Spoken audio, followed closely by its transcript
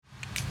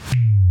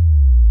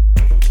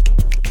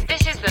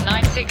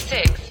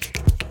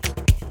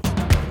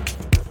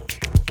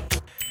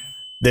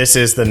This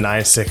is the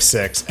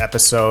 966,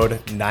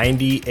 episode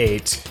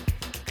 98.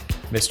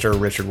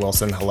 Mr. Richard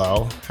Wilson,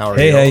 hello. How are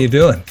you? Hey, how you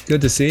doing? Good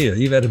to see you.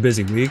 You've had a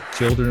busy week,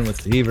 children with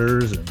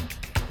fevers,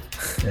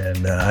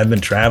 and I've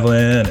been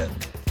traveling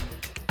and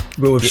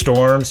with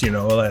storms. You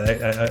know,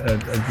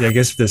 I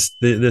guess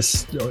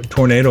this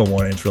tornado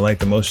warnings were like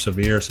the most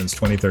severe since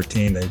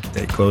 2013.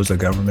 They closed the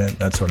government,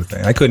 that sort of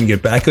thing. I couldn't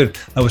get back.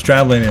 I was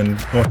traveling in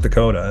North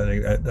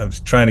Dakota. I was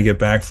trying to get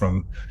back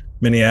from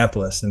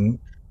Minneapolis and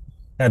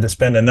had to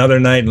spend another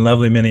night in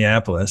lovely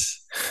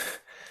Minneapolis.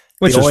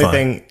 The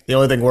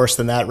only thing worse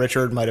than that,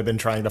 Richard, might have been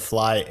trying to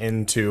fly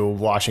into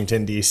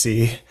Washington,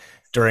 D.C.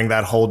 during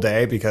that whole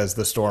day because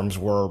the storms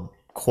were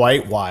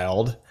quite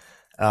wild.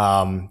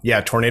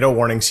 Tornado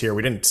warnings here.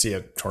 We didn't see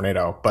a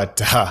tornado, but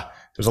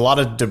there's a lot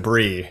of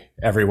debris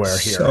everywhere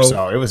here.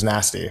 So it was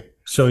nasty.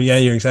 So, yeah,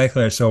 you're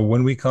exactly right. So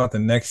when we caught the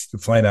next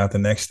flight out the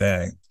next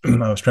day,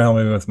 I was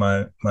traveling with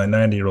my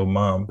 90-year-old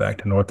mom back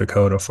to North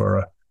Dakota for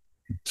a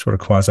sort of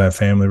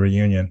quasi-family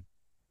reunion.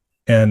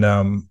 And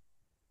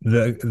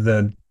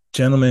the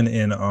gentleman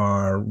in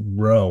our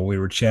row, we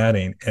were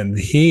chatting, and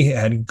they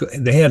had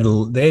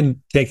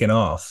taken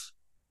off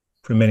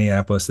from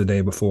Minneapolis the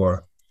day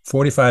before,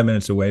 45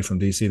 minutes away from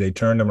DC. They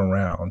turned him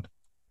around,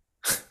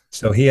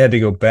 so he had to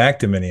go back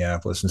to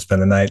Minneapolis and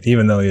spend the night,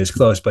 even though he was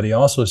close. But he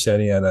also said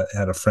he had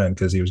a friend,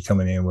 because he was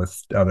coming in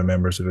with other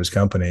members of his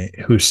company,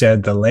 who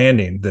said the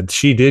landing, that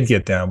she did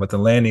get down, but the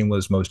landing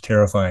was the most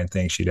terrifying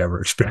thing she'd ever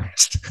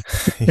experienced.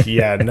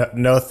 Yeah,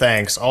 no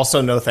thanks.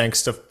 Also, no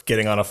thanks to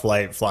getting on a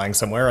flight, flying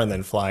somewhere, and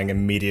then flying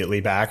immediately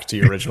back to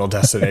your original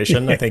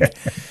destination. I think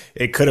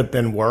it could have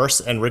been worse.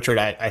 And Richard,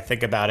 I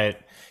think about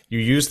it. You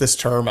used this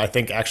term, I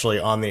think, actually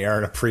on the air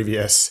in a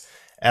previous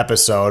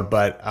episode,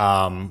 but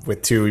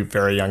with two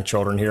very young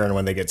children here, and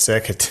when they get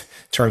sick, it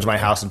turns my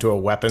house into a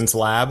weapons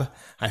lab.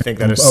 I think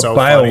that is so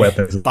funny.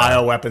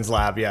 Bioweapons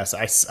lab. Yes,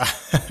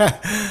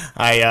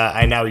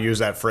 I now use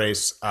that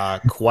phrase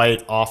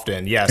quite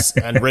often. Yes,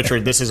 and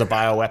Richard, this is a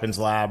bioweapons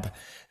lab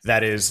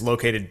that is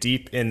located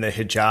deep in the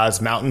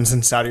Hijaz Mountains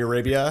in Saudi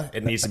Arabia.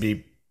 It needs to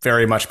be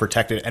very much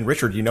protected. And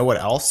Richard, you know what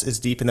else is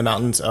deep in the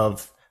mountains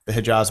of the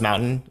Hijaz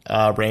mountain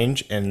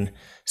range in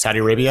Saudi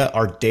Arabia?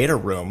 Our data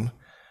room,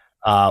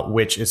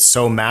 which is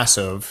so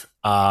massive.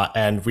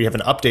 And we have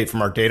an update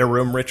from our data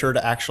room, Richard,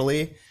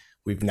 actually.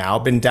 We've now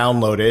been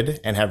downloaded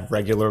and have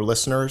regular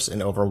listeners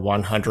in over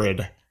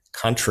 100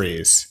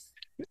 countries,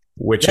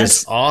 which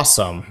is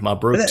awesome.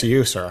 Mabruk to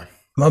you, sir.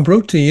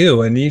 Mabruk to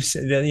you. And you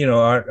said,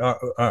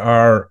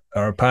 our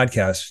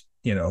podcast,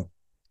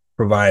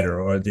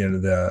 provider, or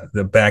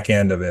the back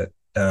end of it,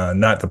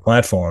 not the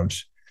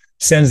platforms,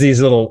 sends these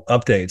little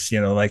updates,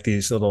 like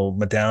these little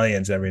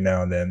medallions every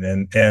now and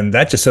then. And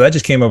that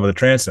just came over the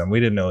transom. We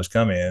didn't know it was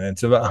coming. And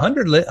it's about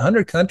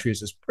 100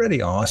 countries is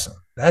pretty awesome.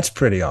 That's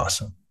pretty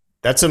awesome.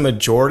 That's a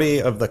majority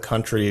of the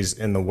countries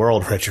in the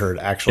world, Richard.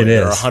 Actually,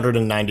 there are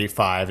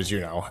 195, as you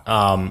know,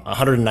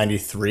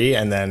 193,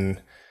 and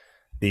then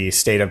the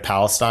state of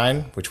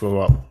Palestine, which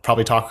we'll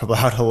probably talk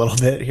about a little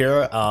bit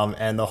here,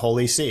 and the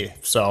Holy See.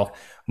 So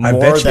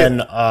more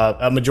than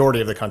a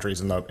majority of the countries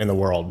in the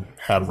world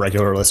have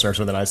regular listeners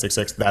with the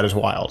 966. That is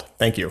wild.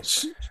 Thank you.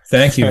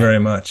 Thank you very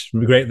much.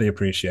 We greatly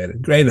appreciate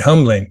it. Great,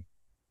 humbling.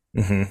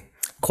 Mm-hmm.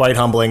 Quite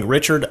humbling.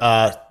 Richard,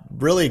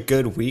 really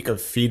good week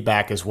of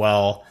feedback as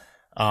well.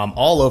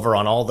 All over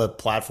on all the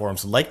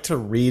platforms. I'd like to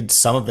read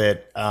some of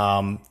it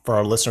for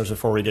our listeners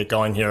before we get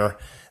going here.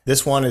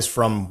 This one is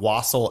from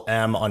Wassel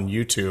M on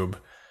YouTube.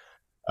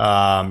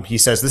 He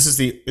says,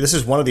 this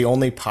is one of the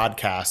only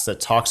podcasts that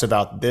talks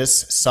about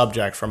this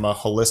subject from a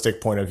holistic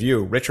point of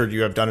view. Richard,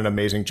 you have done an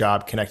amazing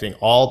job connecting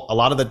a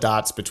lot of the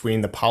dots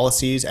between the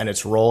policies and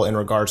its role in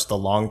regards to the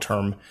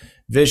long-term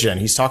vision.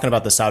 He's talking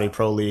about the Saudi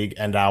Pro League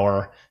and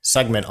our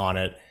segment on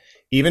it.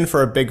 Even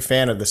for a big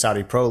fan of the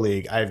Saudi Pro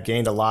League, I've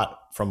gained a lot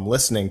from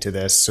listening to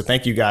this. So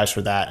thank you guys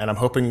for that. And I'm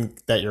hoping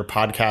that your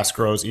podcast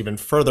grows even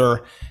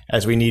further,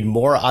 as we need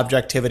more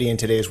objectivity in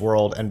today's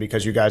world. And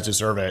because you guys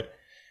deserve it,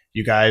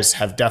 you guys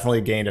have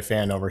definitely gained a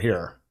fan over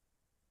here.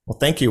 Well,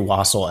 thank you,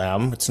 Wassel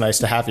M. It's nice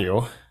to have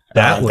you.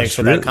 Thanks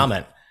for that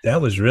comment.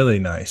 That was really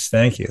nice.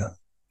 Thank you.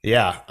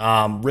 Yeah.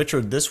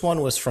 Richard, this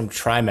one was from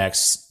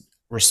Trimex,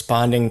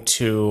 responding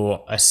to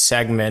a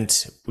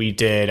segment we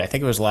did, I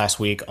think it was last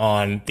week,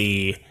 on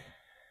the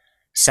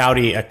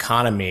Saudi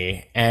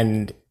economy.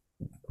 And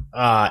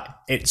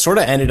it sort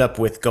of ended up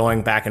with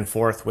going back and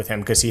forth with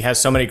him because he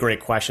has so many great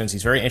questions.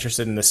 He's very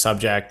interested in this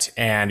subject,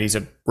 and he's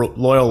a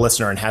loyal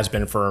listener and has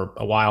been for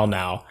a while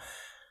now.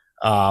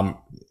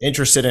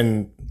 Interested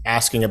in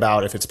asking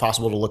about if it's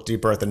possible to look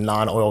deeper at the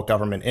non-oil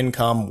government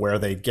income, where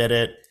they get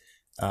it.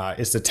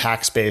 Is the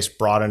tax base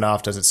broad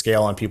enough? Does it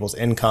scale on people's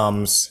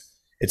incomes,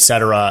 et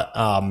cetera?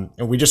 And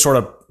I just sort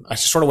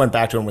of went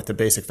back to him with the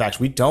basic facts.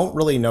 We don't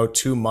really know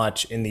too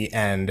much in the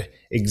end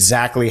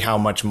exactly how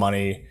much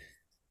money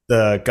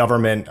the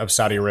government of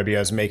Saudi Arabia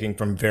is making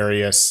from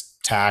various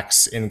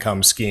tax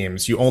income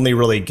schemes. You only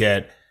really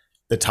get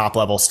the top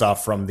level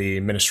stuff from the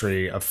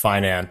Ministry of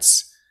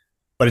Finance.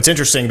 But it's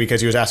interesting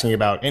because he was asking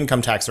about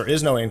income tax. There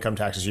is no income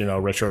tax, as you know,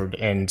 Richard,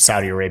 in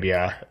Saudi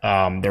Arabia.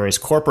 There is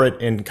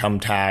corporate income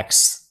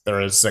tax. There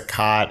is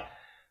zakat.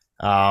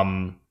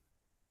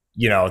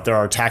 There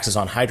are taxes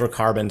on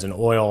hydrocarbons and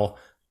oil,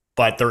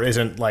 but there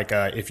isn't like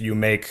if you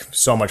make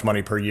so much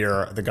money per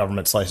year, the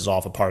government slices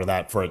off a part of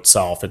that for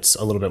itself. It's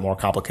a little bit more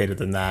complicated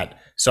than that.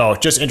 So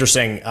just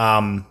interesting.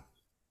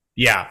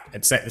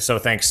 So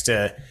thanks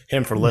to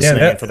him for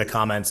listening and for the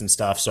comments and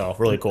stuff. So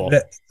really cool.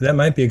 That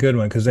might be a good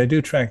one because they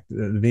do track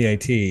the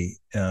VAT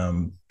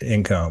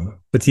income.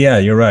 But yeah,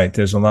 you're right.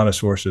 There's a lot of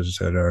sources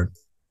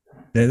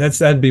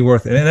that'd be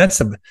worth it. And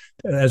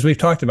as we've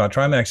talked about,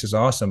 Trimax is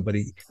awesome, but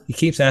he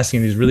keeps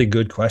asking these really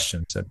good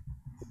questions that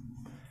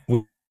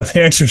we have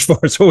answers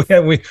for. So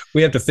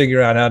we have to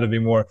figure out how to be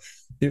more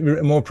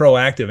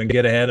proactive and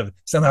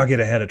somehow get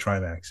ahead of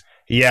Trimax.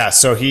 Yeah,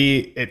 so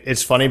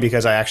it's funny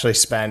because I actually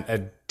spent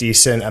a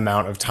decent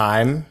amount of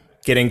time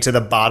getting to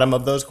the bottom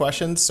of those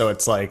questions. So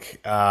it's like,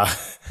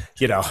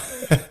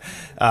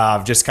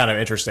 just kind of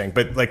interesting.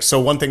 But like, so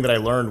one thing that I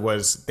learned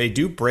was they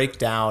do break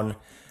down.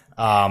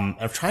 I'm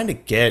trying to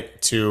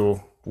get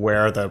to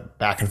where the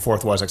back and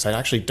forth was because I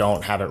actually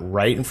don't have it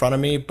right in front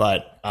of me.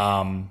 But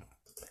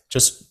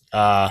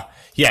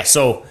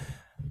so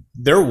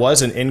there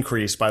was an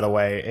increase, by the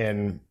way,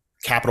 in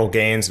capital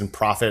gains and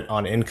profit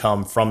on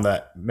income from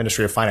the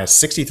Ministry of Finance,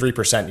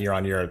 63% year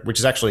on year, which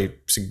is actually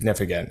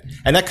significant.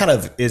 And that kind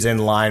of is in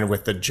line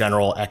with the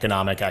general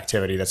economic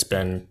activity that's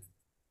been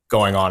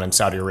going on in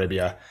Saudi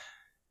Arabia.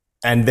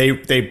 And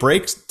they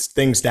break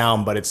things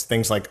down, but it's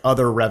things like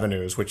other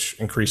revenues, which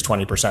increased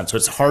 20%. So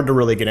it's hard to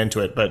really get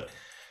into it, but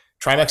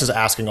Trimax is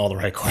asking all the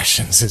right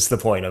questions is the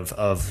point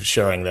of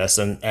sharing this.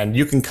 And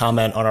you can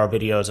comment on our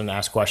videos and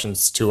ask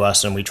questions to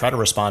us, and we try to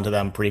respond to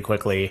them pretty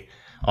quickly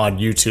on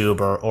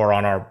YouTube or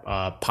on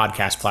our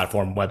podcast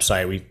platform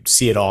website. We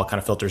see it all kind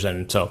of filters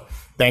in. So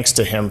thanks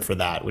to him for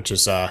that, which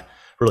is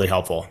really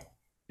helpful.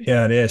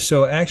 Yeah, it is.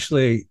 So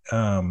actually,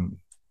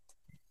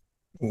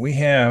 we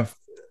have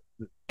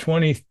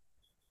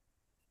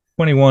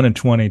 21 and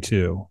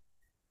 22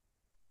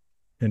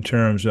 in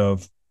terms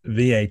of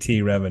VAT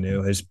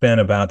revenue has been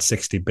about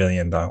 $60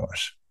 billion.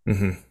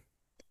 Mm-hmm.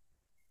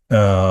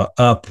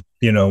 Up,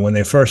 when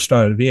they first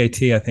started,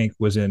 VAT, I think,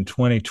 was in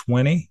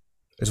 2020.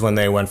 Is when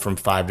they went from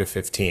 5 to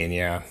 15,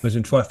 yeah. It was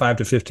in 5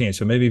 to 15.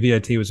 So maybe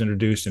VAT was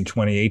introduced in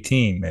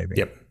 2018, maybe.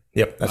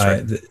 Yep, that's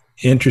right. The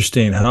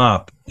interesting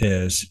hop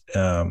is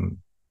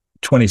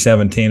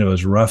 2017, it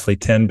was roughly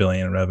 10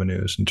 billion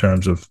revenues in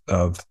terms of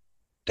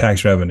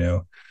tax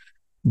revenue,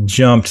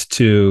 jumped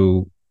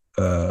to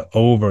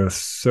over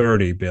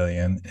 30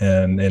 billion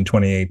in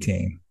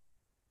 2018.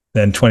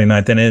 Then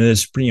 29, then it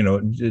is,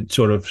 it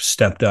sort of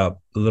stepped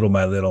up little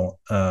by little.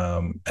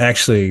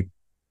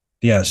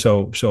 Yeah,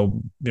 so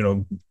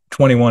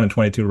 21 and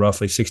 22,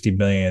 roughly 60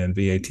 billion in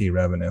VAT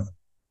revenue,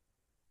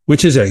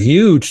 which is a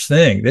huge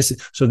thing. This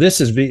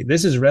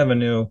is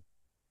revenue.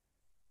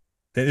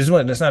 It's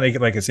not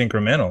like it's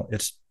incremental.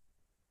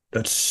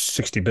 That's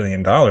 $60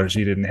 billion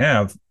you didn't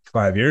have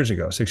 6 years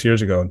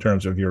ago in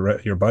terms of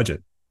your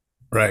budget.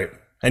 Right,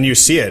 and you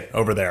see it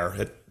over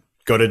there.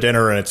 Go to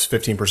dinner and it's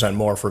 15%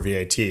 more for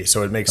VAT.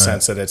 So it makes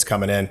sense that it's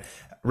coming in.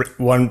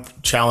 One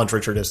challenge,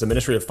 Richard, is the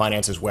Ministry of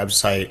Finance's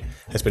website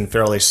has been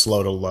fairly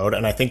slow to load.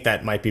 And I think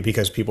that might be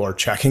because people are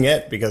checking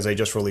it because they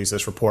just released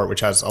this report,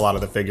 which has a lot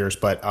of the figures.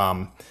 But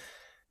that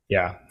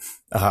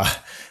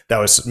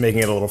was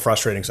making it a little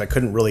frustrating because I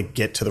couldn't really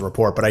get to the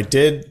report. But I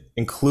did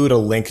include a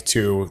link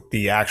to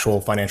the actual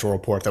financial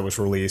report that was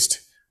released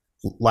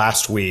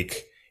last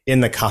week in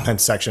the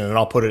comments section, and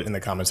I'll put it in the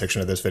comment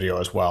section of this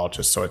video as well,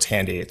 just so it's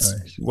handy. It's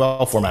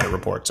well formatted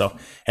report. So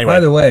anyway, by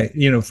the way,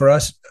 for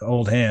us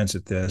old hands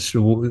at this,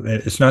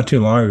 it's not too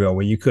long ago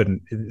where you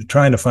couldn't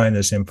trying to find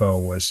this info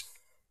was,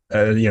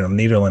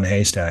 needle in a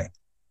haystack.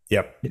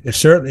 Yep.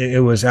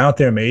 It was out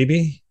there.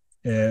 Maybe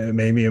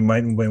it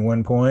might have been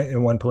one point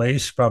in one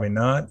place, probably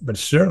not, but it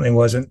certainly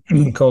wasn't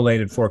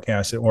collated,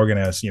 forecasted,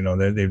 organized.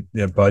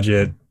 Their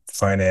budget,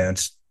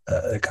 finance,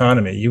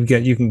 economy. You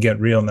can get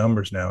real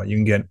numbers now. You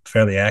can get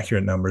fairly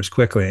accurate numbers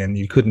quickly, and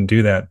you couldn't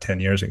do that 10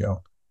 years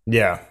ago.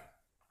 Yeah,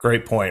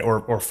 great point.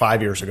 Or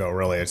 5 years ago,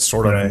 really. It's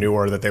sort of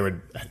newer that they would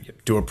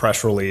do a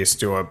press release,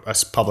 do a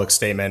public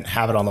statement,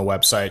 have it on the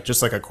website,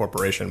 just like a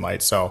corporation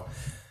might. So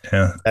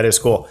yeah, that is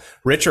cool.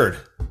 Richard,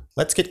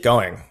 let's get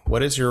going.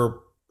 What is your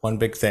one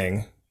big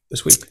thing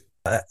this week?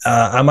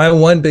 My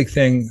one big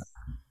thing,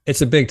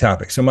 it's a big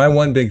topic. So my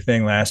one big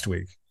thing in last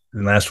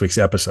week's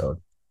episode,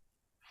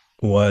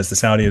 was the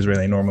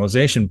Saudi-Israeli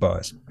normalization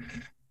buzz.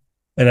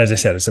 And as I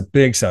said, it's a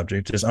big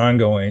subject. It's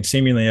ongoing,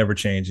 seemingly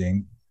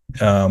ever-changing.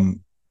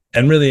 And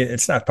really,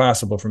 it's not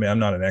possible for me, I'm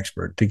not an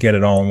expert, to get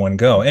it all in one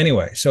go.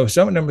 Anyway, so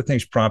some number of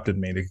things prompted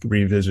me to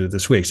revisit it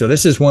this week. So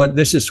this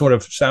is sort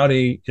of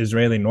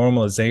Saudi-Israeli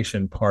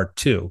normalization part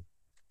 2.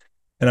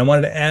 And I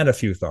wanted to add a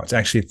few thoughts,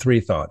 actually 3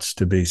 thoughts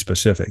to be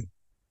specific.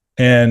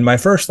 And my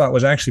first thought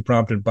was actually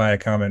prompted by a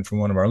comment from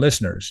one of our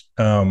listeners.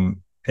 And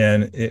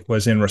it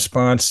was in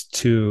response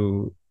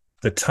to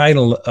the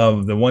title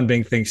of the One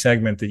Big Thing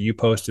segment that you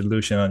posted,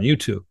 Lucian, on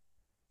YouTube.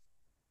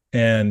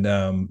 And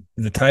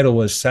the title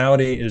was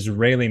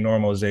Saudi-Israeli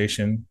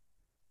Normalization, ?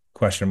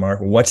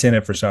 What's in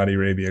it for Saudi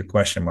Arabia, ?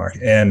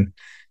 And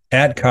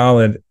at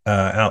Khalid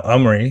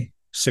Al-Umri,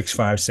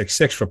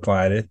 6566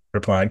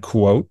 replied,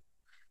 quote,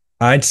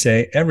 I'd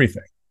say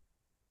everything.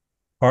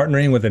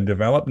 Partnering with a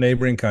developed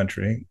neighboring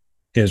country,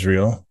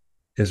 Israel,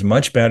 is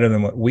much better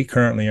than what we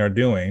currently are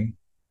doing,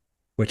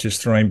 which is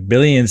throwing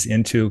billions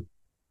into,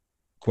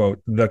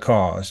 quote, the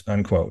cause,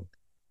 unquote.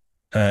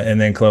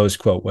 And then close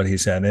quote what he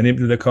said.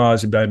 And the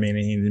cause, by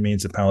meaning he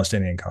means the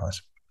Palestinian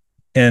cause.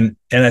 And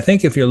I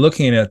think if you're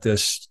looking at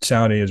this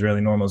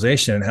Saudi-Israeli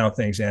normalization and how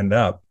things end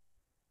up,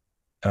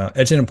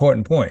 it's an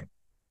important point.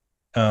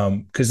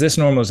 Because this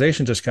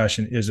normalization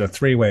discussion is a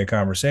three-way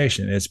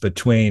conversation. It's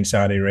between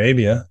Saudi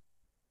Arabia,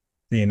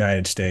 the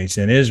United States,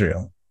 and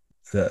Israel.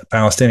 The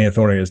Palestinian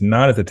Authority is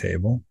not at the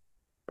table,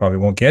 probably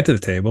won't get to the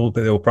table,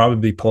 but they will probably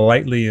be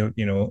politely,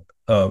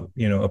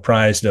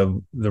 apprised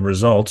of the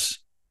results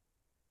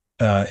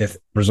if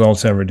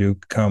results ever do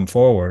come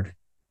forward.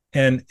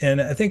 And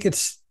I think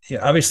it's,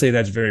 obviously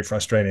that's very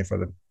frustrating for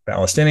the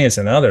Palestinians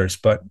and others,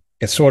 but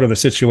it's sort of the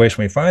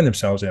situation we find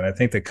themselves in. I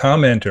think the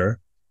commenter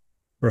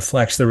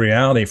reflects the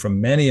reality from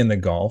many in the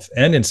Gulf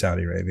and in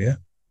Saudi Arabia.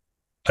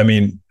 I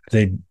mean,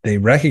 they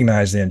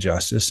recognize the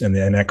injustice and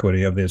the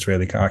inequity of the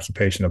Israeli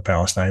occupation of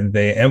Palestine.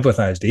 They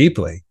empathize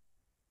deeply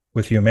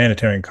with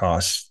humanitarian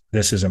costs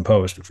this has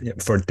imposed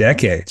for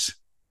decades.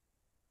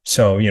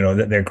 So,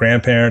 their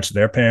grandparents,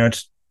 their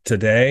parents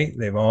today,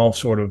 they've all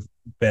sort of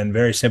been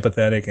very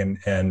sympathetic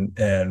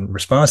and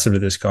responsive to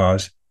this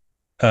cause,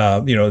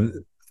 and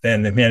the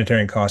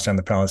humanitarian cost on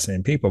the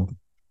Palestinian people.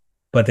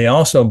 But they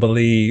also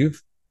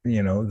believe,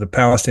 the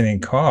Palestinian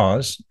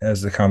cause,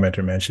 as the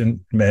commenter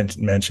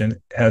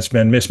mentioned, has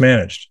been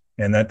mismanaged,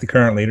 and that the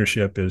current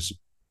leadership is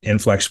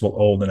inflexible,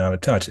 old, and out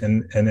of touch.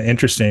 And an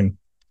interesting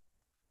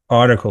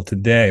article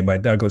today by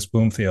Douglas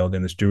Bloomfield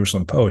in this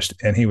Jerusalem Post,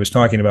 and he was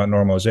talking about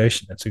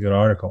normalization. It's a good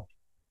article.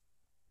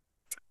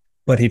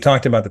 But he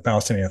talked about the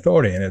Palestinian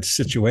Authority and its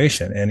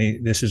situation,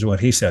 and this is what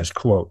he says,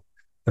 quote,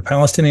 the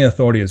Palestinian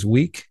Authority is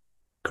weak,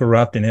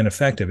 corrupt, and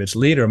ineffective. Its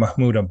leader,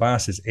 Mahmoud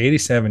Abbas, is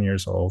 87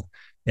 years old,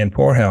 in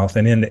poor health,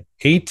 and in the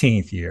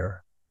 18th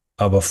year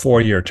of a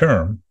 4-year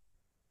term,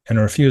 and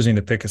refusing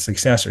to pick a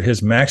successor.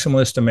 His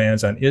maximalist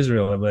demands on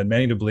Israel have led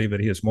many to believe that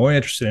he is more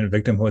interested in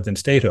victimhood than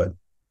statehood,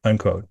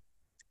 unquote.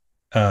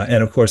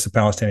 And of course, the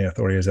Palestinian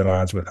Authority is at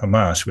odds with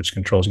Hamas, which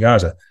controls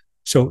Gaza.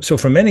 So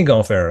for many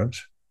Gulf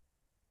Arabs,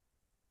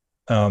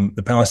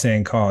 the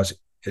Palestinian cause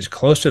is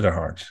close to their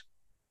hearts,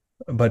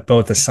 but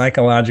both the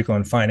psychological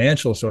and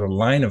financial sort of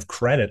line of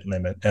credit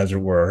limit, as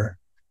it were,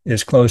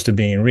 is close to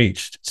being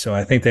reached. So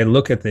I think they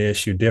look at the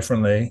issue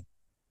differently.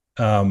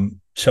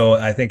 So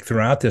I think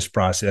throughout this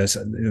process,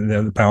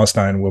 the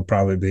Palestine will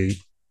probably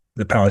be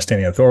the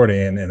Palestinian Authority,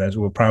 and as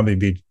will probably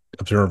be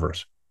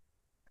observers.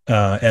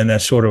 And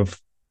that's sort of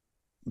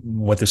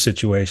what the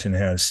situation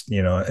has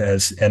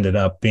ended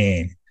up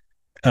being.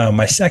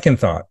 My second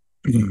thought,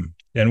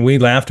 and we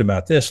laughed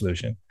about this,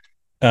 Lucian,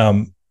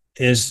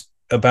 is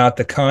about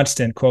the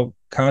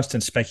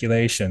constant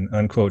speculation,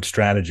 unquote,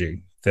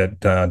 strategy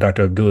that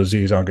Dr.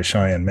 Abdulaziz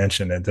Al-Ghashyan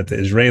mentioned that the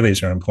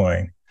Israelis are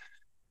employing.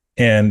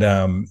 And,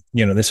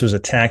 this was a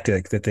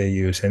tactic that they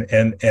use.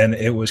 And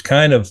it was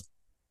kind of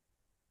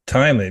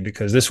timely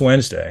because this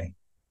Wednesday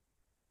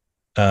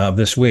of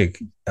this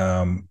week,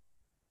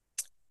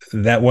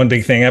 that One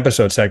Big Thing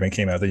episode segment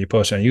came out that you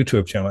posted on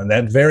YouTube channel. And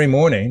that very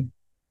morning,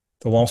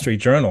 the Wall Street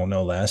Journal,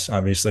 no less,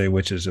 obviously,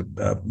 which is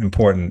an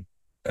important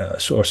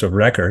source of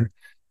record,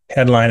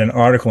 headline an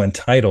article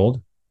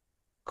entitled,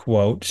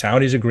 quote,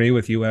 Saudis agree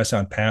with U.S.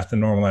 on path to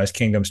normalize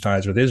kingdom's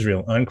ties with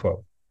Israel,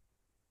 unquote.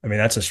 I mean,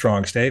 that's a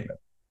strong statement.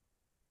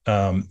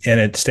 And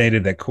it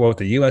stated that, quote,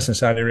 the U.S. and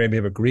Saudi Arabia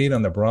have agreed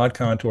on the broad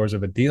contours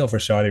of a deal for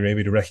Saudi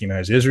Arabia to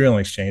recognize Israel in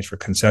exchange for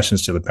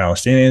concessions to the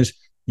Palestinians,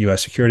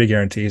 U.S. security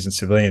guarantees, and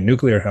civilian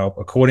nuclear help,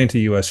 according to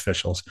U.S.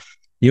 officials.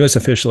 U.S.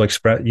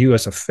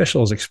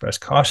 officials express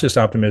cautious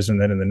optimism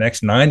that in the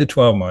next 9 to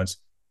 12 months,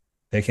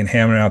 they can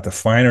hammer out the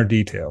finer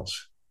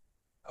details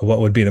of what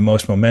would be the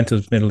most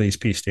momentous Middle East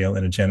peace deal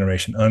in a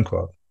generation,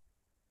 unquote.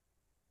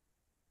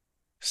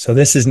 So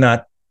this is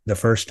not the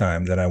first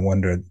time that I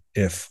wondered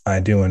if I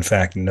do, in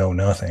fact, know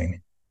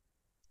nothing.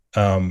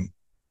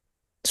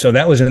 So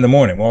that was in the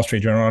morning, Wall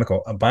Street Journal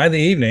article. By the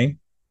evening,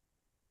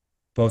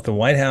 both the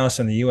White House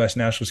and the U.S.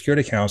 National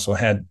Security Council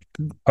had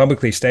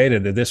publicly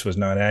stated that this was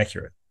not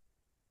accurate.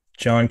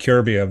 John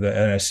Kirby of the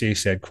NSC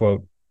said,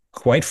 quote,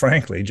 quite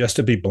frankly, just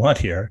to be blunt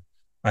here,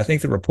 I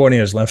think the reporting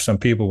has left some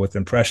people with the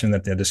impression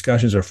that their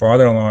discussions are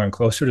farther along and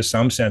closer to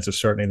some sense of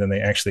certainty than they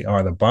actually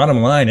are. The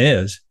bottom line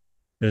is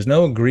there's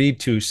no agreed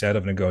to set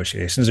of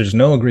negotiations. There's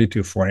no agreed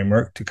to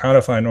framework to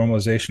codify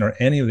normalization or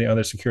any of the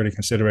other security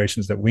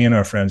considerations that we and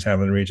our friends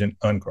have in the region,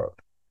 unquote.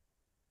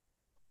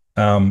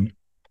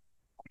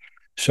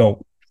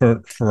 So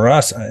for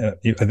us, I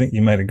think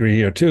you might agree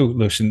here too,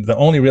 Lucian, the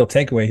only real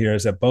takeaway here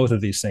is that both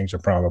of these things are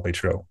probably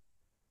true.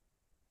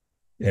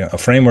 A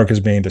framework is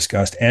being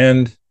discussed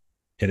and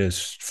It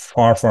is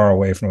far, far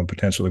away from a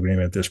potential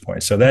agreement at this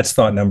point. So that's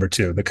thought number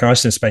two. The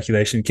constant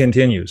speculation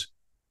continues.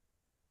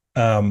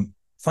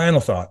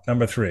 Final thought,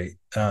 number three.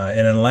 And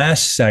in the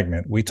last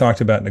segment, we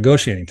talked about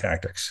negotiating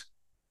tactics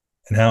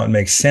and how it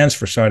makes sense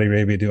for Saudi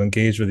Arabia to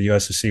engage with the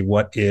U.S. to see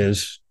what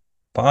is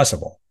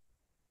possible.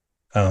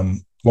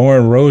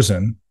 Laura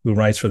Rosen, who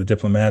writes for The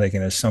Diplomatic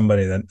and is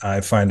somebody that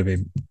I find to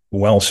be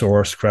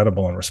well-sourced,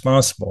 credible, and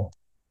responsible,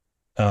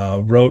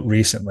 wrote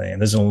recently,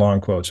 and this is a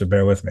long quote, so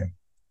bear with me.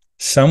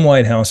 Some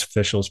White House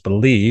officials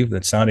believe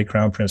that Saudi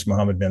Crown Prince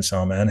Mohammed bin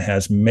Salman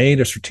has made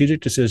a strategic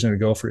decision to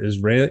go for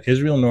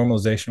Israel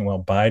normalization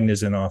while Biden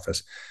is in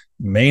office,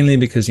 mainly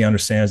because he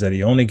understands that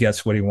he only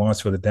gets what he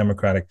wants with a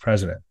Democratic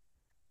president.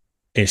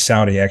 A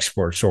Saudi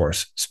export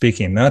source,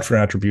 speaking not for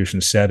attribution,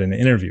 said in an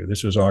interview,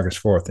 this was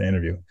August 4th, the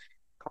interview,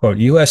 quote,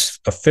 U.S.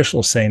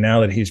 officials say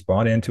now that he's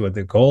bought into it,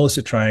 the goal is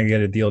to try and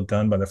get a deal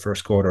done by the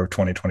first quarter of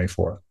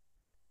 2024.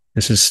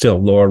 This is still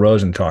Laura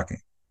Rosen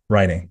talking,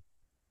 writing.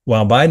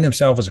 While Biden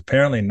himself was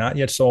apparently not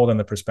yet sold on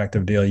the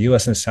prospective deal,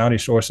 U.S. and Saudi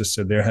sources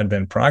said there had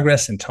been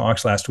progress in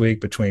talks last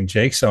week between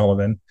Jake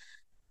Sullivan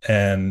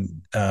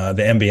and the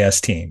MBS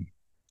team.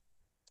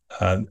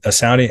 A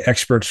Saudi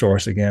expert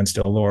source, again,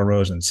 still Laura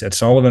Rosen, said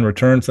Sullivan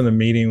returned from the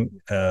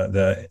meeting,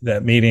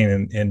 that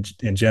meeting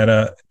in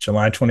Jeddah,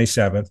 July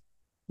 27th,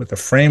 with the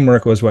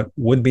framework was what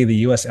would be the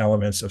U.S.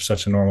 elements of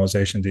such a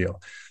normalization deal.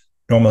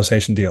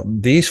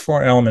 These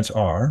four elements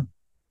are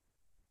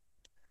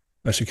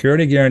a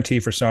security guarantee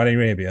for Saudi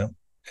Arabia,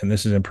 and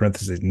this is in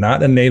parentheses,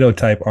 not a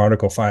NATO-type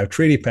Article 5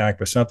 treaty pact,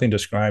 but something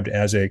described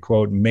as a,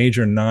 quote,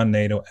 major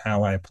non-NATO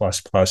ally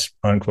plus,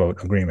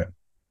 unquote, agreement.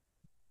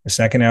 The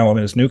second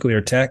element is nuclear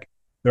tech.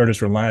 Third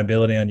is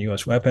reliability on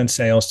U.S. weapons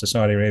sales to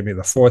Saudi Arabia.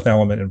 The fourth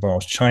element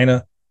involves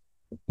China,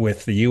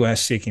 with the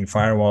U.S. seeking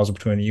firewalls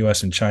between the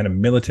U.S. and China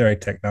military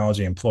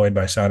technology employed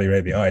by Saudi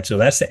Arabia. All right, so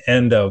that's the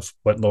end of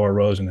what Laura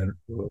Rosen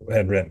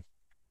had written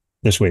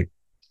this week.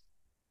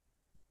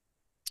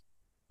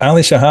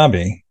 Ali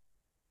Shahabi,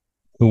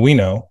 who we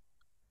know,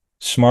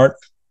 smart,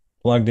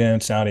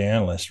 plugged-in Saudi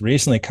analyst,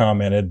 recently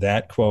commented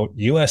that, quote,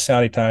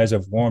 U.S.-Saudi ties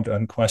have warmed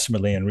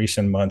unquestionably in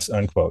recent months,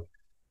 unquote,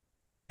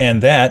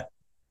 and that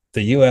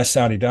the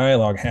U.S.-Saudi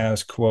dialogue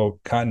has,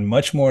 quote, gotten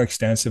much more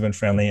extensive and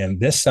friendly,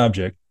 and this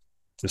subject,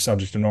 the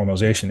subject of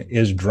normalization,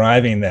 is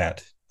driving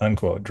that,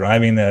 unquote,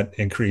 driving that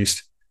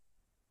increased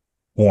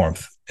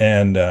warmth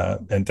and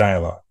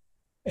dialogue.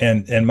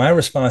 And my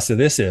response to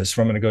this is,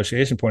 from a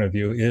negotiation point of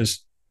view, is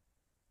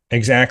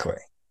exactly.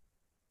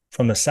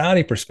 From the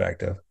Saudi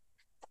perspective,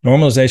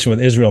 normalization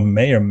with Israel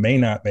may or may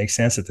not make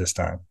sense at this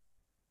time.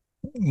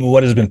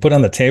 What has been put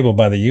on the table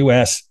by the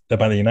U.S.,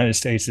 by the United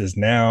States, is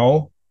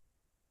now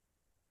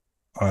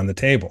on the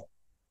table.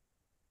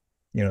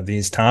 You know,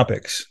 these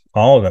topics,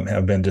 all of them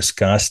have been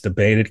discussed,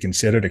 debated,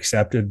 considered,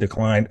 accepted,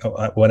 declined,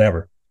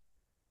 whatever.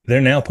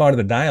 They're now part of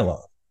the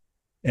dialogue.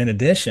 In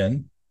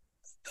addition,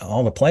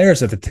 all the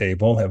players at the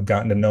table have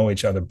gotten to know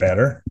each other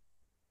better.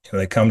 You know,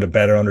 they come to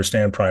better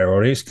understand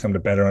priorities, come to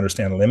better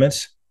understand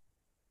limits.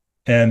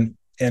 And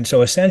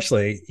so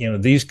essentially, you know,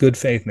 these good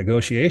faith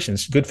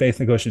negotiations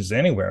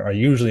anywhere are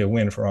usually a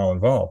win for all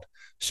involved.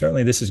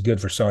 Certainly this is good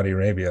for Saudi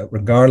Arabia,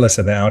 regardless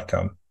of the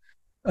outcome.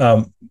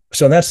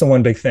 So that's the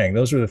one big thing.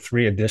 Those are the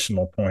three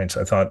additional points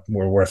I thought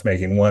were worth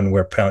making. One,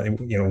 where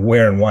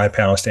and why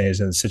Palestine is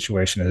in the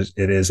situation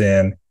it is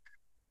in.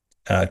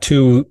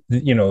 Two,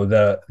 you know,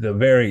 the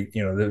very,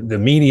 you know, the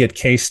immediate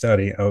case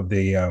study of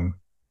the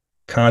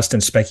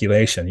constant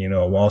speculation. You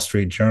know, a Wall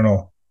Street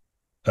Journal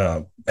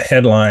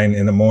headline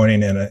in the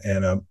morning and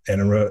a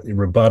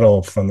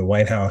rebuttal from the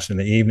White House in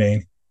the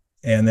evening,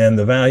 and then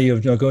the value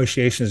of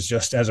negotiations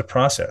just as a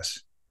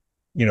process.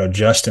 You know,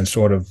 just in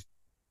sort of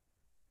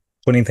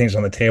putting things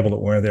on the table that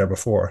weren't there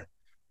before.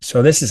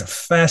 So this is a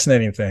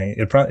fascinating thing.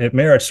 It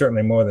merits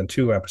certainly more than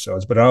 2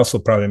 episodes, but it also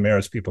probably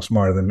merits people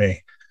smarter than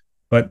me.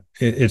 But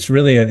it's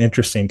really an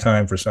interesting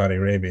time for Saudi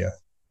Arabia.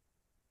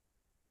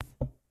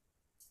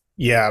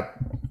 Yeah,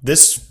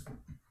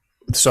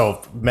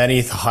 so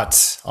many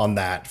thoughts on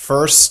that.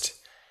 First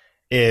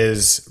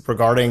is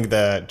regarding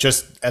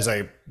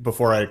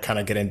before I kind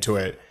of get into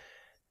it,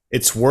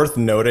 it's worth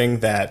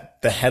noting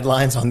that the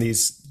headlines on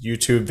these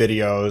YouTube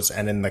videos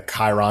and in the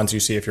chyrons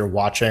you see if you're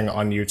watching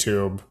on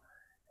YouTube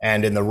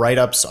and in the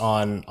write-ups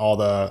on all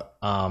the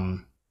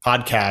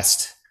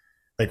podcast,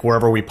 like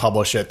wherever we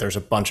publish it, there's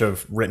a bunch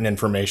of written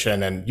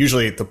information. And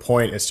usually the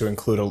point is to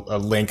include a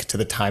link to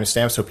the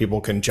timestamp so people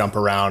can jump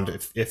around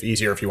if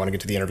easier, if you want to get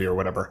to the interview or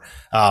whatever.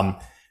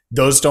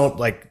 Those don't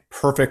like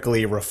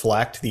perfectly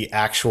reflect the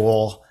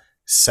actual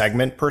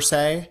segment per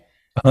se.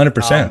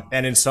 100%.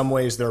 And in some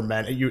ways they're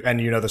meant, you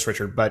know this,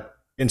 Richard, but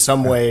in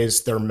some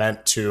ways they're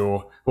meant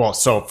to, well,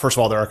 so first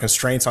of all, there are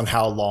constraints on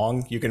how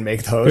long you can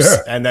make those. Sure.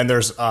 And then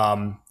there's,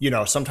 you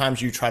know,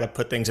 sometimes you try to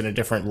put things in a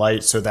different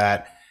light so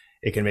that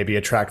it can maybe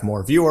attract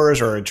more viewers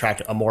or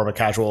attract a more of a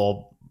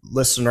casual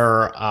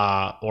listener,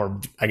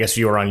 or I guess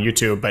viewer on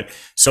YouTube. But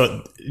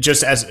so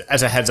just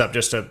as a heads up,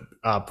 just to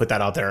put that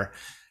out there,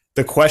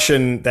 the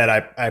question that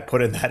I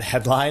put in that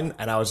headline,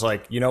 and I was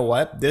like, you know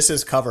what, this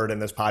is covered in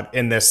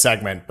this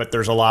segment, but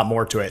there's a lot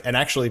more to it. And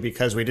actually,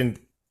 because we didn't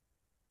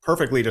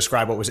perfectly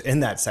describe what was in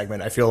that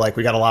segment, I feel like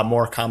we got a lot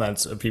more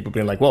comments of people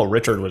being like, well,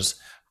 Richard was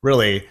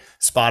really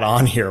spot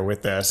on here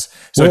with this.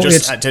 So well,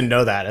 just to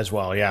know that as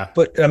well. Yeah.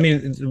 But I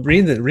mean,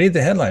 read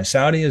the headline: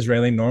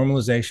 Saudi-Israeli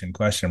normalization ?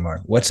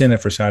 What's in it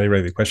for Saudi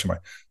Arabia ?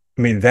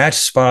 I mean, that's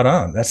spot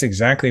on. That's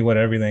exactly what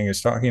everything is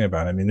talking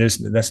about. I mean,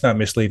 that's not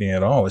misleading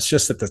at all. It's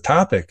just that the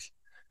topic,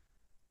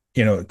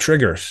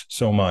 triggers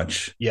so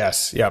much.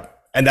 Yes. Yep.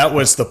 And that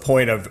was the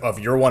point of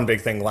your one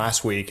big thing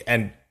last week.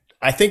 And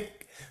I think,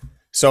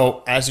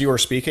 so as you were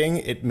speaking,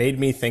 it made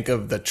me think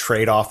of the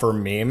trade offer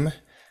meme.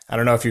 I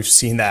don't know if you've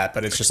seen that,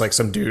 but it's just like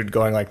some dude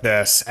going like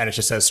this, and it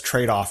just says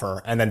trade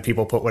offer, and then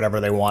people put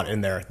whatever they want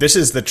in there. This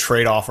is the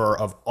trade offer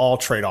of all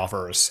trade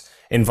offers,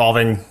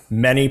 involving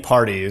many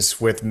parties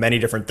with many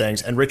different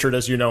things. And Richard,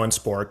 as you know, in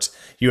sports,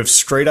 you have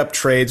straight up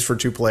trades for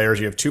two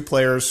players. You have two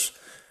players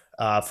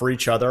for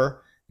each other.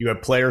 You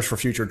have players for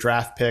future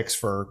draft picks,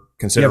 for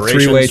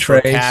considerations,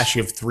 for cash.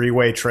 You have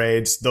three-way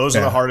trades. Those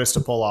are the hardest to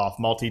pull off,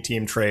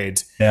 multi-team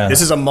trades. Yeah. This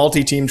is a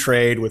multi-team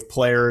trade with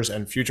players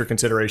and future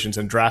considerations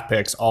and draft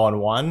picks all in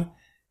one.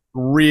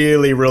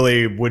 Really,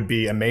 really would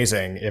be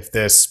amazing if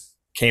this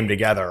came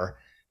together.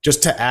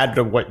 Just to add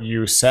to what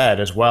you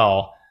said as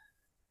well,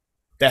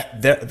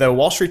 that the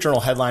Wall Street Journal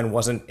headline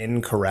wasn't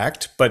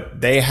incorrect, but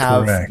they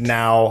have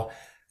now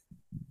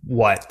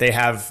what they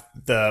have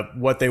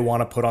what they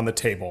want to put on the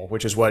table,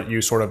 which is what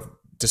you sort of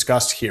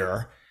discussed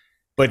here.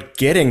 But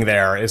getting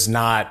there is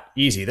not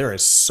easy. There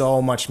is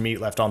so much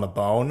meat left on the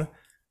bone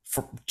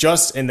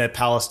just in the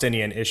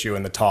Palestinian issue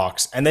in the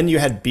talks. And then you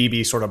had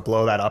Bibi sort of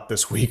blow that up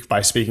this week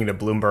by speaking to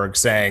Bloomberg,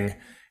 saying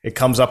it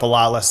comes up a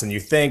lot less than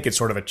you think. It's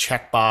sort of a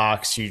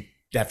checkbox. You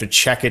have to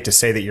check it to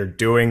say that you're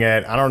doing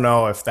it. I don't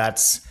know if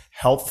that's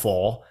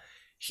helpful.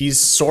 He's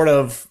sort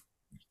of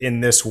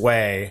in this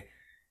way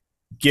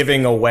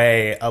giving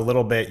away a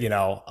little bit,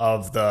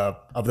 of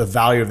the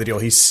value of the deal.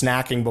 He's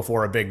snacking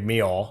before a big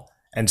meal,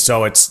 and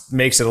so it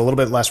makes it a little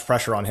bit less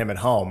pressure on him at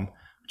home.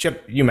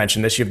 Chip, you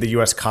mentioned this. You have the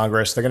U.S.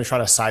 Congress. They're going to try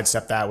to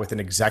sidestep that with an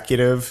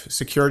executive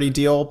security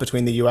deal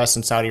between the U.S.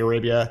 and Saudi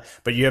Arabia,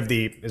 but you have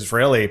the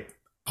Israeli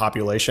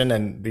population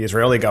and the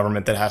Israeli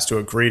government that has to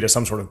agree to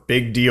some sort of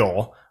big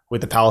deal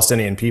with the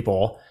Palestinian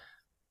people.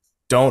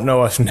 Don't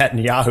know if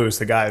Netanyahu is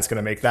the guy that's going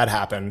to make that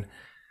happen.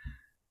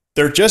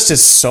 There just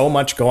is so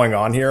much going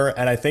on here.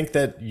 And I think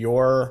that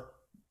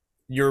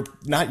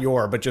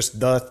but just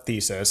the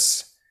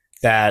thesis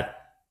that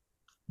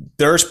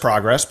there's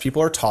progress.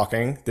 People are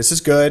talking. This is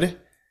good.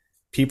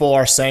 People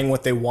are saying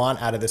what they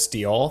want out of this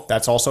deal.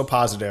 That's also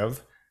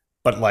positive.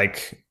 But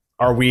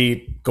are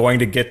we going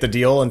to get the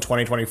deal in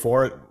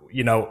 2024?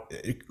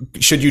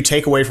 Should you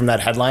take away from that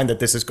headline that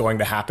this is going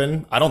to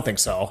happen? I don't think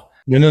so.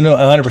 No,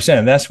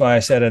 100%. That's why I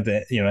said at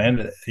the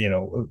end,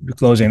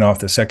 closing off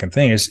the second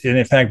thing is,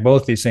 in fact,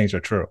 both these things are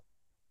true.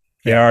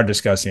 They are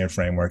discussing a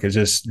framework. It's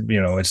just,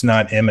 it's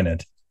not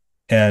imminent.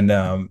 And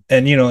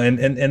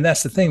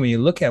that's the thing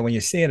when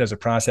you see it as a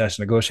process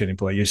negotiating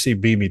play, you see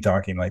Bibi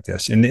talking like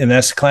this, and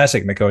that's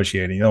classic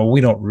negotiating. We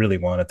don't really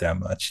want it that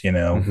much.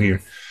 Mm-hmm.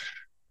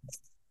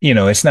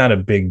 It's not a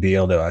big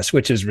deal to us,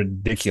 which is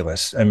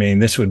ridiculous. I mean,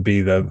 this would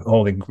be the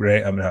holy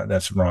grail. I mean,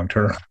 that's the wrong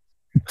term.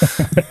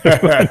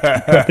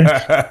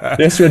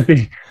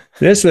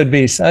 this would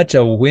be such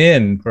a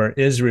win for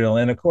Israel,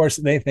 and of course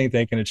they think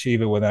they can achieve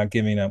it without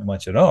giving up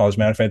much at all. As a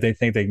matter of fact, they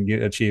think they can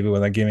achieve it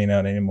without giving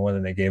out any more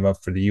than they gave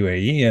up for the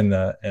UAE and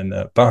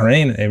the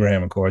Bahrain,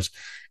 Abraham, of course.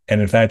 And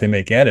in fact, they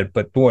may get it.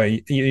 But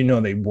boy,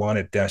 they want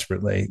it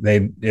desperately.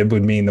 It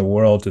would mean the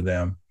world to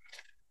them.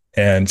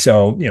 And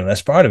so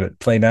that's part of it.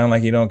 Play down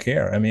like you don't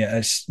care. I mean,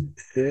 it's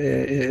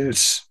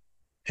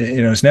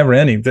never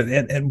ending.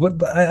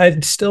 But I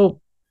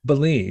still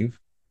believe,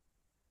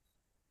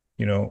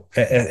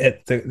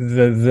 at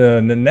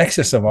the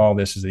nexus of all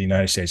this is the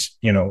United States.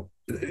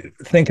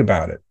 Think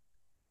about it.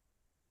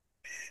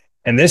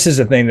 And this is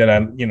the thing that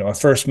I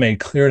first made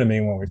clear to me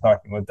when we were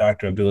talking with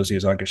Dr.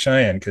 Abdulaziz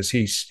Al-Qashaiyan, because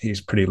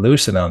he's pretty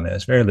lucid on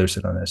this, very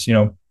lucid on this.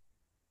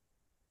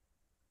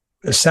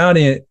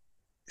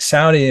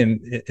 Saudi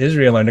and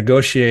Israel are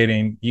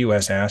negotiating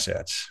U.S.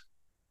 assets,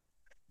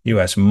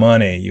 U.S.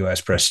 money, U.S.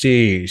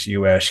 prestige,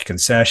 U.S.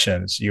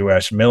 concessions,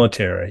 U.S.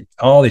 military,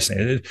 all these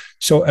things.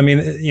 So, I mean,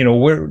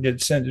 we're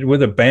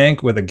the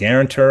bank, we're the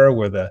guarantor,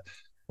 we're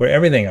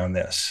everything on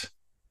this.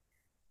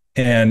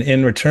 And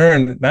in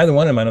return, neither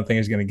one of them, I don't think,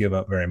 is going to give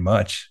up very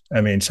much.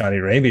 I mean, Saudi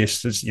Arabia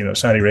is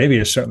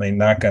certainly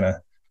not going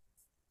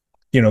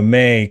to,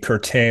 may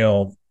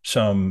curtail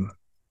some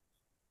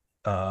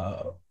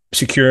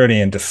security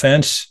and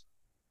defense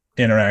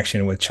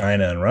interaction with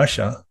China and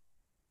Russia.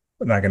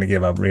 We're not going to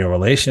give up real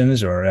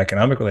relations or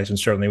economic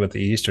relations, certainly with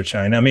the East or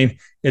China. I mean,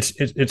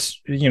 the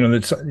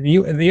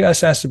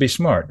U.S. has to be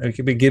smart. It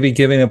could be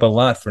giving up a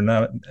lot for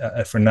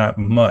not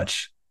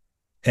much,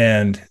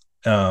 and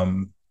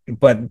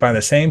but by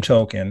the same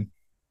token,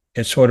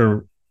 it sort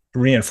of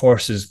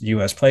reinforces the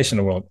U.S. place in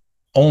the world.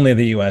 Only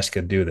the U.S.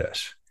 could do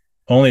this.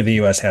 only the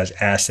U.S. has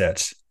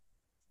assets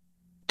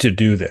to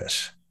do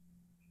this.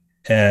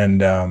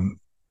 And,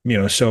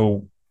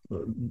 so,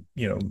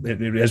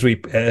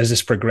 as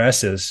this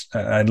progresses,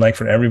 I'd like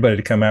for everybody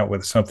to come out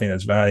with something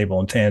that's valuable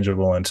and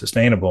tangible and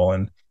sustainable,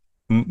 and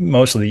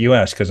mostly the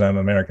U.S. because I'm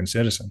an American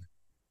citizen.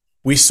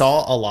 We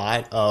saw a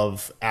lot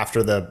of,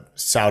 after the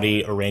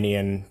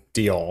Saudi-Iranian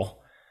deal,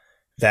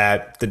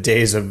 that the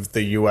days of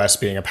the U.S.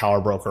 being a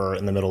power broker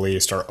in the Middle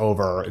East are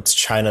over. It's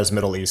China's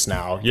Middle East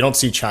now. You don't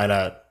see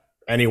China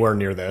anywhere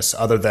near this,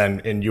 other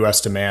than in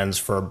U.S. demands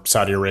for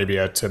Saudi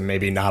Arabia to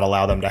maybe not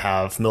allow them to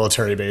have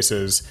military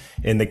bases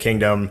in the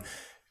kingdom,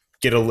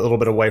 get a little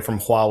bit away from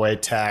Huawei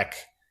tech,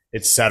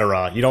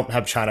 etc. You don't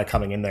have China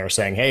coming in there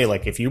saying, hey,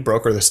 like, if you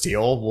broker this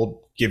deal,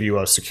 we'll give you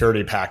a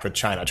security pact with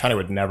China. China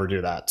would never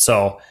do that.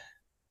 So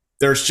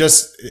Richard,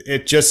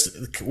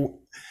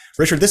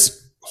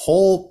 this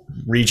whole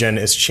region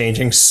is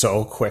changing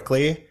so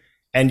quickly.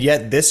 And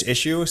yet this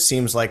issue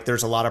seems like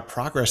there's a lot of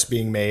progress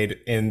being made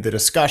in the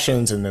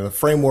discussions and the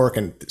framework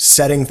and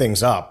setting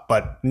things up,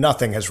 but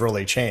nothing has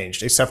really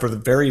changed except for the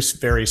very,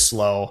 very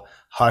slow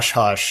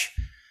hush-hush,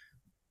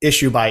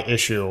 issue by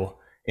issue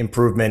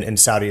improvement in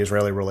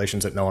Saudi-Israeli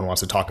relations that no one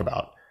wants to talk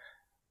about.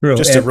 True.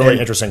 Just a really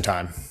interesting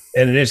time.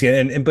 And it is,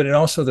 but it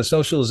also, the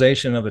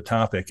socialization of the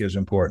topic is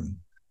important.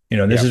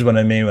 This is what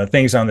I mean by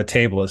things on the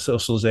table, a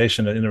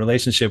socialization in the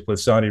relationship with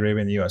Saudi Arabia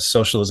and the U.S.,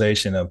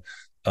 socialization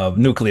of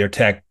nuclear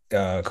tech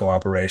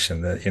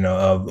cooperation,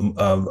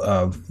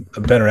 of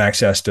better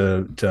access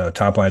to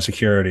top line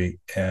security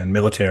and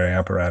military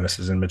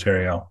apparatuses and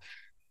material,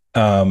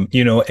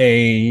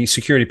 a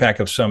security pack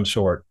of some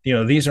sort.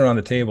 These are on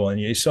the table,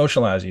 and you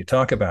socialize, you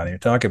talk about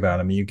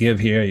them, you give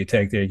here, you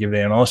take there, you give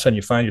there, and all of a sudden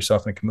you find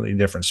yourself in a completely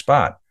different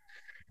spot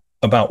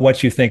about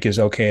what you think is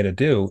okay to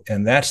do.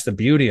 And that's the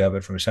beauty of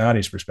it from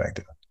Saudi's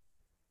perspective.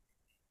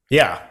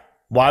 Yeah.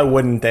 Why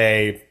wouldn't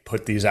they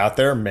put these out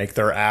there, make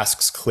their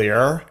asks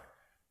clear,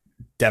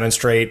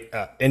 demonstrate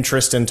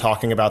interest in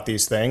talking about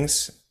these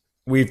things?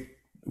 We've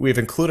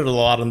included a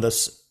lot on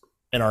this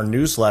in our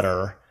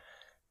newsletter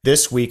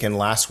this week and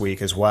last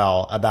week as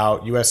well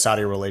about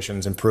U.S.-Saudi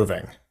relations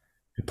improving.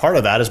 And part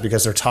of that is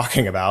because they're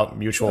talking about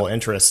mutual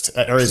interest,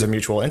 areas of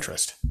mutual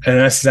interest. And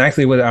that's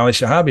exactly what Ali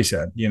Shahabi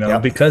said,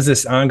 because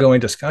this ongoing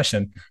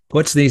discussion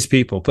puts these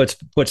people,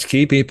 puts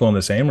key people in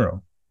the same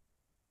room,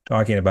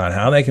 talking about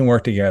how they can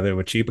work together to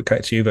achieve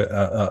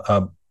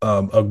a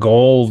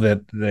goal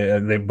that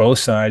they both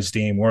sides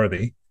deem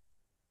worthy.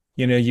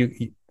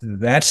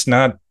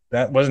 That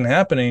wasn't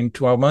happening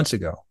 12 months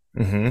ago.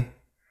 Mm-hmm.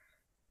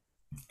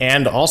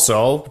 And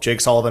also,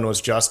 Jake Sullivan was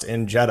just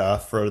in Jeddah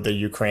for the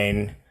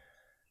Ukraine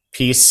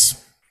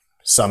peace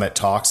summit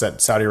talks that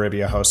Saudi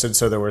Arabia hosted.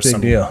 So there was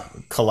some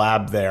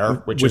collab there,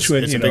 which is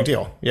a big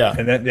deal. Yeah.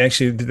 And that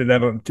actually,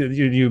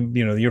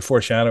 you're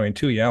foreshadowing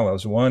two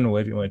Yallahs. One,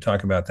 we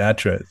talk about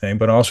that thing,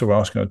 but also we're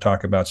also going to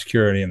talk about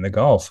security in the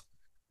Gulf.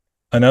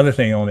 Another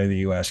thing only the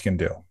U.S. can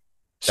do.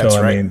 So, That's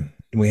right. I mean,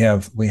 we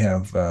have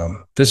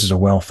this is a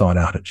well thought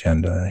out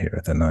agenda here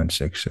at the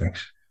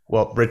 966.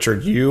 Well,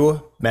 Richard,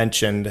 you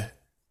mentioned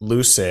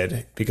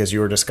Lucid because you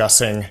were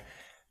discussing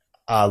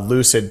a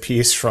Lucid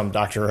piece from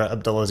Dr.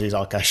 Abdulaziz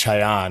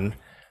Al-Kashayyan.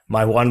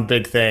 My one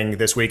big thing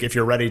this week, if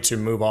you're ready to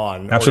move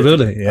on.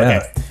 Absolutely, yeah.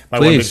 Okay. My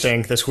Please. One big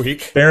thing this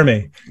week. Spare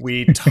me.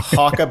 We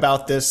talk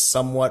about this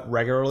somewhat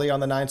regularly on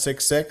the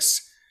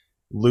 966.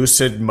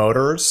 Lucid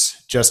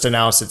Motors just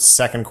announced its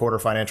second quarter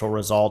financial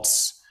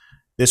results.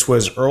 This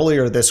was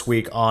earlier this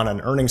week on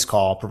an earnings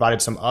call,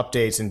 provided some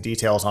updates and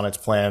details on its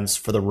plans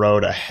for the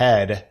road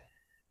ahead.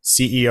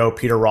 CEO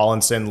Peter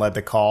Rawlinson led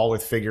the call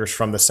with figures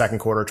from the second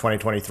quarter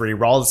 2023.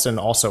 Rawlinson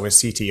also is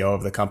CTO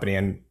of the company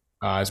and,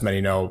 as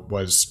many know,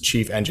 was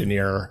chief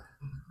engineer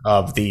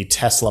of the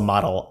Tesla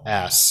Model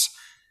S.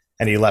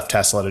 And he left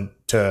Tesla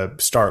to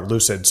start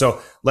Lucid.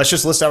 So let's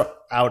just list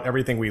out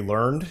everything we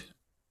learned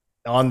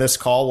on this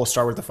call. We'll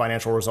start with the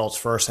financial results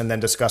first and then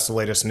discuss the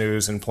latest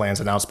news and plans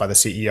announced by the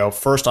CEO.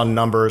 First, on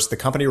numbers, the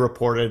company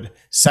reported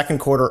second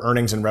quarter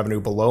earnings and revenue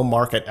below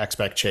market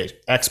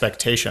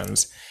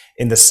expectations.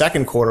 In the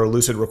second quarter,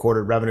 Lucid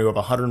recorded revenue of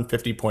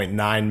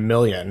 $150.9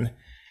 million.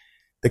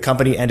 The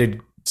company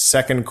ended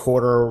second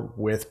quarter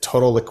with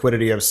total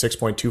liquidity of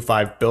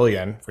 $6.25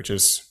 billion, which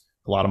is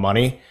a lot of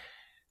money,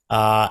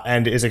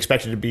 and is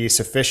expected to be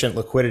sufficient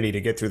liquidity to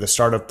get through the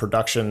start of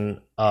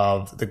production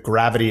of the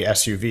Gravity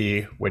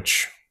SUV,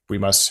 which we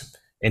must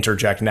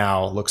interject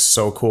now, looks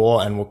so cool.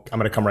 And I'm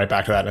going to come right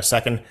back to that in a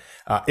second,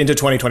 into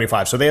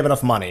 2025. So they have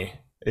enough money,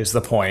 is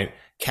the point.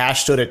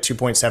 Cash stood at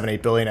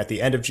 $2.78 billion at the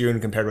end of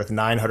June, compared with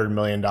 $900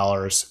 million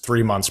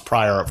 3 months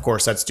prior. Of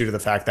course, that's due to the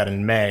fact that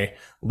in May,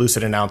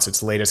 Lucid announced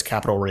its latest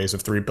capital raise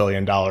of $3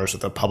 billion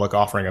with a public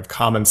offering of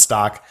common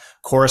stock,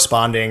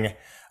 corresponding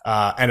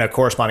and a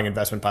corresponding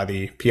investment by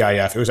the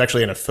PIF. It was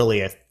actually an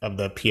affiliate of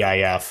the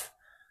PIF.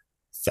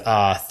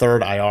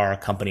 Third IR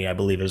company, I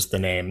believe, is the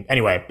name.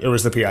 Anyway, it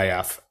was the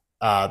PIF.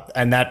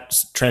 And that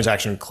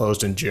transaction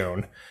closed in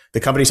June. The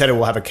company said it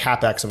will have a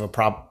capex of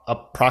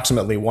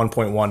approximately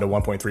 $1.1 to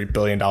 $1.3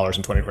 billion in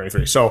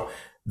 2023. So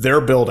they're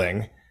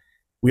building.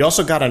 We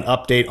also got an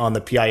update on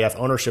the PIF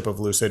ownership of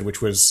Lucid,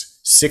 which was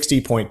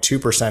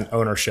 60.2%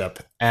 ownership.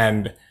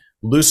 And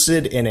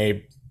Lucid, in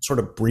a sort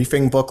of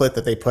briefing booklet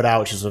that they put out,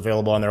 which is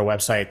available on their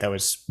website, that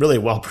was really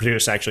well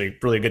produced, actually,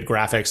 really good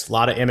graphics, a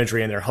lot of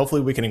imagery in there.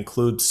 Hopefully we can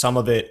include some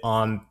of it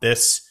on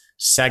this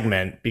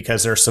segment,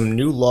 because there's some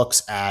new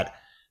looks at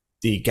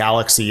the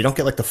Galaxy. You don't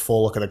get like the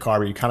full look of the car,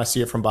 but you kind of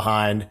see it from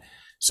behind.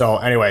 So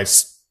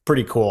anyways,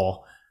 pretty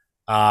cool.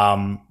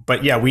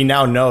 But yeah, we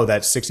now know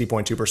that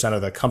 60.2%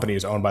 of the company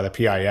is owned by the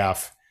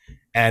PIF,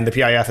 and the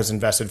PIF has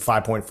invested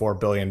 $5.4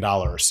 billion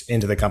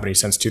into the company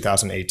since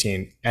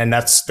 2018. And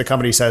that's, the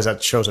company says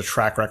that shows a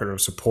track record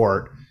of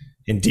support.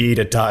 Indeed,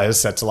 it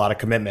does. That's a lot of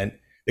commitment.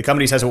 The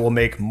company says it will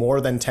make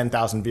more than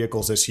 10,000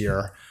 vehicles this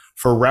year.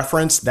 For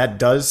reference, that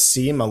does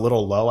seem a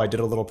little low. I did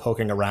a little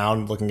poking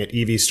around looking at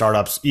EV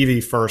startups,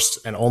 EV first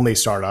and only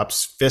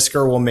startups.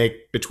 Fisker will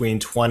make between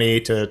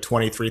 20 to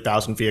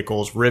 23,000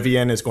 vehicles.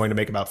 Rivian is going to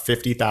make about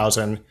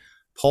 50,000.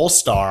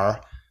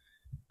 Polestar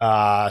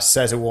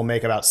says it will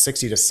make about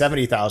 60 to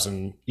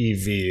 70,000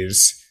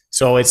 EVs.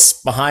 So it's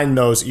behind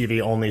those EV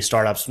only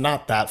startups,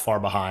 not that far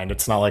behind.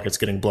 It's not like it's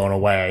getting blown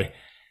away.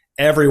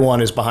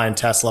 Everyone is behind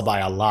Tesla by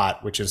a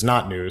lot, which is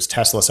not news.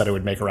 Tesla said it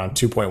would make around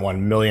 2.1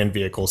 million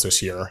vehicles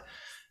this year.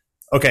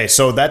 Okay,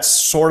 so that's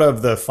sort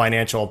of the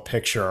financial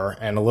picture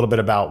and a little bit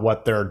about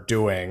what they're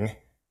doing.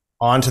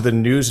 On to the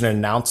news and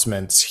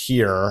announcements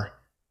here.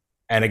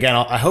 And again,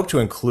 I hope to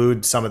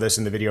include some of this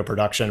in the video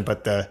production,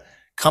 but the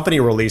company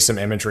released some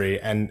imagery,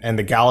 and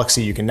the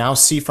Galaxy you can now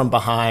see from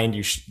behind.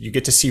 You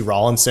get to see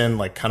Rawlinson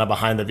like kind of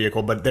behind the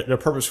vehicle, but they're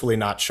purposefully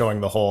not showing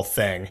the whole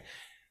thing.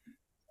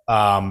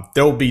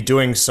 They'll be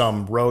doing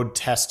some road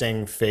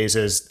testing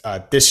phases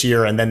this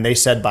year, and then they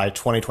said by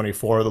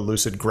 2024 the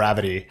Lucid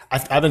Gravity.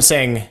 I've been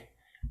saying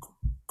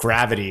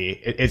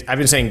Gravity. I've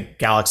been saying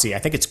Galaxy. I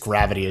think it's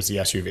Gravity is the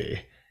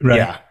SUV. Right.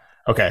 Yeah.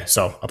 Okay.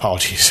 So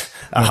apologies.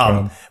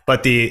 No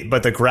but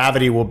the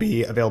Gravity will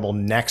be available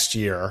next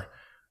year.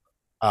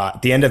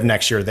 At the end of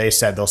next year, they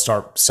said they'll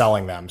start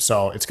selling them.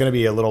 So it's going to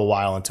be a little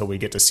while until we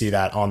get to see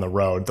that on the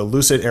road. The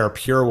Lucid Air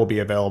Pure will be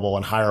available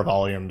in higher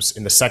volumes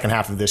in the second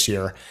half of this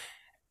year.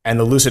 And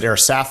the Lucid Air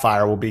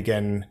Sapphire will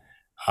begin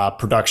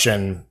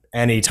production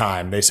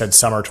anytime. They said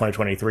summer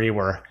 2023.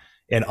 We're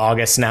in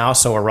August now,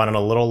 so we're running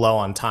a little low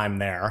on time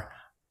there.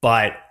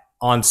 But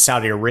on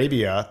Saudi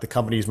Arabia, the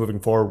company is moving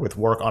forward with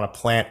work on a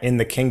plant in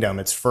the kingdom.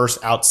 It's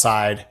first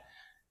outside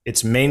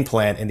its main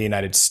plant in the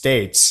United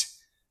States.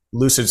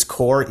 Lucid's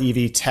core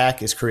EV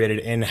tech is created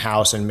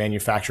in-house and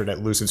manufactured at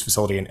Lucid's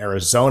facility in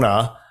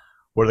Arizona,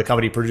 where the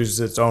company produces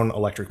its own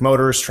electric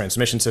motors,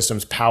 transmission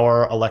systems,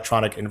 power,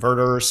 electronic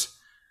inverters,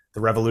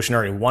 the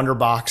revolutionary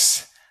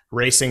Wonderbox,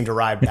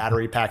 racing-derived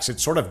battery packs.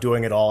 It's sort of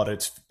doing it all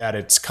at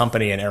its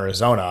company in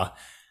Arizona.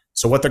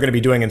 So what they're going to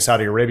be doing in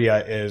Saudi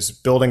Arabia is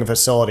building a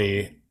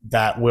facility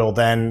that will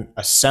then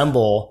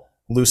assemble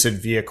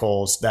Lucid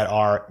vehicles that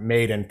are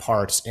made in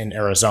parts in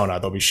Arizona.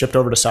 They'll be shipped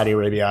over to Saudi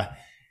Arabia.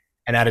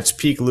 And at its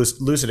peak,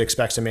 Lucid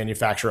expects to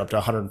manufacture up to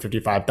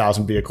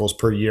 155,000 vehicles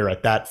per year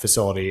at that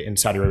facility in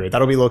Saudi Arabia.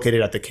 That'll be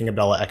located at the King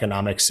Abdullah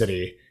Economic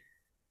City,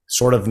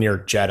 sort of near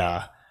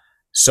Jeddah.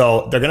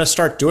 So they're going to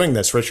start doing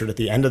this, Richard, at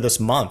the end of this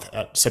month,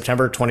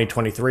 September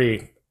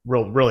 2023,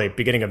 really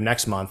beginning of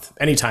next month,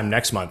 anytime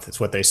next month is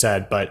what they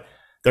said. But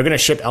they're going to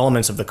ship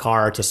elements of the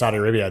car to Saudi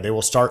Arabia. They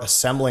will start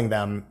assembling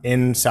them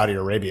in Saudi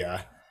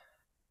Arabia.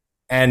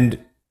 And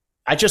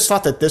I just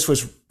thought that this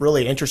was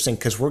really interesting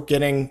because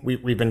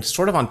we've been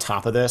sort of on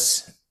top of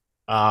this,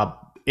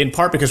 in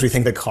part because we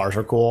think the cars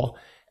are cool,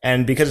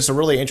 and because it's a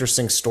really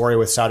interesting story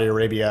with Saudi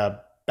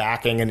Arabia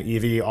backing an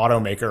EV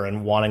automaker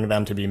and wanting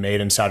them to be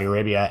made in Saudi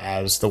Arabia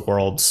as the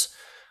world's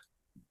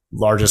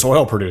largest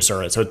oil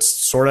producer. So it's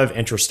sort of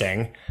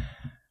interesting.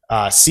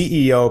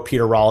 CEO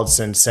Peter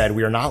Rawlinson said,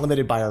 "We are not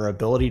limited by our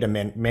ability to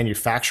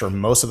manufacture.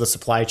 Most of the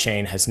supply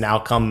chain has now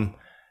come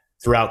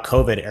throughout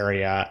COVID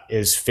area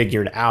is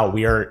figured out.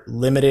 We are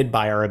limited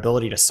by our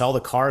ability to sell the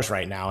cars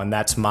right now, and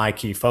that's my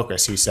key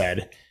focus," he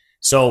said.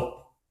 So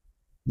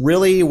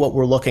really what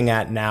we're looking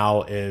at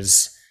now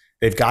is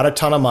they've got a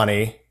ton of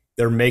money.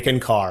 They're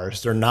making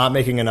cars. They're not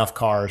making enough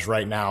cars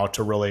right now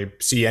to really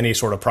see any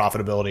sort of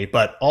profitability,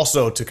 but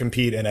also to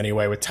compete in any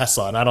way with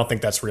Tesla. And I don't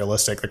think that's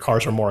realistic. The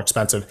cars are more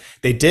expensive.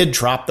 They did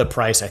drop the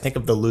price, I think,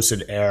 of the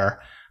Lucid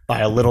Air by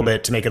a little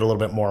bit to make it a little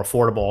bit more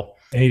affordable.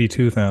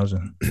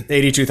 82,000.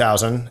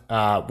 82,000,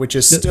 which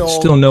is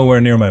still nowhere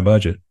near my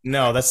budget.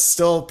 No, that's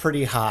still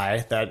pretty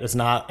high. That is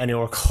not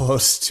anywhere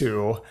close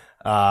to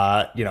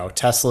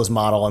Tesla's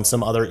model and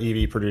some other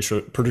EV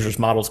producers'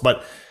 models.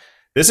 But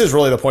this is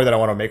really the point that I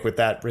want to make with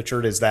that,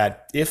 Richard, is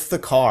that if the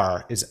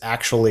car is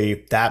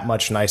actually that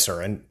much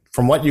nicer, and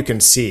from what you can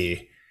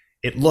see,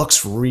 it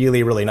looks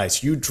really, really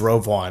nice. You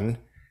drove one,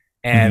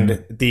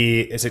 and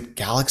is it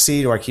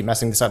Galaxy? Do I keep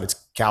messing this up? It's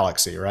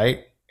Galaxy, right?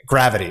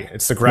 Gravity.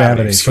 It's the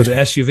Gravity. For the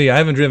SUV. I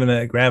haven't driven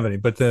a Gravity,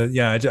 but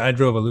I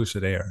drove a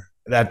Lucid Air.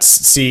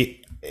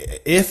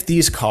 If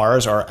these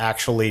cars are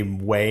actually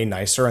way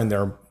nicer and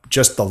they're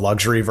just the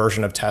luxury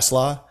version of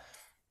Tesla,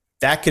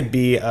 that could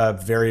be a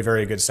very,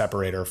 very good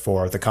separator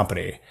for the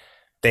company.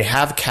 they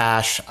have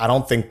cash. I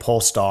don't think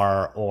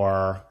Polestar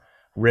or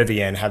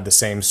Rivian have the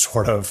same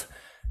sort of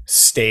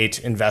state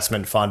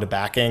investment fund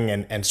backing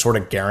and sort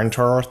of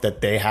guarantor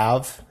that they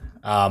have.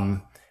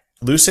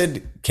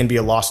 Lucid can be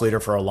a loss leader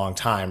for a long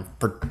time,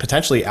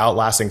 potentially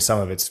outlasting some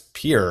of its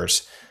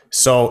peers.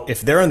 So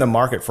if they're in the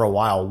market for a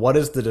while, what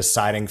is the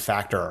deciding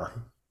factor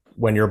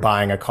when you're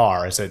buying a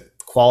car? Is it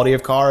quality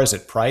of car? Is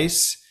it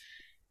price?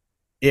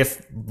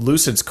 If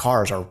Lucid's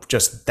cars are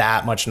just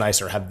that much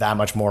nicer, have that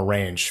much more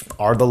range,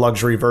 are the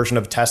luxury version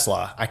of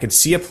Tesla, I could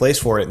see a place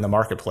for it in the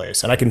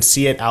marketplace. And I can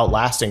see it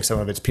outlasting some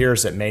of its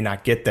peers that may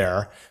not get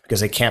there because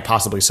they can't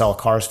possibly sell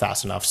cars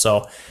fast enough.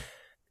 So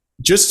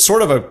just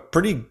sort of a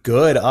pretty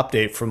good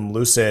update from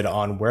Lucid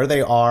on where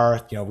they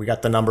are. You know, we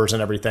got the numbers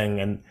and everything,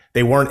 and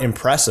they weren't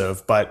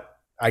impressive, but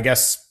I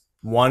guess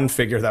one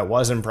figure that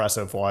was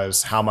impressive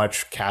was how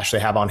much cash they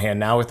have on hand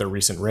now with their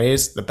recent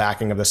raise, the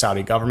backing of the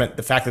Saudi government,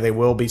 the fact that they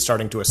will be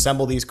starting to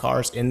assemble these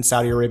cars in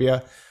Saudi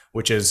Arabia,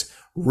 which is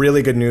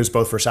really good news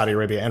both for Saudi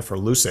Arabia and for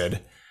Lucid.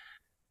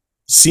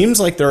 Seems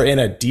like they're in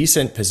a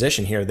decent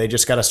position here. They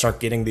just got to start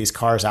getting these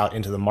cars out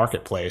into the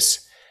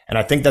marketplace. And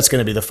I think that's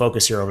going to be the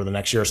focus here over the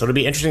next year. So it'll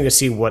be interesting to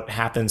see what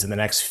happens in the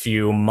next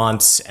few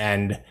months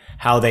and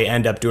how they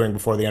end up doing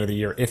before the end of the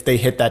year. If they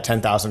hit that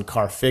 10,000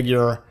 car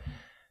figure,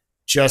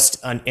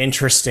 just an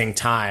interesting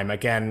time.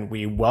 Again,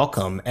 we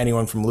welcome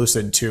anyone from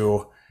Lucid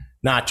to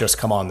not just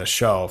come on the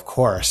show, of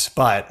course,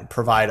 but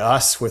provide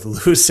us with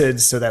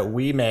Lucids so that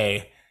we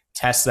may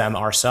test them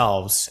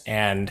ourselves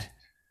and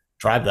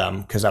drive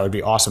them, because that would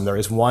be awesome. There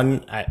is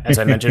one, as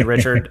I mentioned,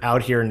 Richard,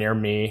 out here near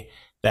me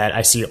that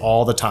I see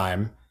all the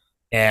time,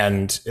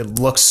 and it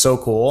looks so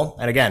cool.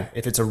 And again,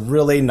 if it's a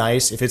really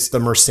nice, if it's the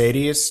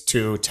Mercedes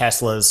to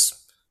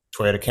Tesla's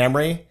Toyota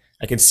Camry,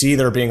 I can see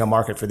there being a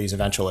market for these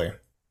eventually.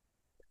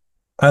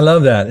 I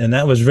love that. And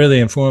that was really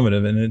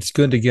informative. And it's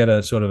good to get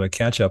a sort of a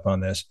catch up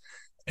on this.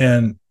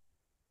 And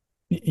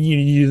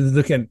you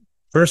look at,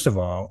 first of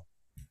all,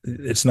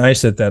 it's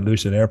nice that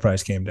Lucid Air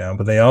price came down,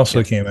 but they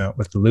also came out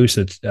with the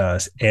Lucid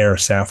Air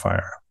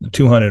Sapphire, the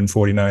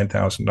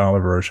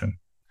 $249,000 version,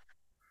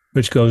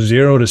 which goes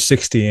 0 to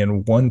 60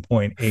 in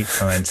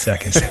 1.89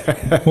 seconds.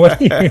 What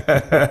do you...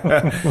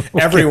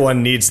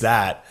 Everyone needs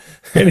that.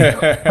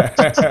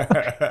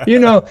 You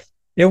know,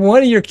 if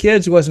one of your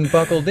kids wasn't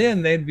buckled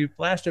in, they'd be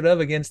plastered up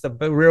against the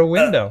rear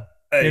window.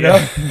 You know,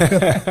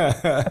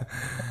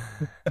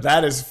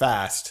 that is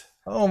fast.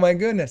 Oh my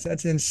goodness,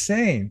 that's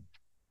insane.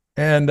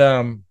 And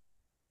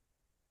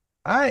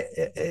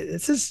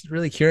it's just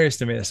really curious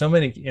to me. There's so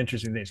many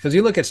interesting things, because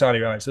you look at Saudi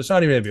Arabia. So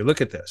Saudi Arabia,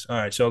 look at this. All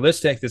right, so let's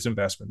take this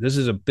investment. This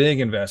is a big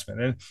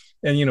investment,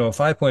 and you know, a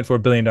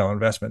 $5.4 billion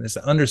investment. It's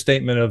the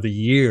understatement of the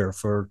year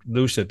for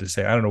Lucid to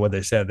say. I don't know what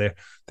they said.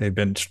 They've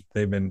been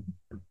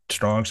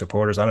strong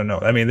supporters. I don't know.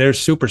 I mean, they're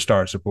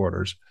superstar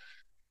supporters,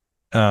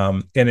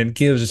 and it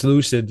gives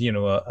Lucid, you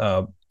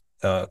know,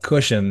 a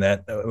cushion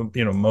that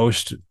you know,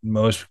 most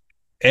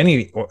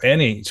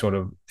any sort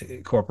of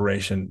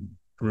corporation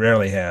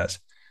rarely has.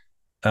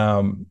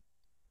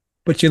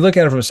 But you look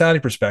at it from a Saudi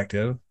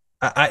perspective.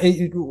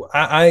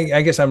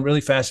 I guess I'm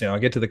really fascinated. I'll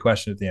get to the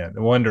question at the end,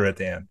 the wonder at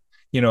the end.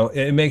 You know,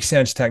 it makes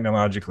sense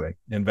technologically,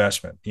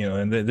 investment, you know,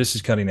 and this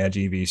is cutting edge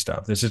EV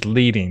stuff. This is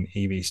leading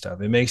EV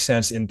stuff. It makes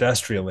sense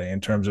industrially in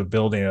terms of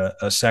building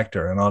a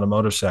sector, an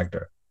automotive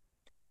sector.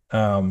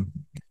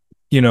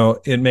 You know,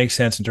 it makes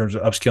sense in terms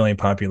of upskilling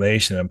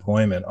population,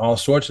 employment, all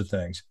sorts of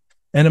things.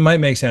 And it might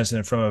make sense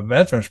from a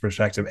veteran's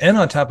perspective. And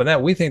on top of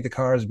that, we think the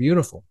car is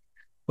beautiful.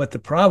 But the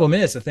problem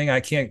is, the thing I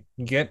can't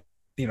get,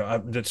 you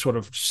know, that sort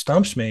of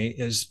stumps me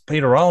is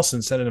Peter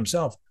Rawlinson said it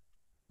himself.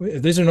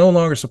 These are no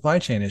longer supply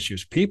chain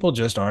issues. People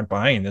just aren't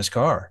buying this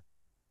car.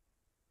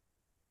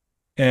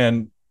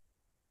 And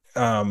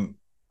I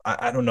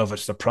don't know if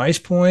it's the price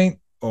point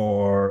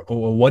or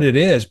what it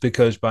is,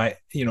 because by,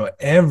 you know,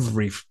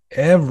 every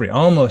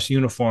almost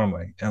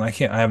uniformly, and I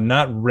have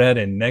not read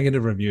a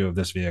negative review of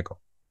this vehicle.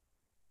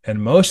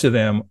 And most of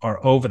them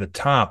are over the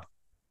top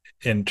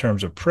in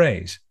terms of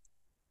praise.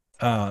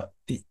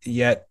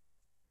 Yet,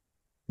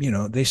 you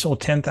know, they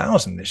sold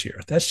 10,000 this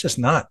year. That's just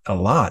not a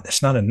lot.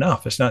 It's not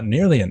enough. It's not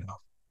nearly enough.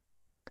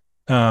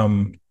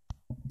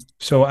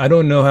 So I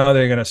don't know how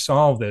they're going to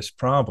solve this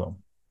problem,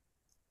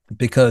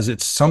 because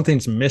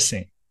something's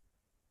missing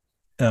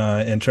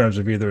in terms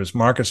of either its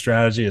market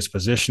strategy, its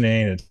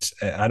positioning.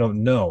 I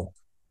don't know,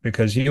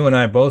 because you and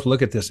I both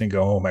look at this and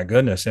go, oh my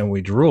goodness, and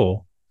we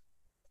drool.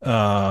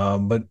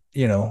 But,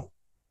 you know,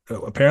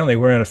 apparently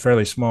we're in a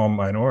fairly small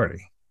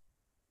minority.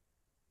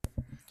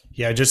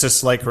 Yeah, just a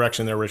slight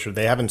correction there, Richard.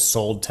 They haven't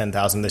sold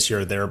 10,000 this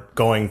year. They're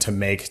going to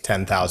make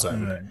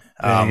 10,000. Right.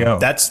 There you go.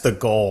 That's the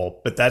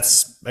goal, but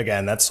that's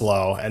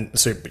low. And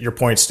so your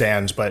point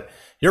stands, but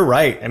you're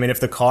right. I mean, if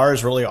the car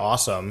is really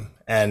awesome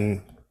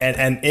and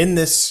in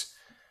this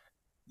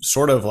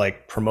sort of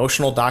like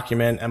promotional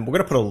document, and we're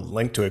going to put a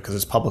link to it because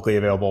it's publicly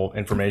available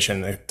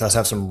information. It does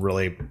have some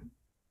really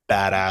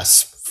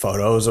badass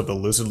photos of the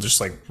Lucid, just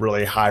like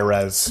really high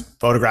res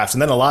photographs.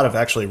 And then a lot of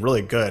actually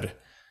really good,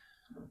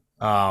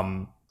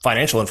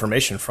 financial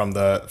information from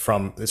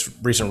this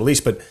recent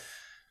release. But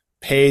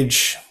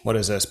Page, what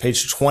is this?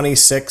 Page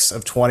 26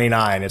 of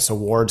 29. It's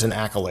awards and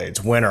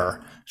accolades.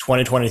 Winner,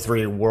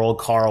 2023 World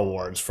Car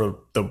Awards for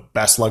the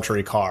best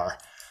luxury car.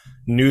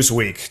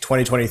 Newsweek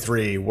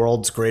 2023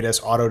 World's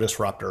Greatest Auto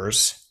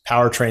Disruptors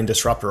Powertrain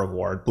Disruptor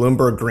Award.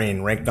 Bloomberg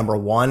Green ranked number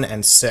 1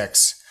 and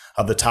 6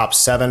 of the top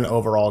 7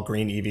 overall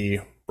green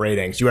EV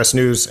ratings. U.S.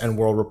 News and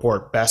World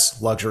Report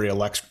Best Luxury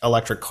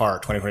Electric Car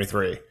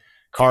 2023.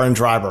 Car and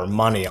Driver,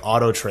 Money,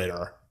 Auto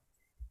Trader.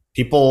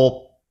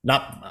 People,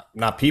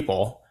 not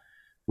people,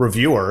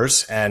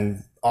 reviewers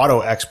and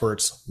auto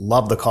experts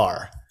love the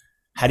car.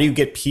 How do you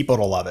get people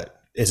to love it?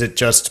 Is it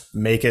just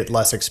make it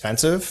less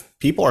expensive?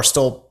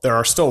 There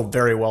are still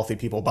very wealthy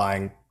people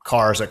buying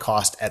cars that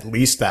cost at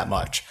least that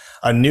much.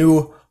 A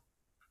new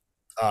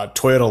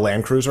Toyota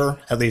Land Cruiser,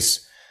 at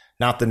least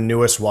not the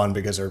newest one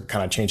because they're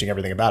kind of changing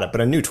everything about it, but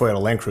a new Toyota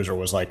Land Cruiser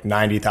was like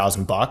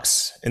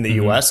 $90,000 in the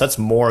US. That's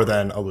more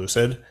than a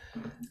Lucid.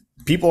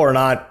 People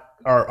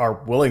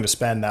are willing to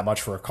spend that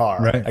much for a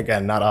car. Right.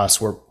 Again, not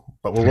us.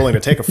 But we're willing to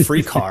take a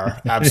free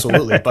car,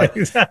 absolutely. But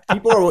Exactly.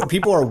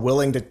 people are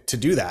willing to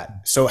do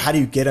that. So how do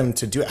you get them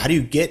to do it? How do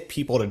you get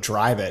people to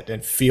drive it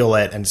and feel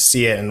it and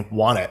see it and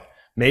want it?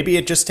 Maybe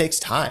it just takes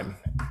time,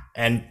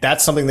 and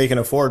that's something they can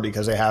afford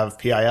because they have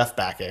PIF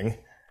backing.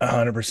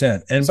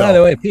 100%. And by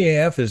the way,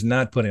 PAF is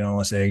not putting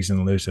all its eggs in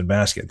the Lucid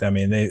basket. I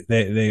mean, they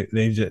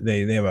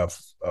have a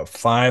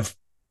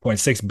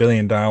 $5.6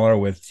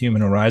 billion with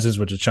Human Horizons,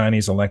 which is a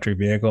Chinese electric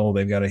vehicle.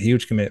 They've got a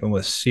huge commitment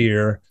with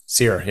Sear,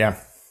 yeah.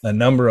 A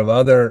number of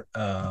other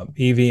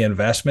EV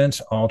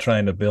investments, all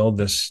trying to build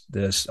this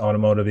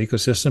automotive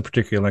ecosystem,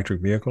 particularly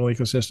electric vehicle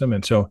ecosystem.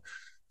 And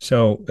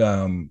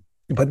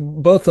but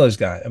both those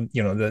guys,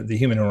 the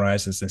Human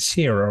Horizons and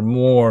Sear are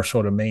more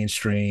sort of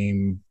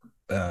mainstream,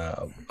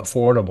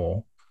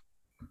 affordable.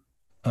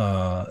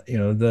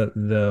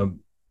 The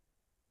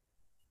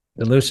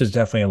Lucid is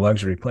definitely a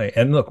luxury play.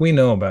 And look, we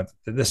know about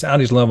the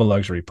Saudis love a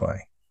luxury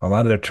play. A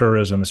lot of their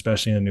tourism,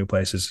 especially in the new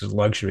places, is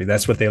luxury.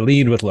 That's what they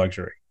lead with,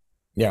 luxury.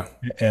 Yeah.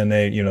 And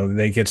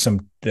they get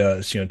some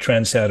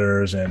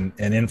trendsetters and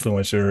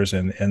influencers,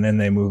 and then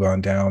they move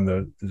on down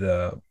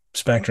the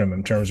spectrum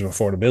in terms of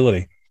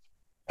affordability.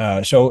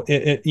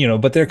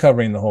 But they're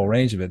covering the whole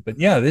range of it. But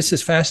yeah, this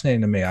is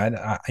fascinating to me. I'm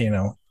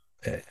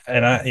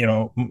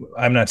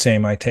not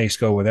saying my tastes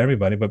go with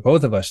everybody, but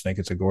both of us think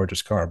it's a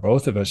gorgeous car.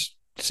 Both of us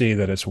see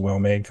that it's a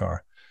well-made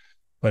car,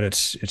 but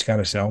it's got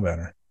to sell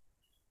better.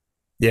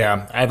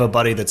 Yeah. I have a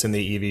buddy that's in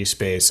the EV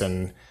space,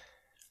 and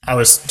I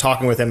was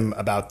talking with him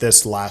about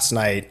this last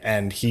night,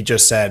 and he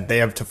just said they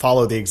have to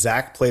follow the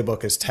exact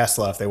playbook as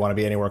Tesla if they want to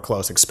be anywhere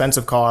close.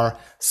 Expensive car,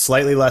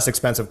 slightly less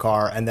expensive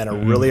car, and then a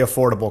really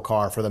affordable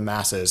car for the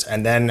masses.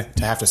 And then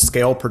to have to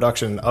scale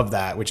production of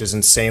that, which is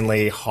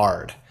insanely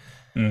hard,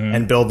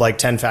 and build like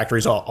 10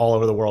 factories all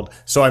over the world.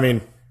 So, I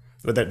mean,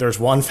 there's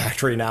one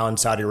factory now in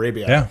Saudi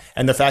Arabia. Yeah.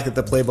 And the fact that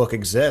the playbook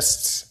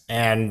exists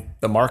and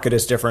the market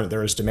is different,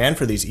 there is demand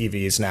for these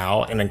EVs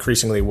now, and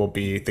increasingly will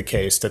be the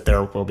case that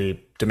there will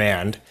be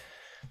demand,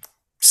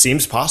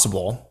 seems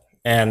possible.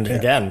 And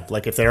again,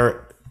 like if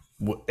they're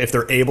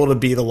able to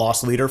be the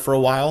loss leader for a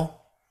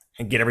while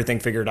and get everything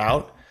figured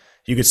out,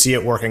 you could see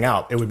it working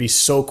out. It would be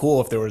so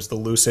cool if there was the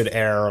Lucid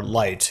Air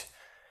Lite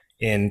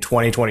in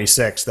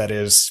 2026 that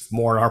is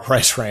more in our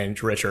price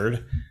range,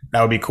 Richard.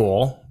 That would be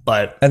cool.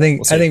 But I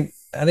think we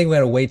got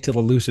to wait till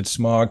the Lucid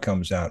Smog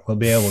comes out. We'll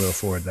be able to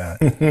afford that.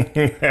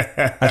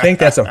 I think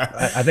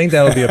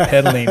that'll be a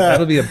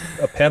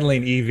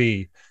peddling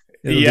EV.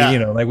 It'll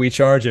be, like we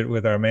charge it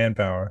with our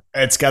manpower.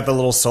 It's got the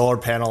little solar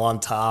panel on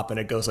top, and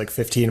it goes like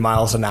 15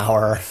 miles an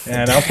hour.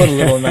 And I'll put a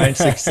little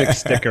 966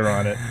 sticker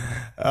on it.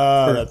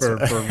 For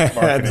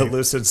the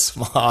Lucid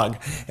Smog.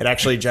 It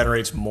actually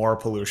generates more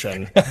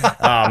pollution.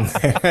 That's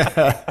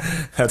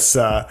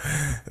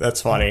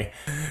funny.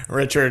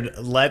 Richard,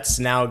 let's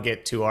now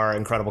get to our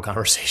incredible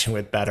conversation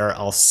with Peter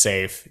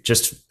Al-Saif.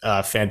 Just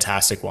a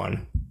fantastic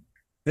one.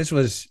 This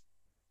was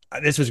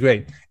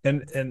great.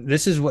 And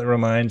this is what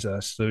reminds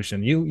us,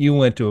 Lucian,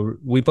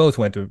 we both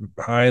went to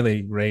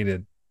highly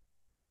rated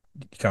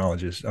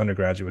colleges,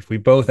 undergraduates. We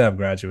both have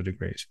graduate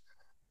degrees.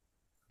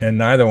 And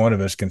neither one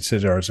of us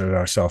considers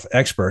ourselves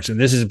experts. And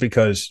this is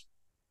because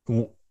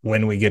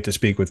when we get to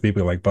speak with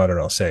people like Peter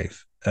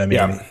Al-Saif, I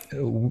mean,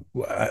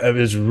 it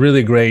was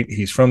really great.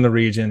 He's from the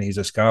region. He's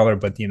a scholar,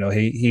 but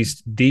he's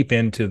deep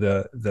into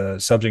the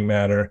subject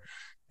matter,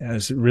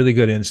 has really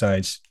good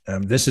insights.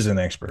 This is an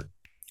expert.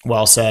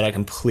 Well said. I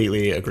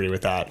completely agree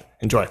with that.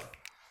 Enjoy.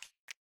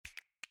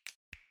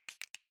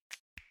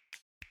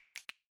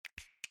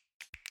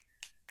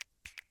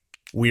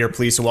 We are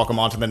pleased to welcome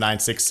onto the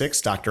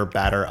 966 Dr.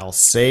 Peter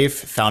Al-Saif,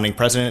 founding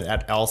president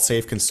at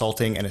Al-Saif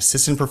Consulting and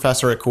assistant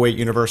professor at Kuwait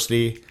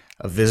University,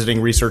 a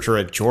visiting researcher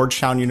at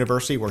Georgetown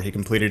University, where he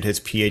completed his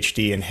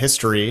PhD in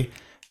history.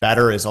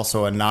 Peter is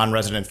also a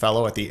non-resident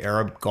fellow at the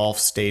Arab Gulf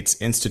States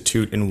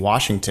Institute in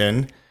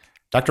Washington.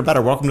 Dr.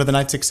 Peter, welcome to the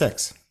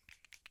 966.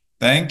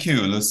 Thank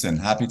you, Lucien.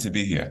 Happy to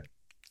be here.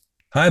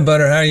 Hi,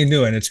 Peter. How are you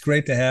doing? It's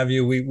great to have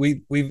you.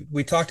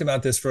 We talked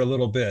about this for a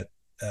little bit,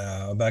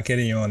 about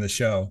getting you on the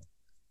show.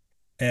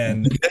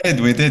 And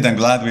We did. I'm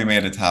glad we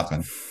made it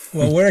happen.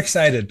 well, we're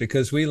excited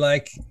because we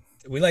like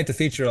to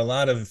feature a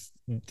lot of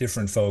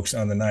different folks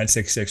on the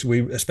 966.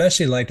 We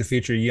especially like to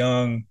feature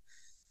young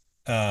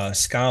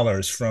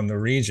scholars from the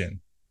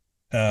region,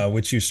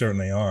 which you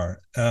certainly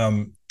are.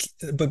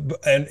 But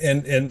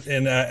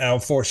I'll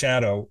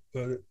foreshadow.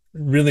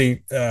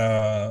 Really,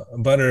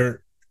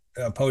 Butter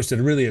posted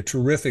really a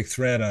terrific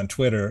thread on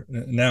Twitter,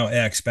 now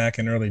X, back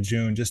in early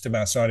June, just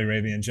about Saudi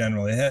Arabia in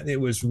general. It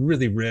was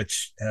really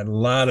rich, had a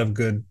lot of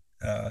good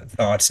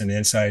thoughts and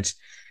insights.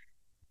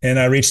 And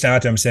I reached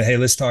out to him and said, hey,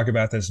 let's talk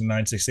about this in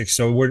 966.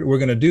 So we're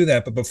going to do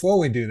that. But before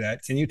we do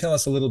that, can you tell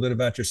us a little bit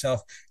about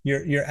yourself?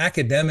 Your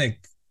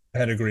academic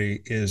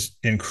pedigree is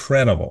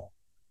incredible.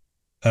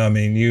 I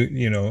mean,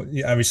 you know,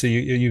 obviously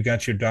you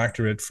got your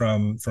doctorate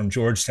from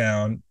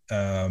Georgetown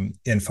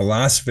in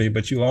philosophy,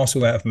 but you also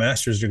have a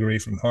master's degree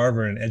from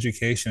Harvard in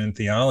education and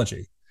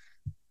theology.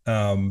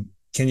 Can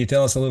you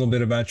tell us a little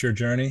bit about your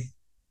journey?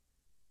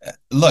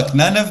 Look,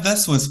 none of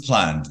this was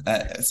planned.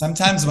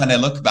 Sometimes when I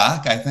look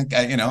back, I think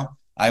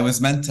I was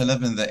meant to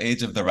live in the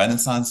age of the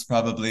Renaissance,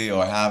 probably,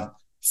 or have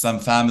some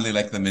family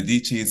like the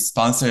Medicis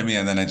sponsor me,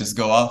 and then I just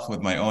go off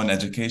with my own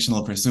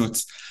educational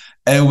pursuits.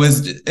 It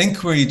was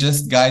inquiry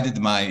just guided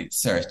my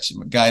search,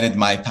 guided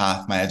my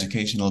path, my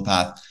educational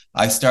path.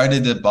 I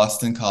started at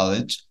Boston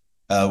College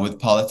with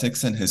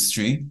politics and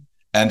history.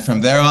 And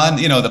from there on,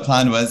 the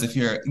plan was if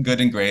you're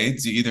good in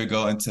grades, you either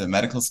go into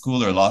medical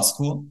school or law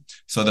school.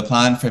 So the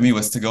plan for me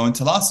was to go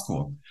into law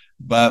school.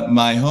 But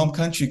my home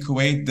country,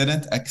 Kuwait,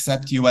 didn't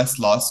accept U.S.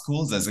 law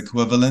schools as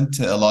equivalent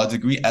to a law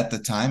degree at the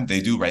time.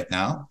 They do right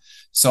now.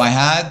 So I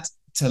had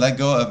to let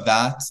go of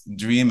that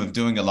dream of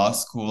doing a law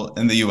school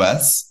in the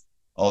U.S.,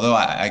 although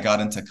I got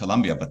into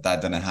Columbia, but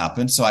that didn't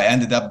happen. So I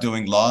ended up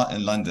doing law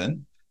in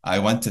London. I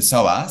went to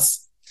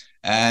SOAS.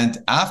 And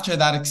after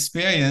that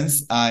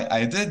experience,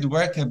 I did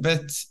work a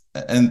bit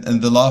in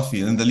the law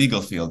field, in the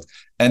legal field,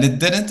 and it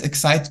didn't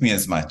excite me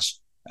as much.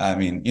 I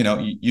mean,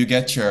 you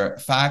get your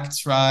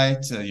facts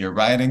right, your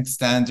writing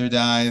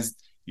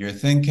standardized, your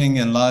thinking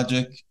and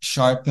logic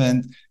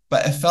sharpened,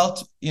 but it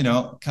felt,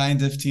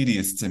 kind of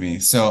tedious to me.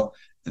 So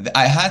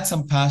I had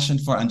some passion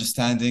for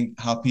understanding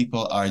how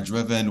people are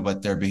driven,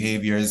 what their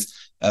behaviors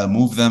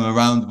move them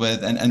around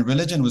with, and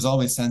religion was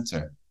always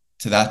center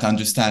to that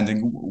understanding,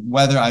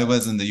 whether I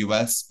was in the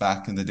US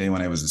back in the day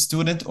when I was a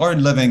student or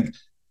living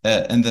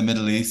in the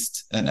Middle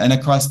East and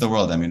across the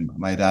world. I mean,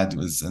 my dad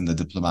was in the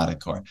diplomatic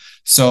corps.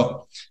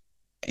 So,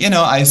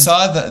 I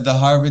saw the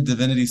Harvard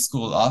Divinity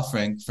School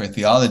offering for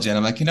theology, and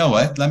I'm like, you know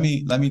what? Let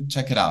me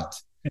check it out.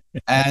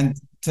 And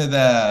to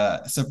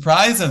the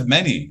surprise of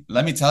many,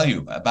 let me tell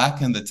you,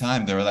 back in the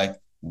time, they were like,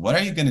 what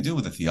are you going to do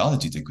with a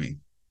theology degree?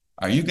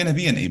 Are you going to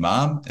be an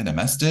imam in a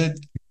masjid?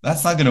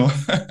 That's not going to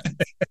work.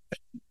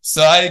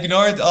 So I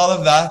ignored all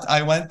of that.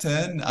 I went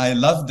in, I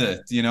loved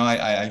it.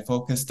 I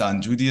focused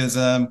on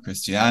Judaism,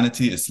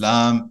 Christianity,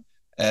 Islam.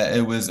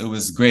 It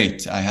was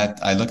great.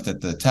 I looked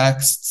at the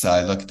texts,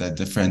 I looked at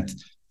different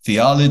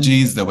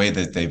theologies, the way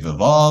that they've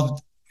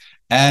evolved.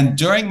 And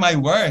during my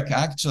work,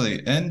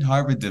 actually, in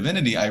Harvard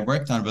Divinity, I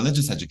worked on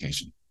religious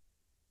education.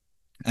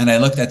 And I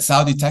looked at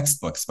Saudi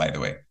textbooks, by the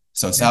way.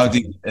 So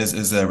Saudi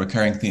is a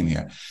recurring theme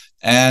here.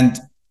 And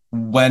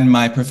when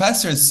my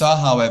professors saw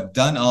how I've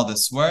done all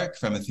this work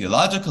from a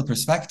theological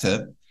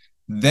perspective,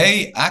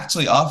 they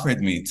actually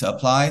offered me to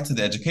apply to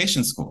the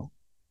education school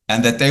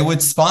and that they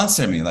would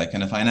sponsor me like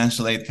in a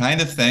financial aid kind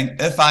of thing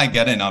if I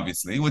get in,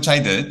 obviously, which I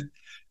did.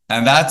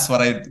 And that's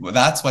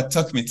what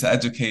took me to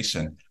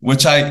education,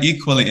 which I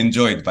equally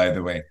enjoyed, by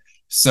the way.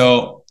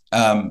 So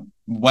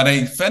when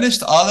I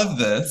finished all of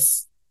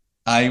this,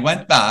 I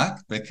went back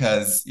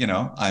because,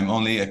 I'm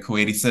only a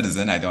Kuwaiti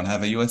citizen. I don't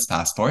have a US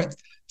passport.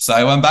 So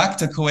I went back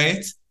to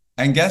Kuwait,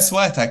 and guess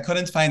what? I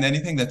couldn't find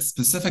anything that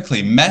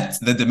specifically met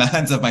the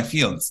demands of my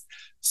fields.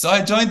 So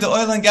I joined the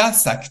oil and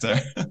gas sector.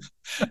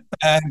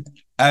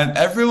 and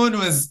everyone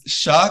was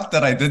shocked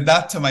that I did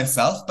that to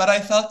myself, but I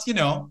felt,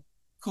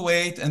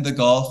 Kuwait and the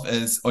Gulf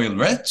is oil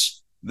rich.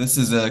 This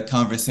is a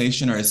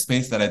conversation or a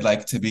space that I'd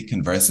like to be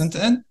conversant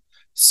in.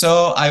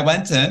 So I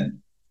went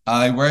in,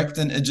 I worked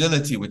in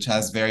Agility, which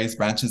has various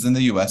branches in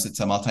the US. It's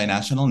a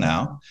multinational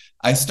now.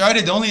 I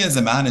started only as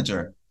a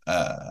manager.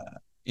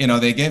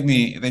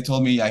 They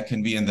told me I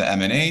can be in the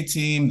M&A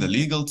team, the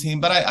legal team,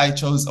 but I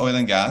chose oil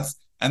and gas.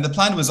 And the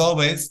plan was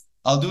always,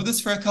 I'll do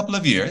this for a couple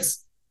of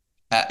years,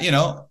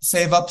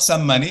 save up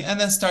some money and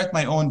then start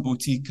my own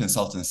boutique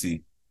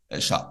consultancy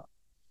shop.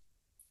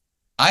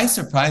 I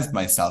surprised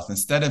myself.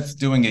 Instead of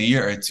doing a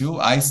year or two,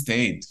 I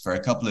stayed for a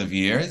couple of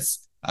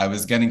years. I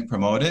was getting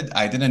promoted.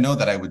 I didn't know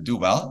that I would do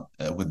well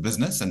with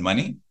business and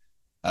money,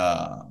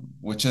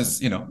 which is,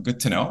 good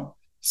to know.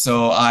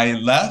 So I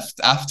left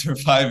after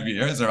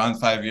around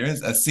 5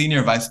 years, as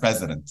senior vice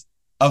president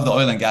of the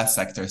oil and gas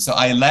sector. So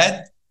I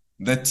led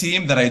the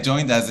team that I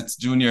joined as its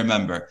junior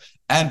member.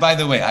 And by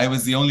the way, I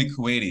was the only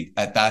Kuwaiti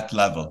at that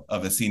level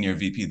of a senior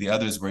VP. The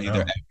others were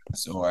either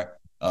Arabs or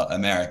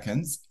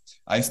Americans.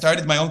 I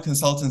started my own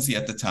consultancy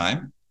at the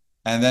time.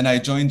 And then I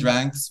joined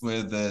ranks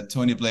with the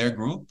Tony Blair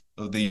Group,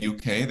 the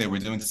UK. They were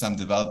doing some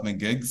development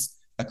gigs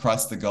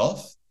across the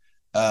Gulf.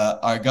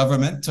 Our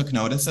government took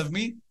notice of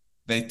me.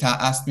 They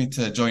asked me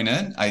to join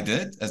in. I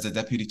did, as a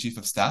deputy chief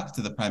of staff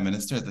to the prime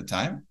minister at the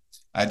time.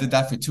 I did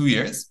that for 2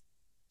 years.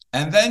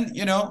 And then,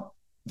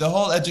 the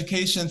whole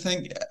education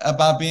thing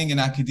about being in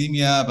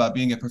academia, about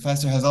being a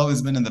professor has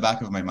always been in the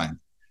back of my mind.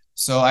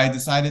 So I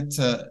decided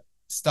to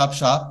stop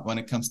shop when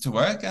it comes to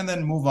work and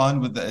then move on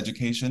with the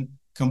education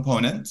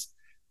component.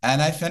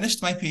 And I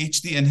finished my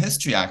PhD in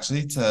history,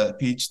 actually, to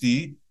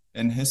PhD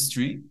in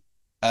history.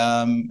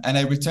 And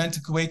I returned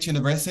to Kuwait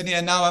University,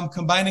 and now I'm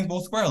combining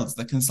both worlds,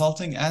 the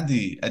consulting and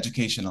the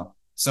educational.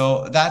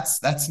 So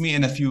that's me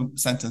in a few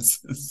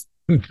sentences.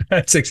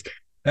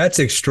 That's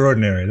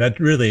extraordinary. That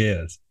really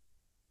is.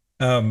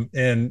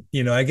 And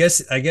I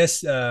guess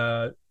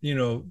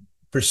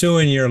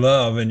pursuing your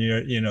love and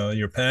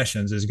your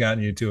passions has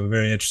gotten you to a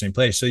very interesting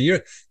place. So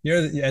you're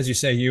as you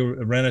say,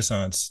 you're a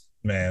Renaissance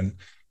man.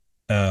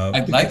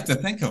 I'd like to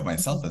think of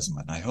myself as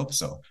one. I hope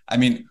so. I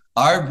mean,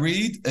 our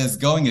breed is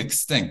going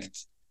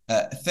extinct.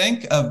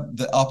 Think of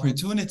the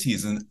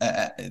opportunities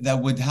that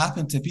would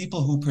happen to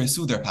people who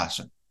pursue their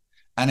passion.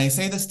 And I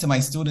say this to my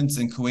students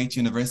in Kuwait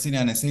University,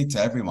 and I say to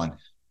everyone,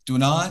 do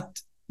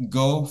not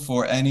go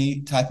for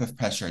any type of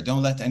pressure.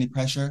 Don't let any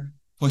pressure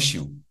push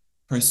you.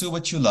 Pursue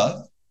what you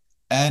love,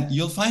 and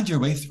you'll find your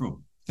way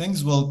through.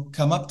 Things will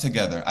come up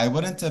together. I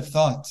wouldn't have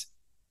thought,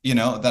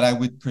 that I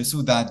would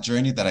pursue that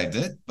journey that I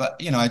did,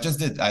 but, I just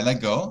did. I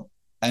let go,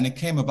 and it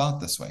came about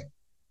this way.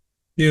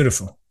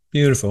 Beautiful.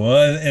 Beautiful.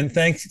 Well, and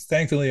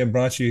thankfully, I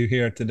brought you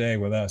here today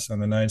with us on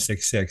the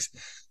 966.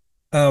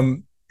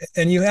 And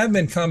you have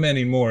been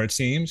commenting more, it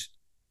seems,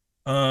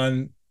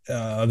 on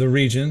the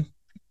region,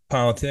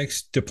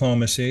 politics,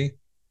 diplomacy,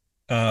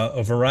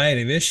 a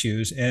variety of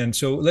issues. And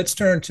so let's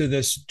turn to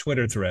this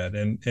Twitter thread.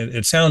 And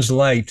it sounds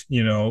light,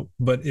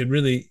 but it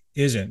really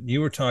isn't.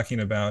 You were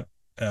talking about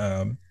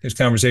his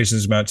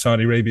conversations about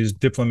Saudi Arabia's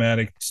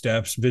diplomatic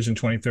steps, Vision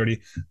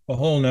 2030, a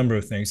whole number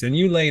of things. And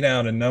you laid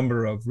out a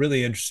number of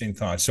really interesting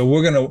thoughts. So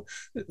we're going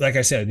to, like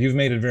I said, you've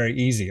made it very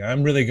easy.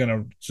 I'm really going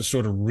to just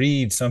sort of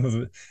read some of,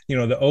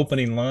 the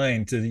opening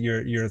line to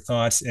your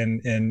thoughts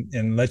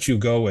and let you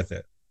go with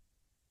it.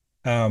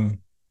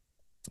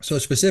 So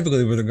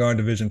specifically with regard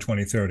to Vision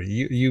 2030,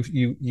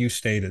 you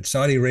stated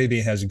Saudi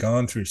Arabia has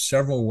gone through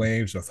several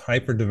waves of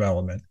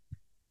hyper-development,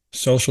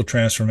 social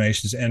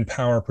transformations, and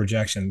power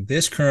projection.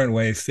 This current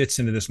wave fits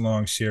into this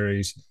long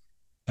series,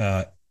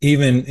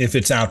 even if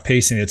it's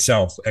outpacing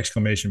itself,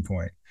 exclamation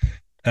point.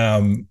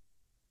 Can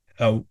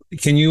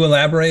you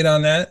elaborate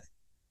on that?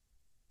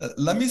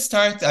 Let me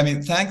start. I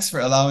mean, thanks for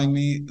allowing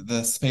me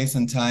the space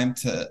and time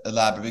to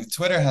elaborate.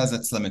 Twitter has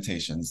its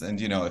limitations, and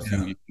if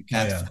you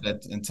can't fit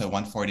it into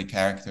 140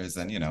 characters,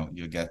 then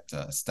you get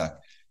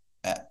stuck.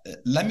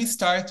 Let me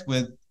start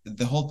with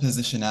the whole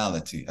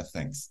positionality of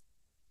things.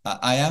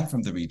 I am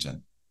from the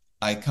region.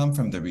 I come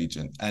from the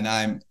region, and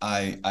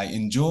I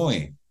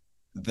enjoy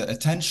the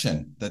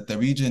attention that the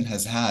region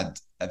has had.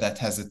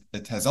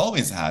 It has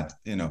always had,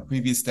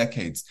 previous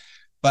decades,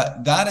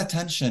 but that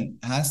attention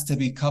has to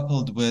be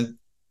coupled with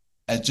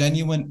a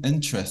genuine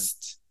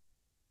interest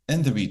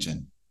in the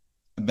region.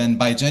 And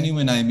by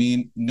genuine, I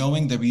mean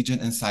knowing the region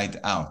inside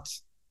out,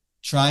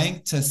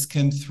 trying to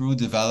skim through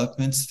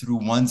developments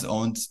through one's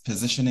own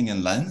positioning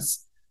and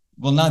lens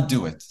will not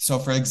do it. So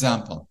for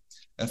example,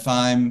 if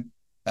I'm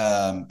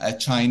a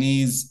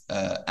Chinese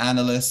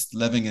analyst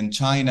living in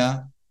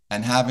China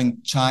and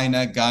having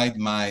China guide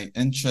my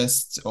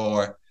interests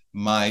or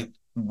my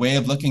way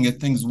of looking at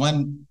things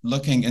when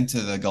looking into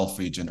the Gulf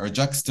region or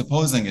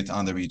juxtaposing it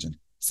on the region,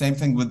 same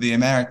thing with the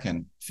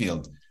American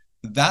field.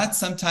 That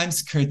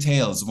sometimes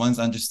curtails one's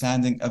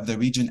understanding of the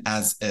region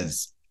as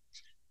is.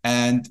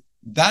 And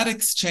that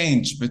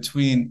exchange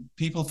between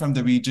people from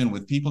the region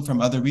with people from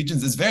other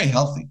regions is very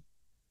healthy.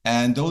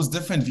 And those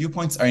different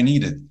viewpoints are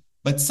needed.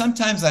 But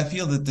sometimes I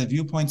feel that the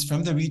viewpoints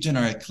from the region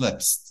are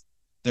eclipsed.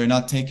 They're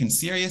not taken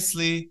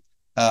seriously.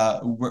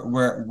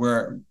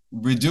 We're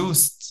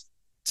reduced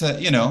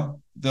to,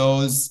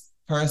 those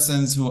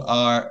persons who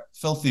are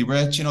filthy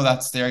rich,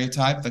 that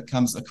stereotype that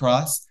comes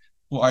across,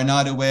 who are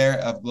not aware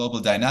of global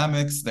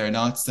dynamics. They're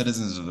not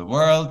citizens of the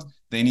world.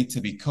 They need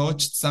to be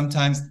coached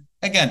sometimes.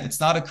 Again, it's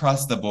not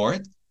across the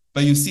board,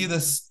 but you see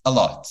this a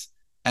lot.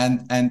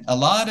 And a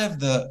lot of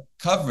the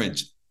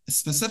coverage,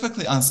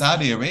 specifically on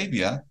Saudi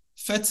Arabia,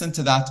 fits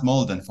into that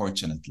mold,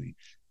 unfortunately.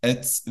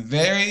 It's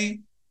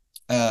very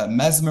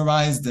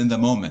mesmerized in the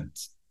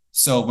moment.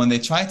 So when they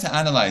try to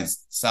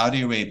analyze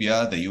Saudi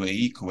Arabia, the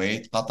UAE,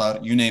 Kuwait, Qatar,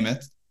 you name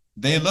it,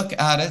 they look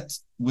at it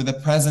with a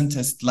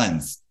presentist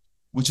lens,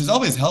 which is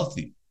always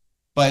healthy.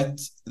 But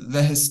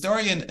the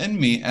historian in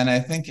me, and I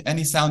think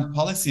any sound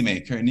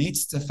policymaker,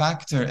 needs to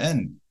factor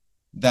in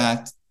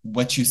that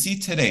what you see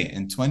today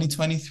in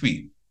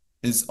 2023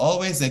 is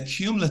always a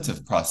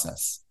cumulative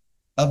process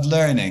of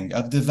learning,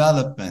 of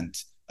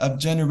development, of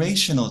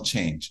generational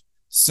change.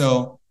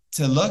 So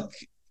to look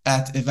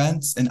at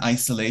events in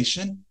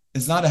isolation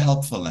is not a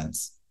helpful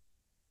lens.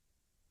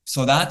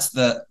 So that's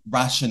the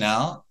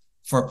rationale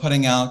for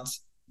putting out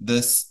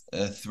this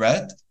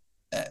thread.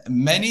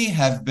 many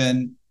have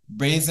been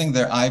raising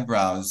their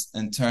eyebrows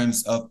in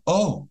terms of,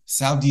 oh,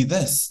 Saudi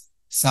this,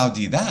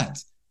 Saudi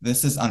that.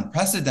 This is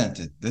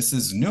unprecedented. This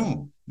is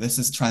new. This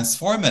is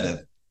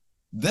transformative.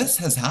 This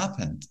has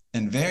happened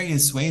in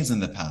various ways in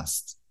the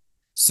past.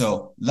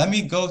 So let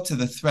me go to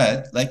the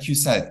thread. Like you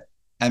said,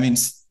 I mean,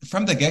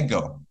 from the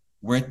get-go,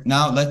 we're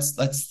now, let's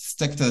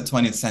stick to the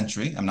 20th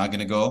century. I'm not going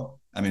to go.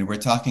 I mean, we're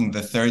talking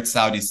the third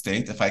Saudi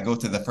state. If I go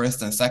to the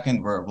first and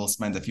second, we'll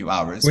spend a few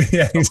hours.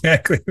 Yeah,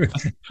 exactly.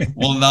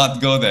 We'll not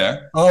go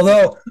there.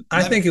 Although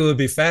I think it would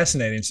be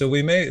fascinating. So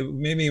we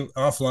maybe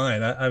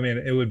offline. I mean,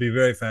 it would be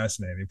very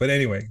fascinating. But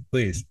anyway,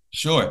 please.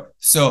 Sure.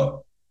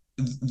 So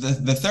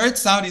the third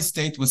Saudi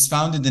state was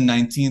founded in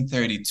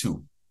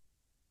 1932.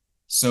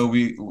 So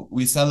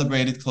we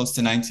celebrated close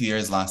to 90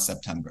 years last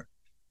September.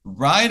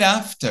 Right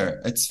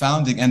after its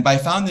founding, and by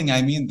founding,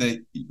 I mean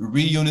the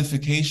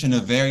reunification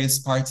of various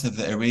parts of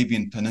the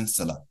Arabian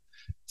Peninsula.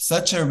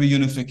 Such a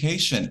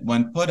reunification,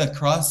 when put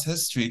across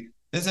history,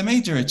 is a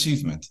major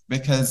achievement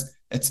because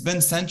it's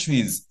been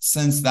centuries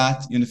since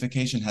that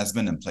unification has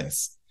been in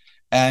place.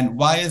 And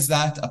why is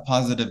that a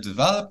positive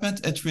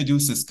development? It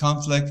reduces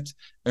conflict.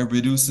 It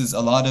reduces a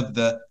lot of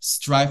the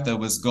strife that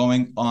was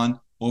going on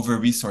over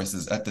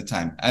resources at the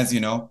time. As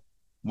you know,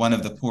 one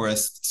of the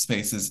poorest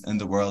spaces in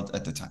the world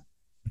at the time.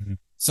 Mm-hmm.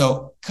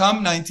 So come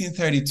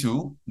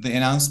 1932, the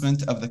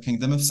announcement of the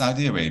Kingdom of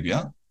Saudi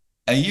Arabia.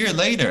 A year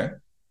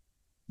later,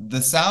 the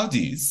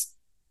Saudis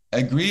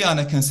agree on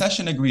a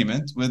concession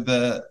agreement with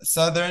the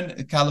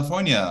Southern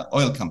California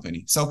Oil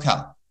Company,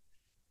 SoCal.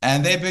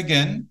 And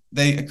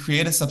they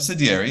create a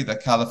subsidiary, the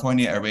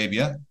California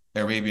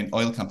Arabian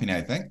Oil Company,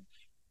 I think.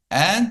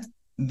 And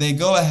they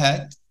go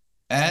ahead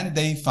and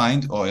they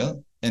find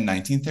oil in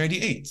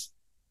 1938.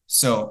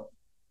 So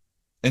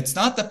it's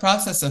not the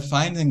process of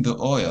finding the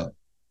oil,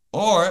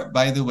 or,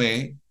 by the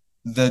way,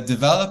 the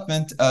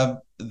development of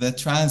the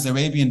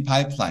Trans-Arabian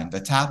Pipeline,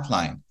 the TAP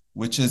line,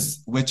 which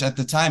at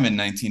the time in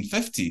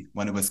 1950,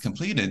 when it was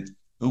completed,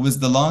 it was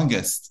the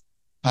longest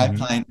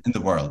pipeline in the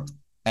world.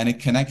 And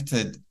it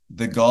connected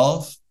the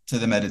Gulf to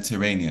the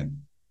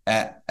Mediterranean.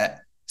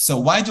 So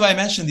why do I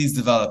mention these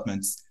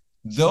developments?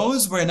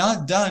 Those were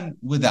not done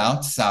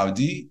without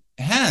Saudi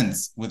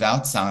hands,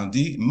 without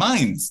Saudi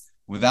minds,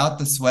 without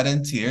the sweat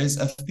and tears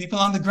of people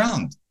on the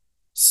ground.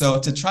 So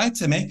to try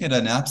to make it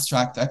an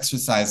abstract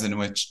exercise in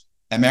which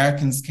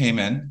Americans came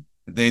in,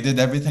 they did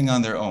everything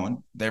on their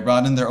own, they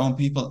brought in their own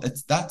people,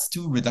 that's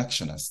too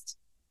reductionist.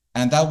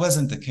 And that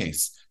wasn't the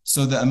case.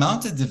 So the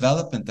amount of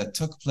development that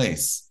took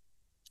place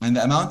and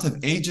the amount of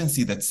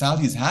agency that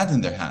Saudis had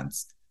in their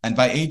hands, and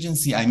by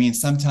agency, I mean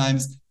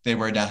sometimes they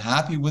were not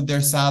happy with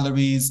their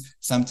salaries,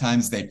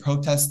 sometimes they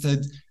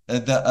protested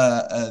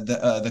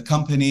the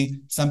company,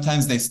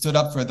 sometimes they stood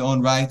up for their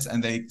own rights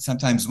and they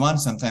sometimes won,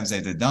 sometimes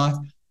they did not.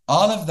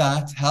 All of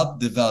that helped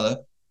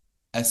develop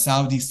a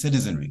Saudi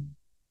citizenry.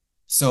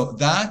 So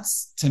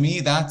to me,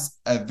 that's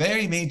a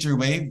very major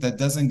wave that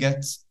doesn't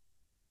get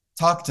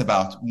talked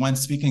about when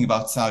speaking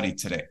about Saudi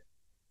today.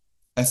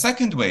 A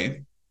second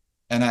wave,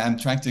 and I'm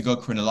trying to go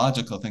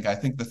chronological, I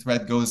think the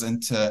thread goes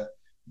into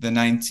the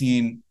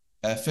 1950s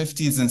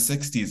and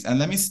 60s. And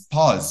let me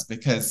pause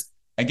because,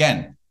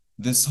 again,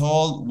 this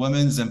whole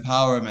women's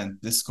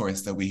empowerment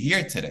discourse that we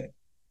hear today,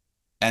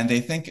 and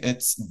they think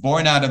it's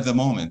born out of the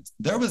moment.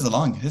 There was a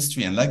long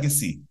history and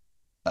legacy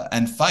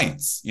and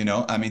fights,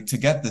 to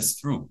get this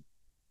through.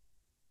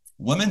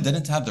 Women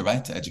didn't have the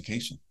right to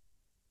education.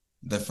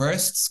 The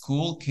first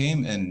school came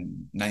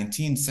in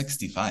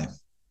 1965.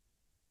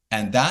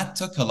 And that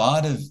took a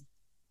lot of,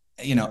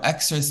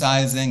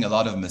 exercising, a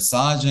lot of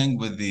massaging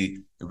with the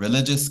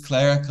religious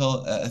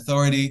clerical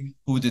authority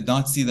who did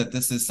not see that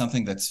this is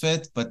something that's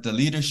fit, but the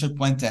leadership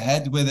went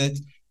ahead with it.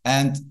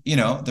 And,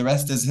 the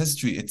rest is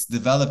history. It's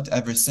developed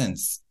ever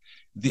since.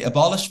 The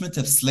abolishment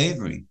of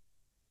slavery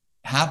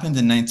happened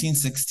in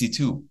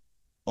 1962,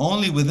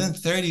 only within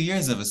 30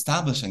 years of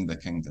establishing the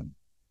kingdom.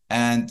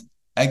 And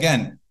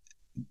again,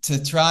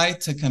 to try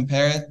to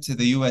compare it to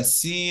the U.S.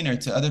 scene or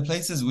to other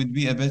places would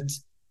be a bit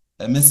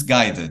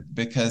misguided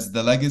because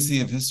the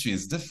legacy of history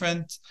is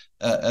different,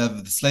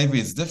 of slavery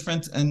is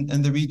different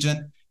in the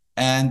region,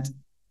 and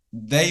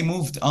they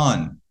moved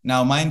on.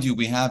 Now, mind you,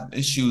 we have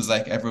issues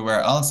like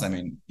everywhere else. I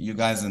mean, you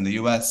guys in the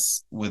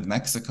U.S. with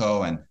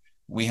Mexico, and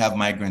we have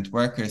migrant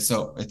workers.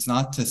 So it's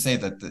not to say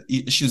that the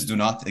issues do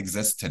not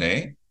exist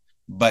today,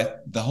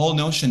 but the whole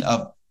notion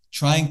of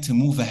trying to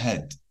move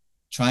ahead,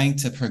 trying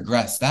to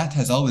progress, that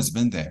has always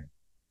been there.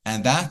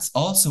 And that's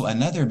also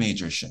another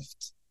major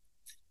shift.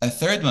 A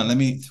third one, let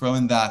me throw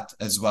in that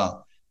as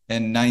well.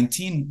 In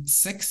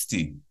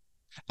 1960,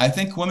 I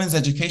think women's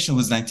education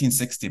was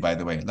 1960, by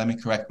the way. Let me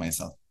correct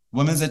myself.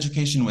 Women's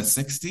education was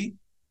 60,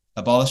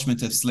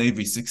 abolishment of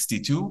slavery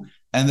 62,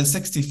 and the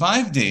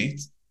 65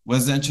 date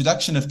was the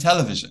introduction of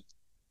television.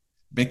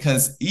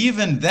 Because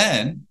even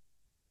then,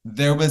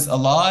 there was a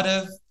lot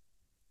of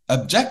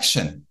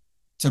objection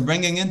to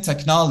bringing in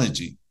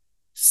technology.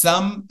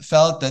 Some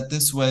felt that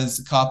this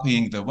was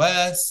copying the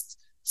West.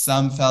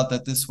 Some felt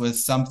that this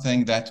was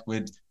something that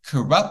would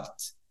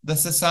corrupt the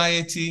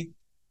society.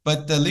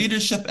 but the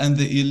leadership and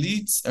the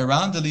elites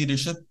around the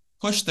leadership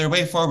pushed their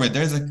way forward.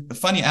 There's a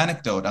funny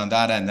anecdote on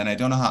that end, and I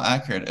don't know how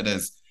accurate it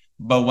is.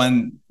 But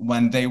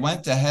when they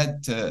went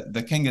ahead to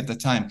the king at the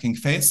time, King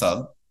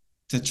Faisal,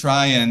 to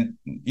try and,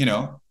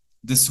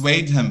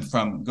 dissuade him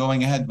from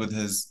going ahead with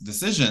his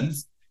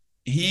decisions,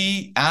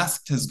 he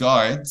asked his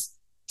guards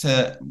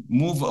to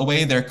move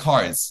away their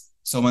cars.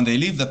 So when they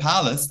leave the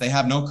palace, they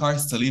have no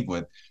cars to leave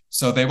with.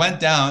 So they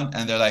went down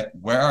and they're like,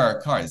 where are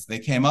our cars? They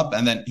came up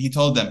and then he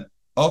told them,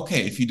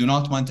 okay, if you do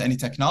not want any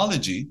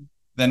technology,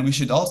 then we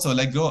should also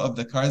let go of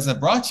the cars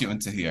that brought you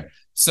into here.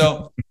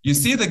 So you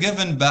see the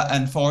given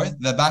and forth,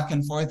 the back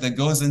and forth that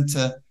goes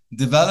into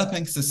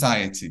developing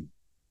society.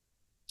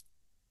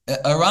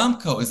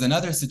 Aramco is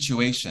another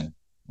situation.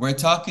 We're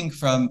talking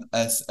from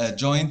a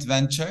joint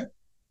venture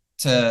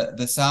to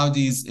the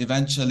Saudis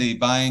eventually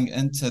buying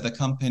into the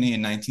company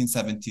in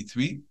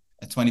 1973,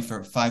 a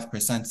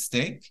 25%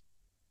 stake.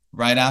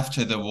 Right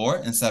after the war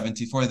in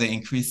 74, they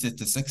increased it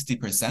to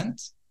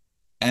 60%.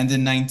 And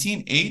in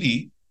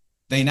 1980,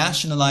 they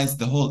nationalized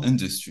the whole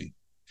industry.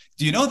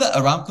 Do you know that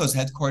Aramco's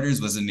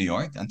headquarters was in New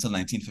York until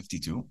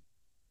 1952?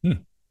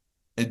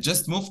 It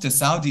just moved to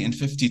Saudi in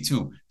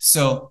 52.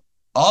 So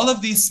all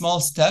of these small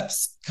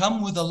steps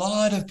come with a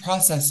lot of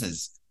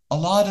processes, a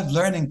lot of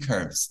learning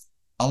curves,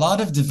 a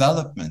lot of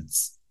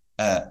developments.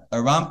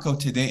 Aramco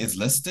today is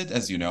listed,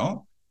 as you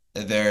know.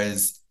 There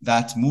is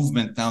that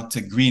movement now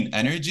to green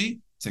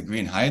energy, to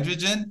green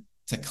hydrogen,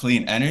 to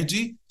clean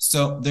energy.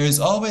 So there's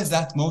always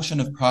that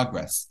motion of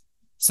progress.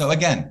 So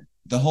again,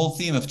 the whole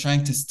theme of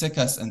trying to stick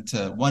us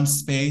into one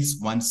space,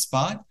 one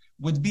spot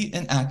would be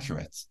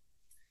inaccurate.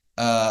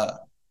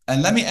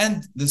 And let me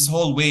end this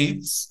whole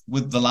waves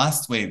with the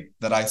last wave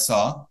that I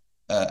saw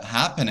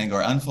happening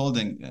or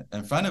unfolding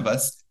in front of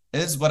us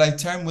is what I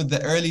term with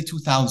the early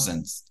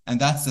 2000s. And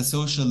that's the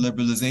social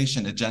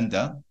liberalization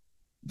agenda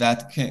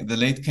that the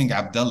late King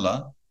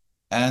Abdullah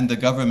and the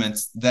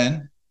governments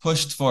then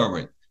pushed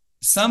forward.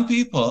 Some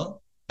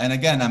people, and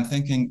again, I'm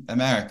thinking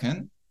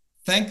American,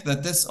 think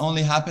that this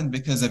only happened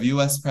because of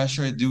US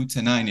pressure due to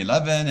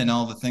 9/11 and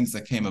all the things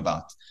that came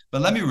about.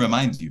 But let me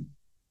remind you,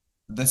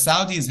 the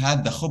Saudis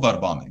had the Khubar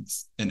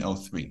bombings in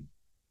 2003.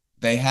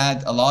 They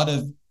had a lot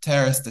of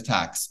terrorist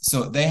attacks.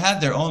 So they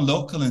had their own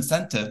local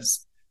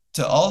incentives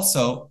to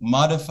also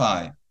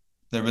modify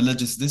the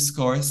religious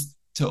discourse,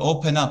 to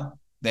open up.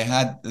 They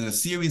had a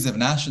series of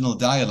national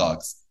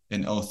dialogues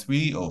in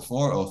 2003,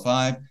 2004,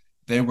 2005.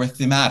 They were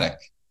thematic.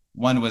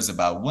 One was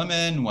about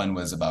women, one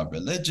was about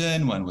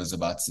religion, one was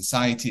about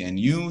society and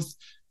youth.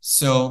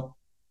 So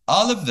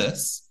all of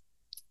this,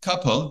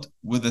 coupled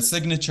with a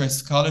signature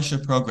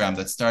scholarship program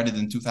that started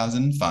in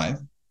 2005,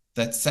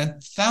 that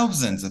sent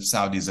thousands of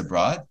Saudis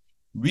abroad,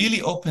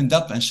 really opened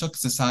up and shook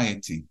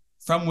society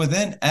from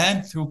within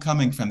and through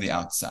coming from the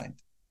outside.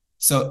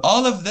 So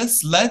all of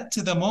this led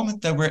to the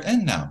moment that we're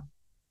in now.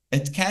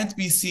 It can't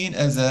be seen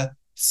as a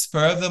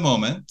spur of the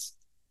moment,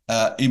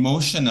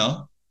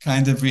 emotional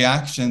kind of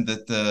reaction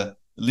that the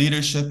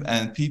leadership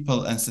and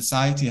people and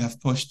society have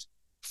pushed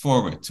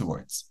forward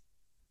towards.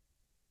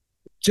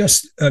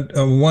 Just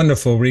a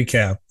wonderful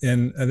recap.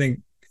 And I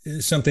think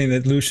something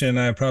that Lucia and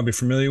I are probably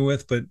familiar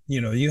with, but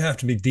you have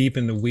to be deep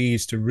in the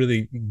weeds to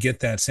really get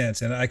that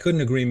sense. And I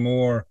couldn't agree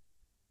more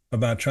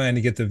about trying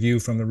to get the view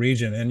from the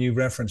region. And you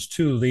referenced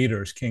two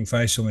leaders, King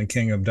Faisal and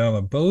King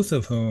Abdullah, both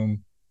of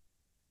whom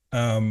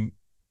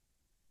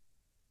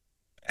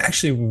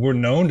actually were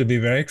known to be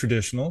very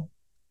traditional,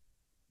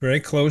 very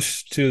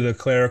close to the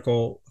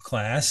clerical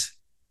class,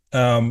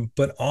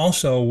 but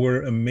also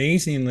were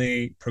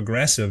amazingly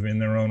progressive in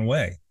their own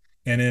way,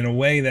 and in a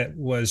way that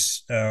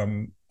was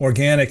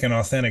organic and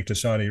authentic to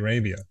Saudi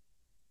Arabia.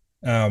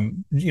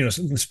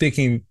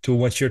 Speaking to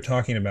what you're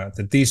talking about,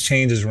 that these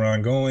changes were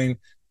ongoing,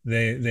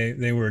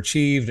 they were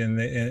achieved,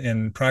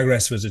 and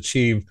progress was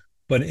achieved,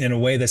 but in a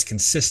way that's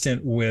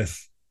consistent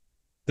with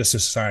the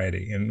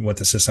society and what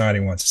the society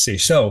wants to see.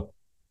 So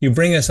you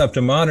bring us up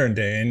to modern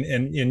day,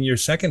 and in your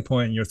second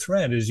point in your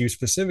thread is you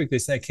specifically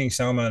say King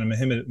Salman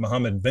and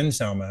Mohammed bin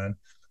Salman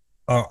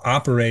are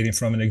operating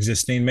from an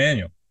existing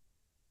manual.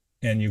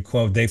 And you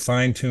quote, they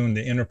fine-tuned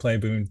the interplay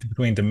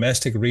between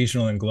domestic,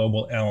 regional, and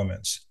global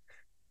elements.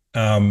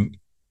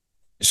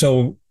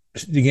 So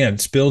again,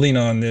 it's building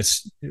on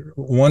this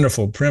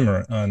wonderful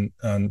primer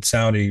on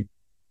Saudi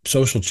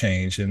social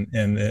change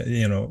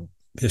and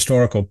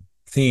historical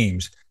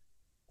themes.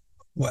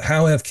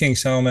 How have King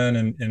Salman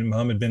and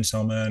Mohammed bin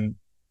Salman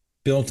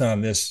built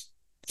on this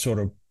sort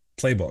of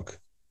playbook?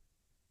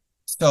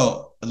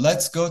 So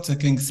let's go to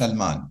King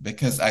Salman,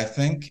 because I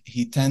think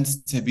he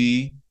tends to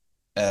be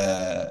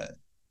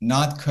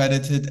not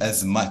credited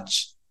as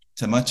much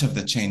to much of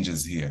the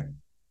changes here.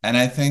 And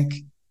I think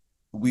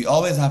we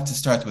always have to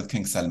start with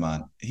King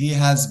Salman. He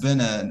has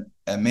been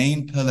a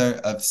main pillar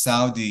of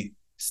Saudi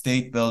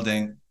state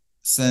building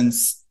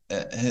since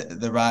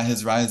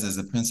his rise as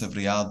the Prince of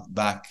Riyadh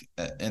back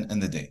in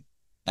the day.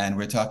 And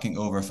we're talking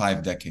over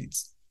 5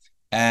 decades.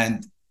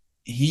 And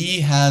he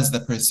has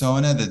the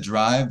persona, the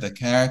drive, the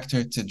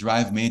character to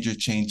drive major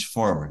change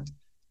forward.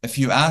 if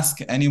you ask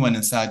anyone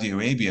in Saudi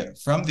Arabia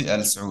from the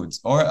Al Sauds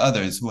or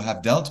others who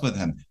have dealt with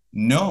him,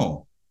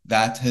 know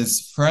that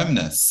his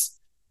firmness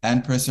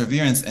and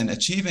perseverance in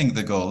achieving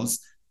the goals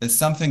is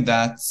something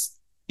that's,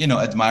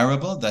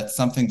 admirable. That's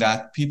something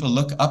that people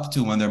look up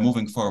to when they're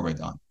moving forward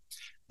on.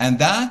 And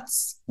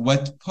that's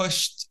what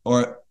pushed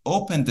or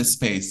opened the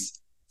space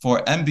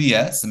for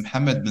MBS,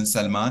 Mohammed bin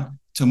Salman,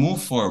 to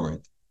move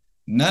forward.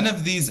 None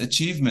of these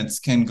achievements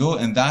can go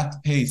in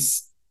that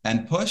pace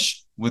and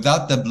push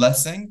without the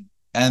blessing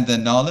and the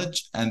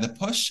knowledge and the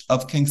push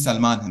of King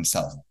Salman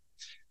himself.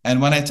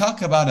 And when I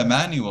talk about a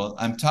manual,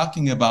 I'm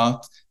talking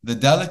about the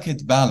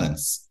delicate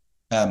balance.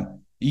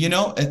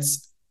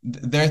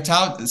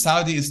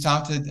 Saudi is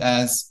touted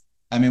as,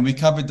 we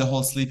covered the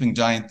whole sleeping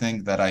giant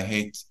thing that I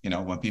hate,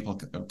 when people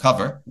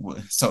cover.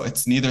 So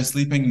it's neither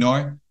sleeping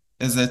nor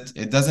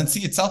it doesn't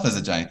see itself as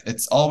a giant.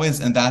 It's always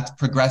in that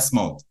progress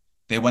mode.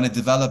 They want to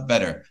develop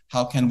better.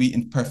 How can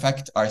we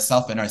perfect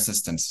ourselves and our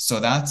systems? So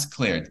that's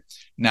cleared.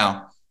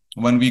 Now,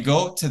 when we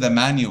go to the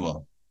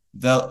manual,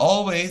 they'll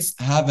always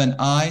have an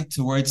eye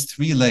towards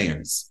 3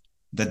 layers: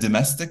 the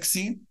domestic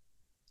scene,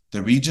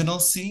 the regional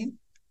scene,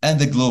 and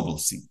the global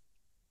scene.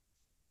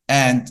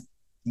 And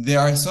there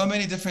are so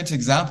many different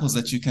examples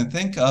that you can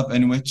think of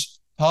in which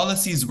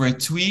policies were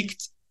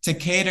tweaked to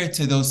cater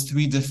to those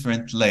 3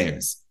 different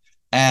layers.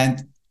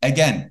 And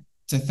again,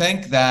 to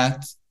think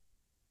that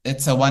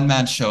it's a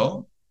one-man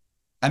show,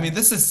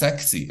 this is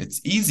sexy.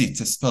 It's easy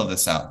to spill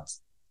this out,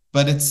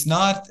 but it's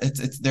not.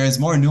 There is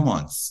more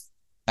nuance.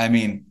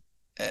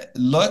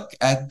 Look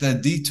at the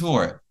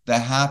detour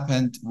that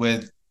happened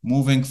with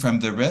moving from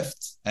the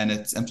rift and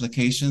its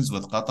implications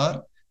with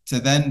Qatar to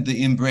then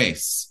the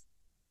embrace.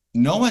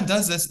 No one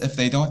does this if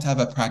they don't have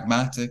a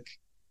pragmatic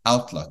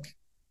outlook.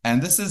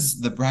 And this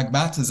is the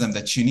pragmatism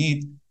that you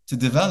need to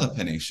develop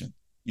a nation.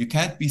 You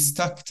can't be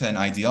stuck to an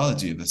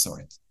ideology of the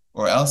sort,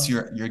 or else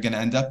you're going to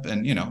end up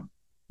in,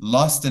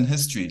 lost in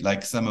history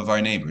like some of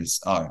our neighbors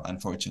are,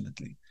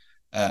 unfortunately.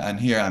 And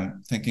here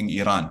I'm thinking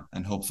Iran,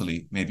 and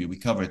hopefully maybe we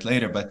cover it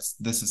later, but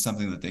this is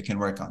something that they can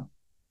work on.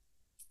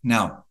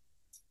 Now,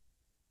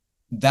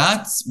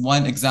 that's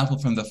one example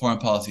from the foreign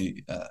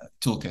policy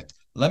toolkit.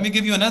 Let me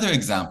give you another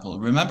example.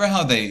 Remember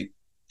how they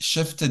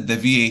shifted the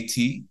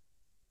VAT,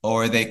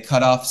 or they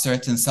cut off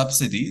certain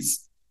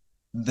subsidies?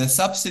 The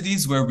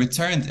subsidies were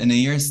returned in a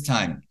year's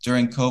time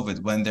during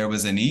COVID when there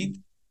was a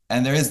need.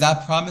 And there is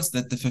that promise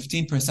that the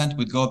 15%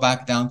 would go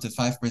back down to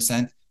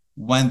 5%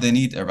 when the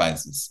need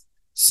arises.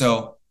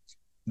 So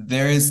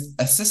there is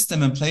a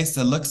system in place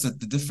that looks at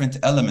the different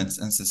elements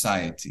in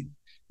society.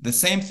 The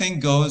same thing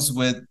goes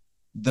with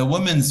the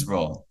women's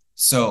role.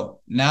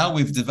 So now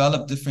we've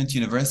developed different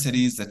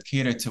universities that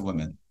cater to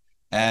women,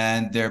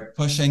 and they're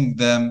pushing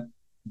them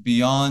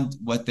beyond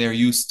what they're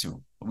used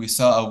to. We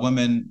saw a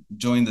woman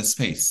join the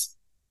space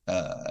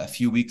a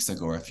few weeks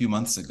ago or a few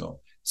months ago.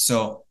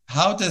 So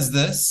how does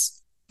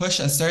this push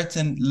a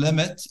certain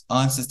limit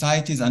on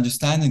society's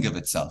understanding of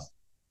itself?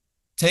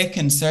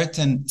 Taking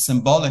certain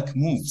symbolic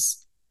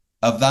moves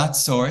of that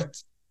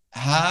sort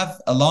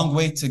have a long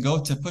way to go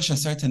to push a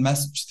certain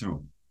message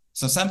through.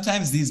 So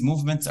sometimes these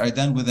movements are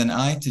done with an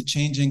eye to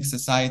changing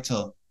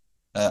societal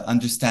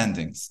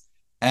understandings.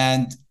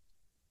 And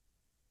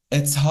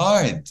it's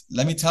hard.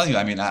 Let me tell you,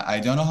 I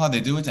don't know how they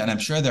do it, and I'm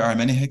sure there are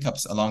many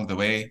hiccups along the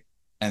way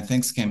and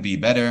things can be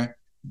better,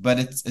 but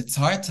it's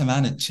hard to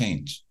manage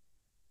change.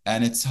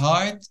 And it's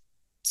hard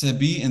to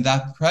be in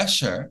that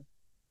pressure,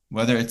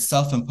 whether it's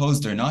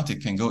self-imposed or not,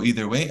 it can go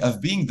either way,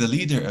 of being the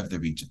leader of the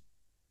region.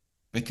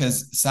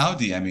 Because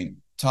Saudi,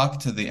 talk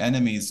to the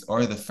enemies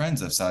or the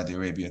friends of Saudi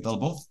Arabia, they'll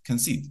both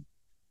concede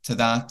to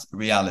that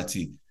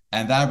reality.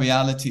 And that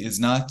reality is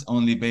not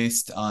only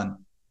based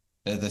on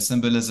the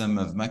symbolism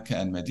of Mecca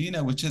and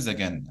Medina, which is,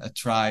 again, a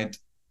tried,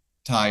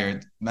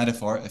 tired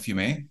metaphor, if you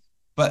may,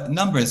 but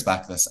numbers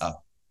back this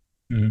up.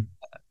 Mm-hmm.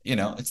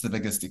 It's the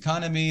biggest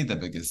economy, the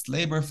biggest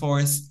labor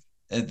force.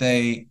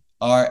 They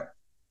are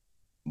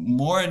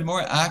more and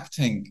more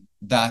acting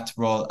that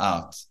role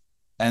out.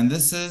 And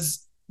this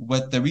is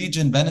what the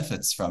region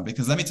benefits from.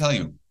 Because let me tell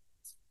you,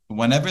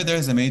 whenever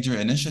there's a major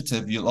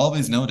initiative, you'll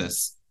always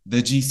notice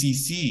the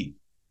GCC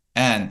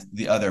and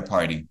the other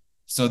party.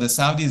 So the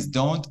Saudis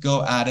don't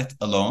go at it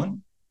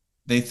alone.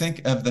 They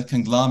think of the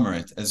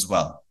conglomerate as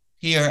well.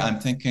 Here, I'm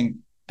thinking,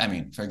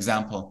 for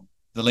example,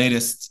 the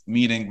latest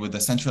meeting with the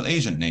Central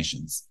Asian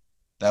nations.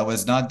 That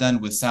was not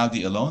done with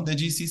Saudi alone. The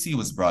GCC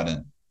was brought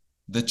in.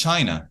 The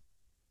China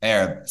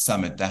Arab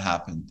summit that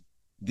happened.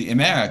 The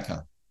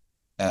America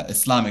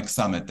Islamic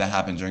summit that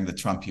happened during the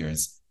Trump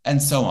years,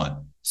 and so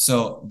on.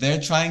 So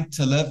they're trying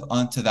to live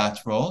onto that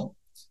role.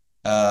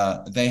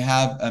 They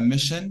have a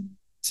mission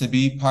to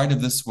be part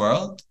of this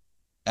world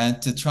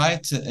and to try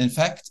to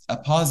infect a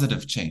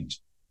positive change.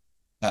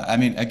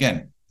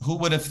 Again, who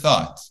would have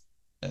thought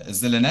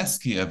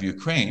Zelensky of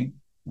Ukraine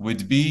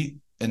would be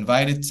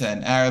invited to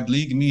an Arab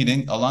League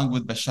meeting along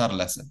with Bashar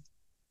al-Assad,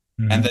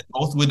 and that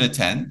both would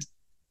attend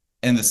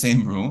in the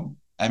same room?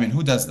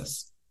 Who does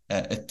this?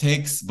 It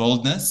takes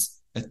boldness.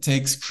 It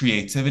takes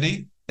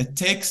creativity. It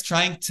takes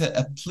trying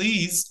to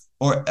please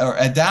or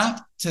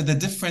adapt to the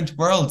different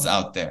worlds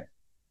out there.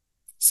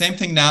 Same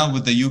thing now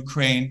with the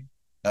Ukraine,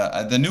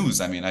 the news.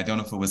 I mean, I don't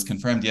know if it was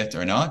confirmed yet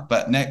or not,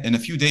 but in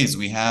a few days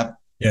we have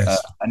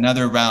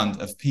another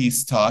round of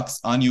peace talks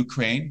on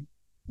Ukraine,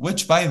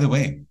 which, by the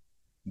way,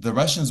 the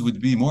Russians would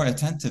be more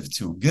attentive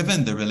to,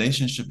 given the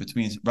relationship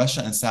between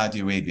Russia and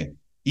Saudi Arabia,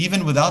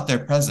 even without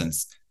their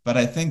presence. But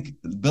I think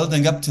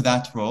building up to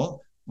that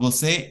role will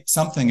say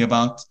something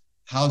about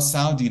how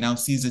Saudi now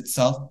sees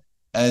itself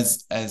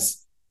as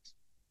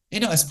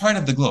part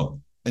of the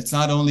globe. It's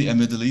not only a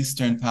Middle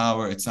Eastern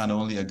power, it's not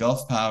only a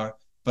Gulf power,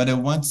 but it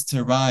wants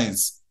to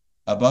rise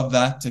above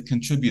that to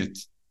contribute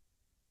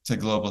to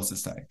global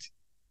society.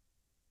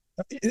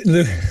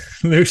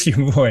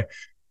 Lucian, boy,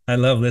 I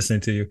love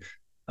listening to you.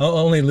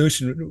 Only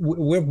Lucian,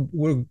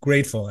 we're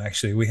grateful,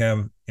 actually. We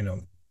have,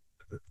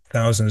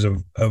 thousands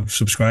of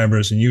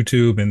subscribers on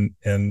YouTube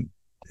and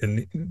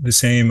the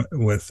same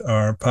with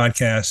our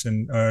podcast,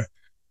 and our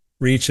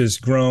reach has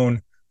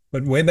grown.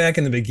 But way back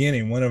in the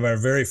beginning, one of our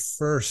very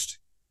first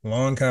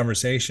long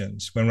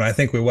conversations, when I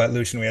think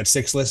Lucian, we had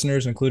 6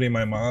 listeners, including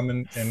my mom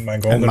and my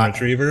golden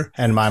retriever.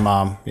 And my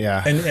mom,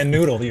 yeah. And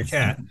Noodle, your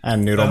cat.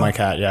 And Noodle, my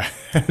cat, yeah.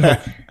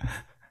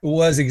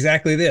 Was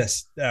exactly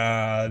this,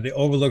 the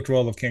overlooked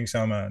role of King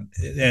Salman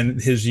and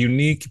his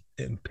unique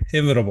and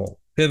pivotal,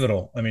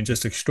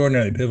 just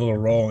extraordinarily pivotal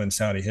role in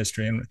Saudi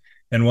history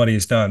and what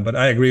he's done. But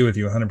I agree with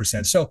you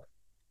 100%.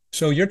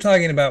 So you're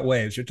talking about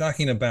waves. You're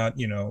talking about,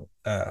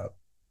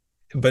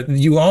 but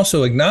you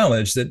also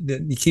acknowledge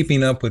that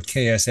keeping up with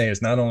KSA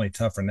is not only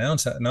tough for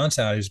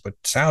non-Saudis,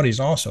 but Saudis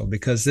also,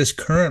 because this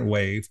current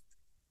wave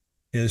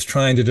is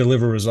trying to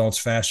deliver results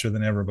faster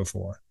than ever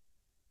before.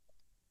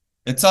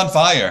 It's on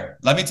fire.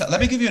 Let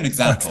me give you an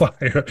example.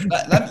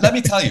 Let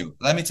me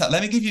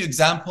give you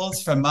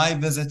examples from my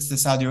visits to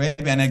Saudi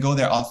Arabia, and I go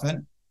there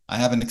often. I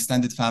have an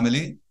extended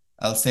family.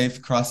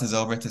 Al-Saif crosses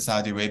over to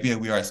Saudi Arabia.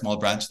 We are a small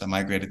branch that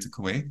migrated to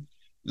Kuwait.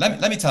 Let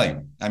me tell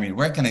you. I mean,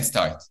 where can I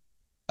start?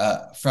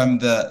 From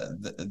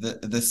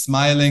the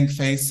smiling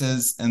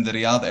faces in the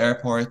Riyadh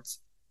airport,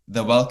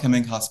 the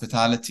welcoming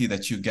hospitality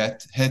that you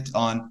get hit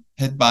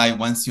by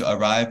once you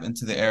arrive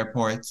into the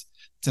airport,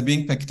 to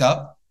being picked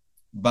up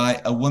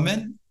by a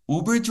woman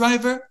Uber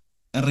driver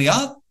in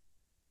Riyadh.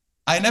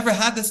 I never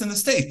had this in the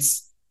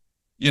States,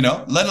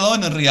 let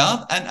alone in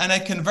Riyadh. And I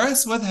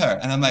converse with her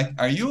and I'm like,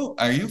 are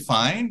you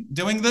fine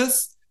doing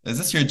this? Is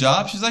this your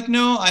job? She's like,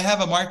 no, I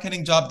have a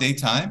marketing job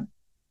daytime,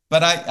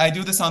 but I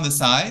do this on the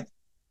side.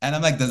 And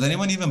I'm like, does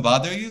anyone even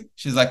bother you?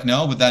 She's like,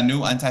 no, with that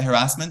new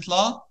anti-harassment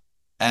law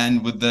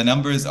and with the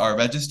numbers are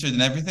registered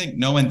and everything,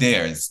 no one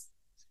dares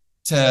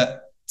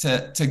to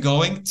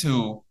going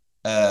to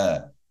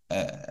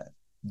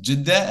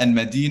Jeddah and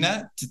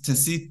Medina to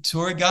see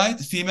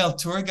female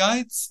tour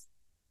guides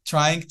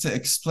trying to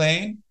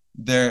explain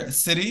their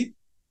city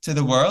to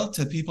the world,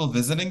 to people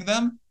visiting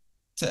them.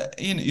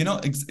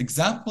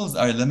 Examples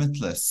are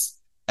limitless.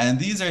 And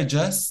these are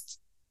just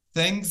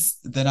things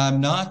that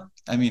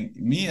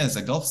me as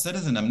a Gulf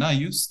citizen, I'm not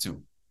used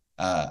to.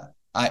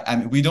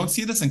 We don't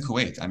see this in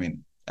Kuwait. I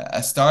mean, a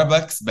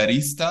Starbucks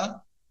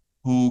barista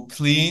who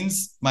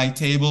cleans my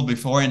table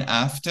before and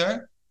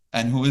after,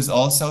 and who is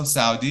also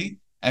Saudi.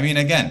 I mean,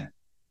 again,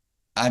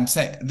 I'm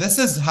saying this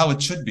is how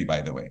it should be, by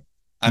the way.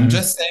 I'm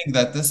just saying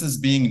that this is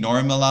being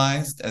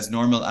normalized as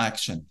normal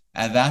action,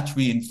 and that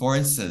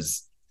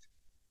reinforces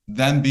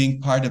them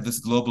being part of this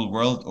global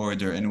world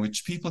order in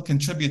which people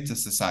contribute to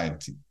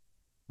society,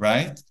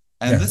 right?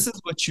 And this is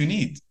what you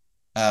need.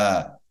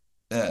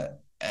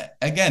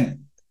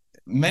 Again,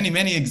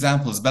 many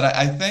examples, but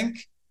I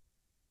think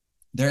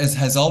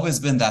has always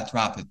been that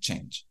rapid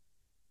change.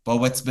 But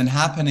what's been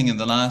happening in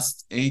the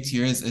last 8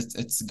 years,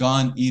 it's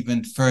gone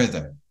even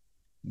further.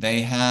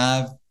 They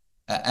have,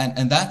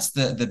 and that's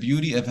the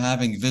beauty of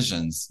having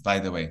visions, by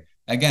the way.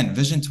 Again,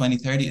 Vision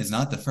 2030 is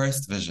not the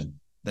first vision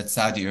that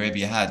Saudi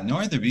Arabia had,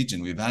 nor the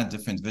region. We've had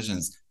different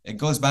visions. It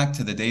goes back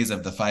to the days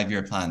of the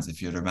 5-year plans,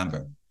 if you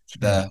remember.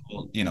 The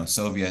whole,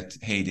 Soviet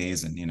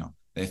heydays, and,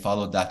 they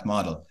followed that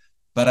model.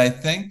 But I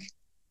think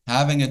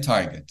having a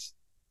target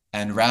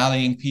and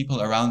rallying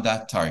people around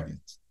that target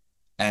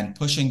and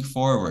pushing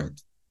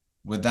forward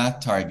with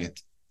that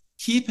target,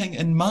 keeping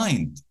in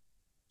mind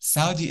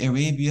Saudi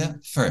Arabia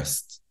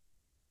first.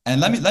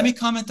 And let me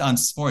comment on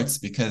sports,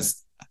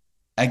 because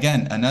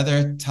again,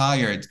 another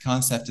tired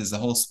concept is the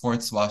whole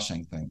sports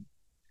washing thing.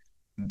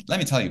 Let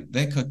me tell you,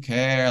 they could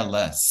care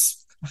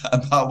less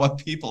about what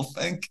people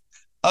think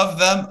of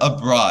them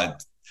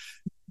abroad.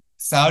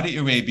 Saudi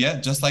Arabia,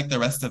 just like the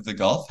rest of the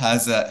Gulf,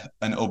 has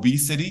an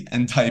obesity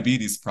and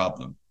diabetes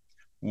problem.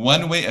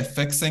 One way of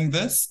fixing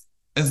this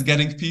is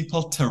getting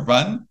people to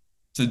run,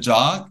 to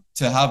jog,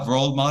 to have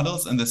role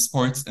models in the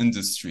sports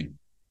industry.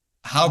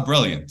 How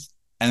brilliant.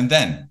 And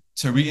then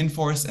to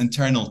reinforce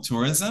internal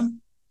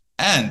tourism,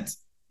 and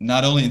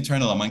not only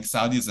internal among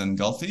Saudis and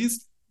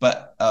Gulfies,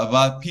 but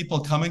about people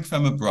coming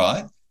from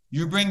abroad,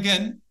 you bring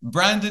in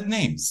branded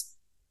names.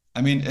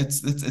 I mean,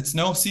 it's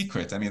no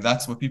secret. I mean,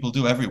 that's what people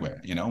do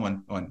everywhere,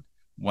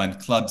 when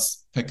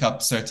clubs pick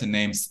up certain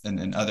names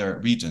in other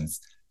regions.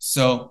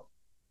 So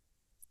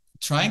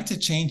trying to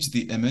change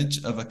the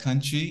image of a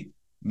country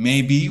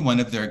may be one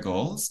of their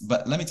goals,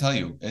 but let me tell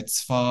you,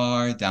 it's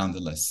far down the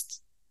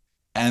list.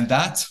 And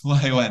that's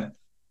why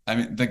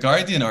The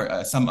Guardian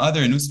or some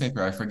other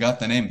newspaper, I forgot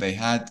the name, they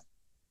had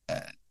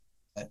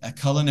a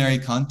culinary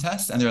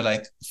contest and they're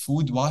like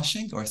food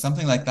washing or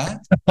something like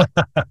that.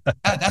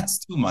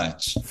 That's too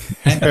much.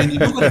 And you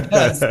know what it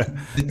does?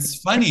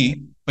 It's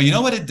funny, but you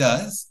know what it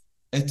does?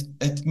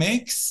 It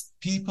makes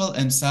people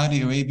in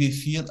Saudi Arabia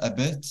feel a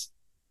bit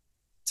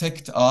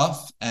ticked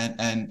off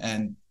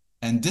and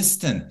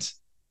distant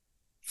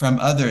from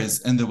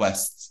others in the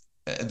West.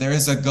 There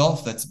is a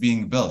gulf that's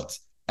being built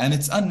and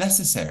it's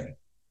unnecessary.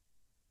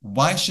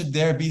 Why should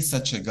there be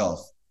such a gulf?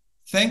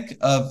 Think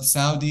of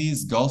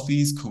Saudis,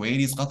 Gulfies,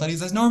 Kuwaitis,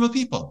 Qataris as normal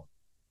people.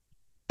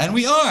 And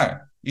we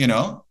are,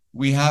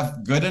 we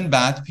have good and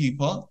bad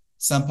people.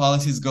 Some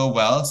policies go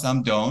well,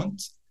 some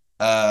don't.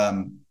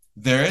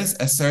 There is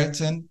a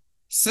certain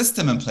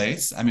system in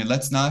place. I mean,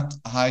 let's not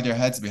hide our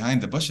heads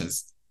behind the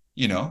bushes.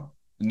 No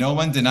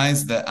one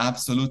denies the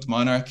absolute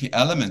monarchy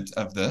element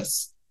of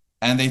this.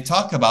 And they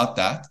talk about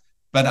that.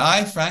 But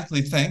I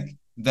frankly think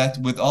that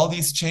with all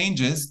these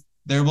changes,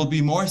 there will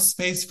be more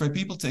space for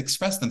people to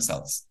express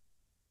themselves.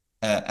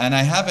 And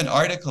I have an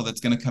article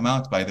that's going to come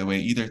out, by the way,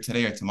 either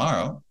today or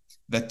tomorrow,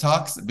 that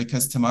talks,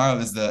 because tomorrow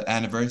is the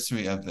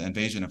anniversary of the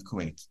invasion of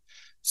Kuwait.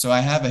 So I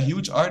have a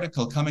huge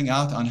article coming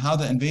out on how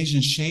the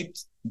invasion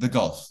shaped the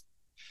Gulf.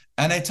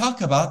 And I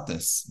talk about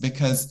this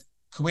because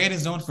Kuwait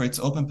is known for its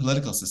open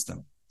political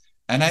system.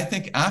 And I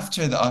think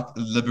after the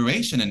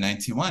liberation in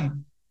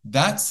 91,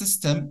 that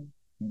system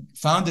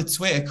found its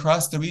way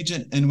across the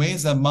region in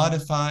ways that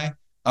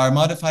are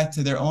modified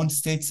to their own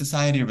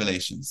state-society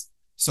relations.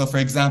 So, for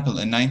example,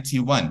 in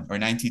 91 or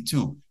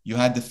 92, you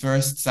had the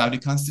first Saudi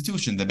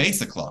constitution, the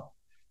Basic Law.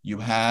 You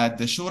had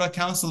the Shura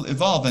Council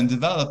evolve and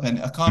develop and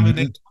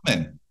accommodate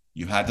women.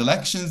 You had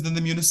elections in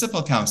the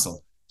municipal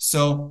council.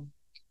 So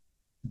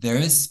there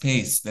is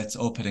space that's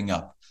opening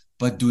up,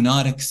 but do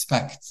not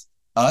expect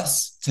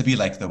us to be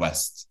like the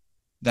West.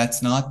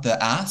 That's not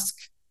the ask.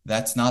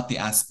 That's not the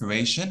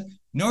aspiration,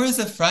 nor is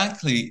it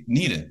frankly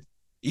needed.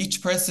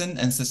 Each person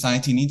and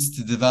society needs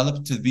to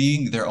develop to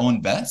being their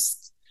own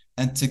best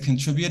and to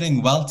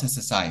contributing well to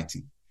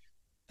society.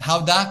 How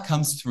that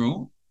comes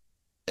through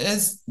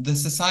is the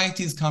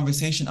society's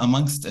conversation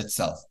amongst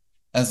itself,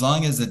 as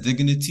long as the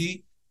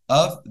dignity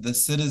of the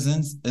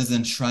citizens is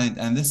enshrined.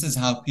 And this is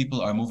how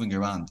people are moving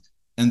around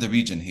in the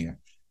region here.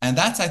 And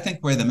that's, I think,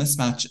 where the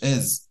mismatch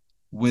is,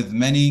 with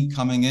many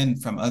coming in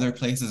from other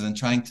places and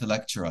trying to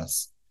lecture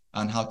us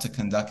on how to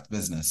conduct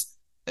business.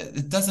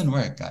 It doesn't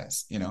work,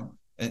 guys.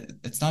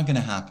 It's not going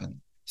to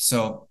happen.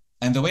 So,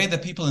 and the way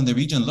that people in the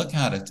region look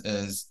at it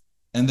is,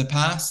 in the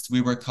past, we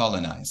were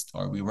colonized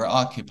or we were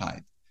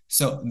occupied.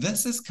 So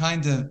this is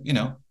kind of,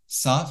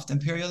 soft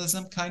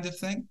imperialism kind of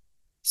thing.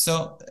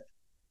 So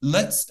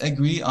let's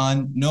agree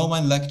on no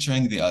one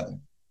lecturing the other,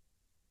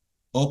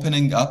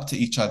 opening up to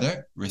each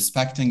other,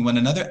 respecting one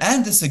another,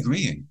 and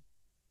disagreeing,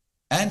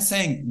 and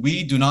saying,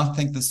 we do not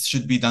think this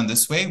should be done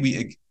this way.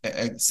 We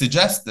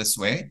suggest this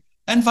way,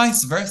 and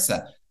vice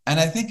versa. And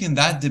I think in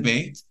that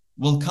debate,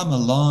 we'll come a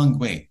long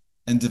way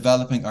in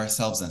developing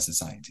ourselves and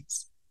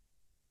societies.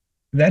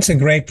 That's a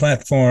great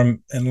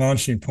platform and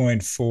launching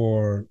point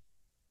for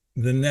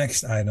the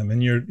next item in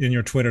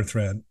your Twitter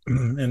thread.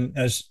 And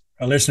as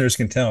our listeners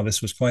can tell,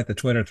 this was quite the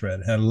Twitter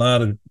thread. It had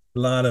a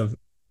lot of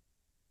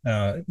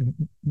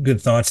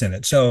good thoughts in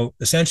it. So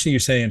essentially, you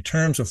say, in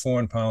terms of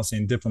foreign policy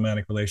and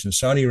diplomatic relations,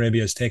 Saudi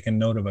Arabia has taken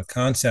note of a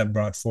concept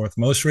brought forth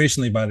most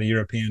recently by the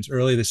Europeans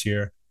early this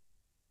year: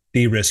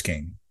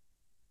 de-risking.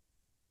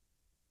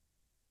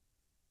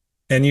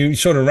 And you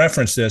sort of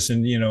referenced this,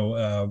 and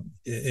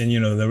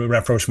the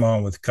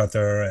rapprochement with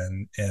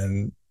Qatar,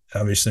 and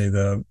obviously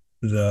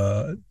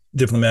the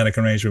diplomatic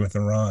arrangement with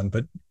Iran.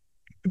 But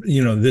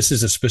this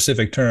is a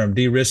specific term,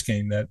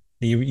 de-risking, that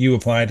you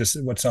apply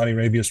to what Saudi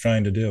Arabia is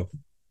trying to do.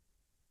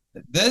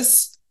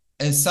 This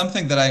is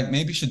something that I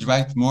maybe should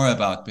write more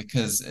about,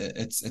 because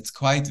it's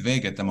quite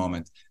vague at the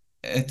moment.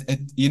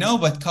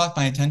 What caught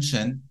my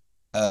attention,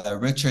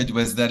 Richard,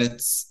 was that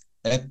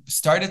it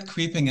started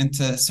creeping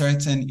into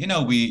certain,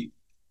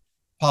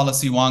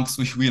 policy wonks.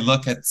 We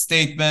look at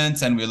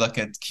statements and we look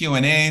at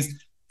Q&As,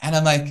 and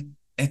I'm like,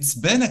 it's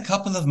been a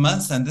couple of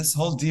months and this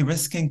whole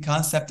de-risking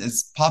concept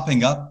is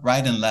popping up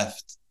right and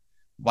left.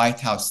 White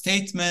House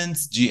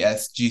statements,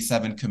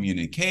 G7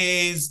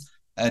 communiques,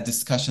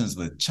 discussions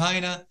with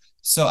China.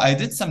 So I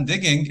did some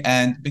digging,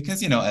 and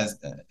because, as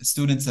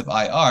students of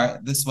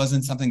IR, this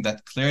wasn't something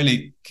that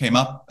clearly came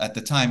up at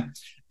the time,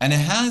 and it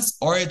has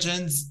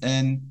origins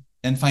in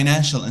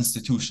financial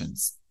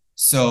institutions.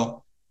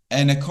 So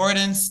in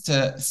accordance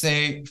to,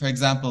 say, for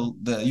example,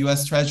 the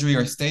U.S. Treasury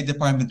or State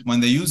Department, when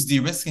they use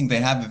de-risking,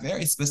 they have a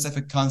very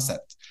specific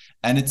concept,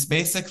 and it's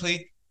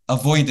basically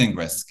avoiding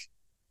risk.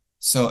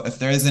 So if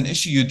there is an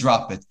issue, you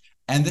drop it.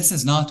 And this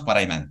is not what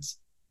I meant.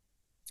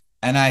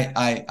 And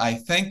I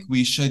think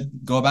we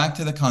should go back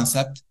to the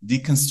concept,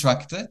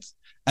 deconstruct it,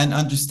 and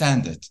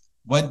understand it.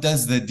 What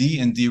does the D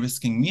in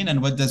de-risking mean,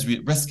 and what does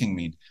risking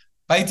mean?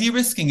 by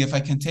de-risking, if I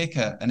can take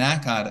an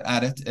act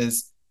at it, is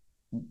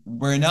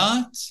we're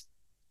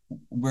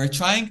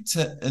trying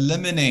to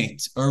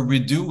eliminate or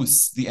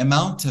reduce the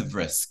amount of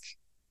risk.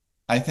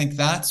 I think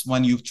that's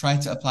when you try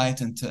to apply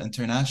it into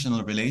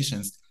international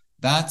relations,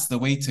 that's the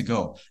way to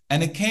go.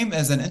 And it came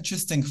as an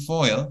interesting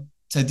foil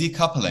to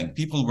decoupling.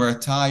 People were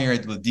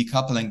tired with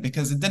decoupling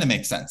because it didn't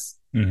make sense.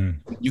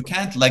 Mm-hmm. You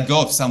can't let go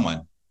of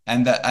someone.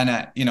 And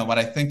what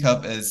I think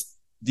of is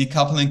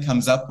decoupling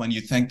comes up when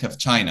you think of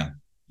China,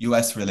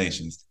 U.S.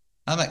 relations.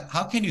 I'm like,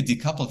 how can you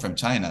decouple from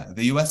China?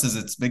 The U.S. is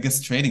its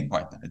biggest trading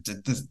partner.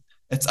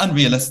 It's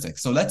unrealistic.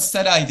 So let's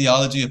set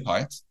ideology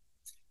apart.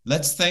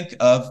 Let's think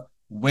of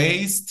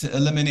ways to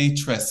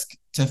eliminate risk,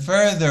 to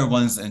further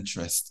one's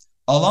interest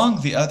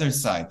along the other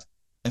side.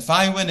 If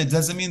I win, it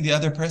doesn't mean the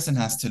other person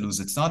has to lose.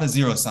 It's not a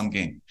zero-sum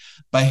game.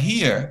 But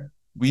here,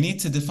 we need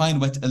to define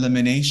what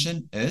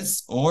elimination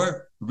is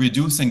or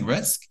reducing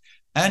risk.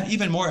 And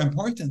even more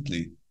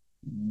importantly,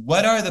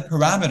 what are the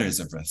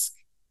parameters of risk?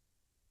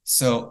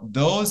 So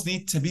those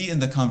need to be in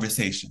the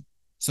conversation.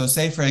 So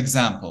say, for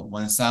example,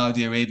 when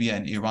Saudi Arabia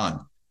and Iran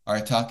are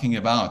talking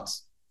about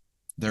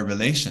their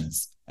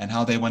relations and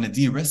how they want to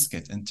de-risk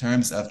it in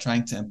terms of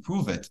trying to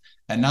improve it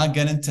and not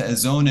get into a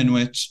zone in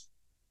which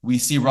we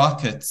see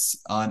rockets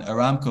on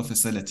Aramco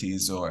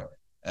facilities or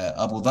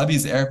Abu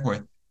Dhabi's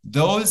airport,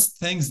 those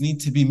things need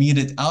to be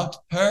meted out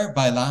per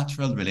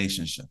bilateral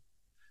relationship.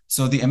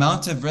 So the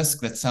amount of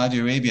risk that Saudi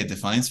Arabia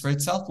defines for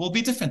itself will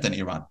be different than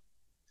Iran.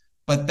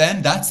 But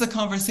then that's the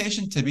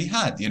conversation to be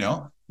had.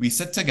 We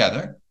sit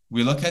together,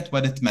 we look at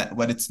what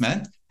it's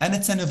meant, and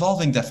it's an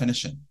evolving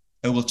definition.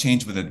 It will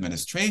change with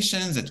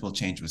administrations, it will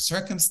change with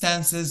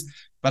circumstances,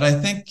 but I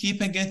think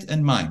keeping it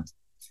in mind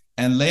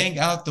and laying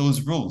out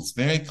those rules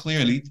very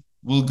clearly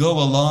will go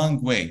a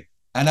long way.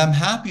 And I'm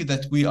happy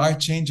that we are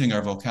changing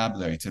our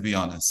vocabulary, to be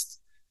honest.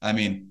 I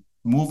mean,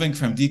 moving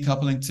from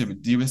decoupling to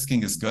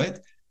de-risking is good.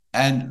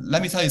 And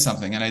let me tell you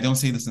something, and I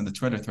don't say this in the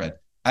Twitter thread,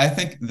 I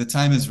think the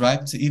time is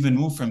ripe to even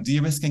move from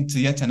de-risking to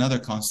yet another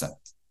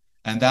concept.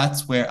 And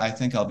that's where I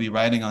think I'll be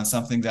writing on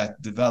something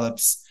that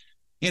develops,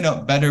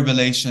 better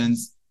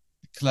relations,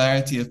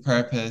 clarity of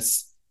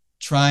purpose,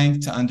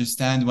 trying to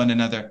understand one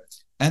another.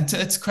 And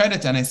to its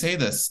credit, and I say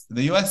this,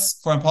 the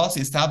U.S. foreign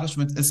policy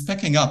establishment is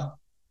picking up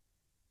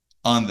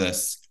on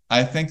this.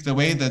 I think the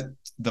way that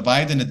the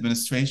Biden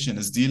administration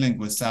is dealing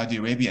with Saudi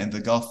Arabia and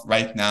the Gulf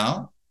right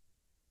now,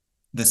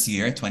 this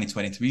year,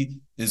 2023,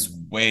 is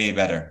way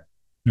better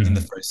than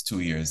the first 2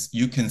 years.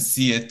 You can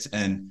see it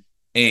in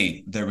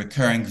the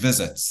recurring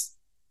visits.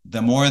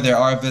 The more there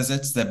are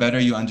visits, the better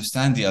you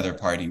understand the other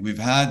party. We've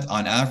had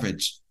on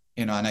average,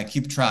 and I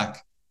keep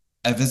track,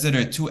 a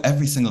visitor to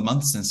every single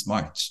month since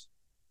March.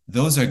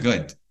 Those are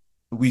good.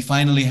 We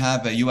finally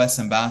have a U.S.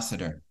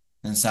 ambassador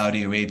in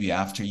Saudi Arabia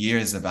after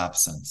years of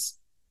absence.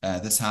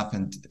 This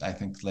happened, I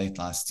think, late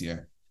last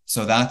year.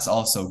 So that's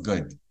also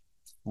good.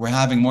 We're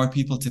having more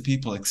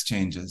people-to-people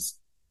exchanges,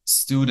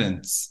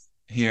 students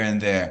here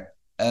and there.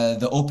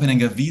 The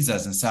opening of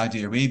visas in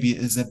Saudi Arabia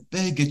is a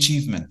big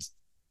achievement.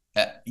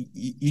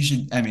 You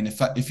should,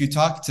 if you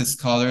talk to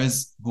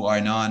scholars who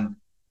are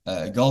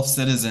non-Gulf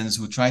citizens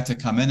who tried to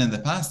come in the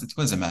past, it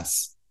was a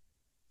mess.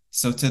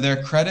 So to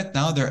their credit,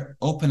 now they're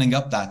opening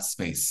up that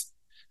space.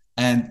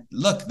 And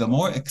look, the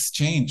more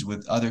exchange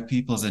with other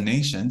peoples and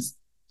nations,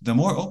 the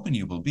more open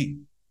you will be.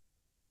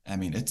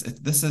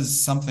 This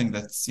is something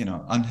that's,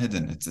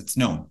 unhidden. It's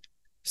known.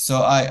 So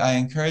I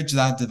encourage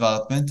that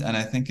development, and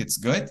I think it's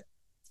good.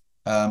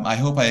 I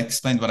hope I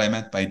explained what I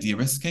meant by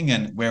de-risking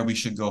and where we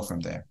should go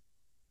from there.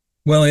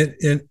 Well,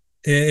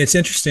 it's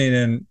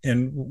interesting,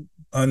 and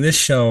on this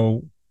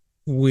show,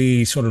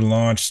 we sort of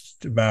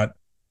launched about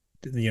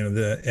the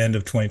end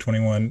of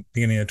 2021,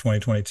 beginning of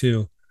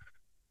 2022,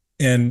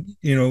 and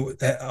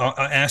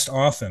I asked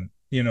often,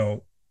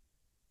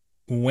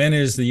 when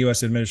is the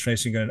U.S.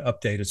 administration going to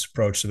update its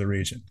approach to the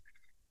region?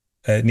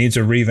 It needs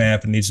a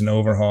revamp. It needs an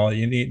overhaul.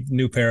 You need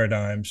new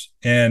paradigms.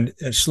 And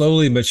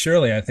slowly but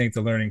surely, I think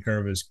the learning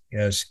curve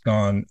has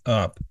gone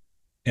up,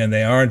 and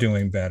they are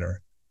doing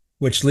better,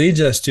 which leads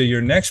us to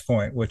your next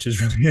point, which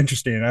is really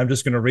interesting. And I'm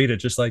just going to read it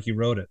just like you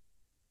wrote it.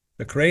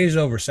 The craze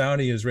over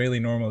Saudi-Israeli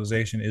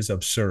normalization is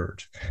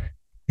absurd.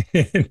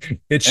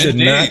 It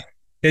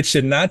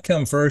should not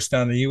come first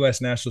on the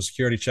U.S. national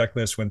security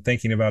checklist when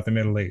thinking about the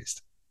Middle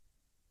East.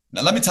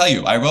 Now, let me tell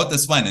you, I wrote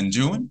this one in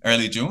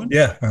early June.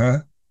 Yeah. Uh-huh.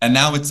 And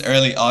now it's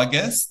early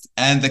August,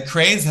 and the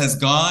craze has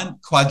gone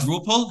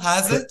quadruple,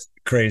 has it?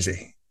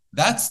 Crazy.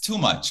 That's too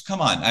much.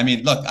 Come on.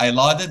 Look, I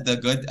lauded the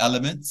good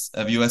elements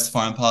of U.S.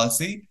 foreign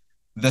policy.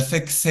 The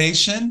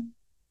fixation.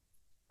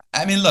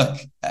 Look,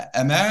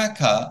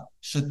 America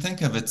should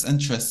think of its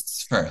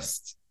interests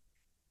first.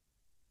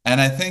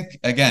 And I think,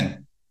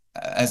 again,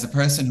 as a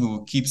person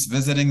who keeps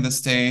visiting the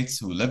States,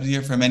 who lived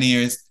here for many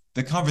years,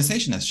 the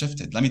conversation has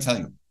shifted. Let me tell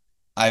you,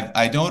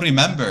 I don't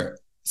remember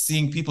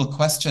seeing people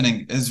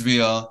questioning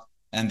Israel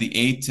and the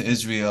aid to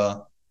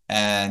Israel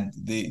and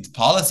the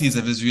policies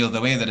of Israel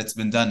the way that it's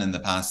been done in the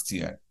past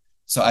year.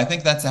 So I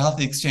think that's a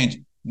healthy exchange.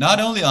 not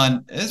only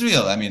on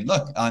Israel, I mean,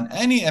 look, on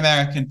any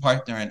American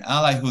partner and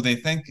ally who they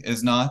think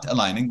is not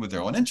aligning with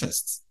their own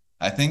interests.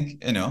 I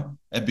think,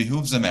 it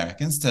behooves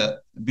Americans to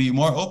be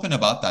more open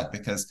about that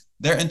because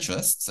their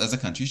interests as a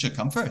country should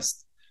come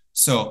first.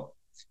 So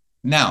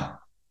now,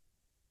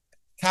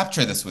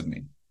 capture this with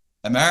me.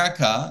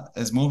 America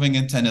is moving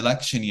into an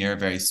election year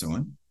very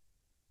soon.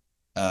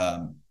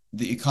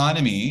 The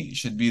economy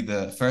should be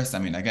the first. I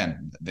mean,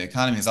 again, the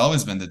economy has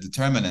always been the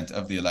determinant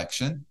of the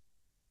election.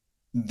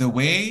 The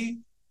way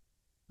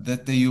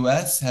that the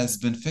U.S. has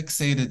been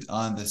fixated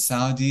on the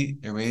Saudi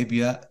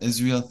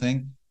Arabia-Israel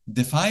thing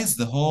defies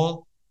the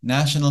whole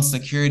national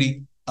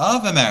security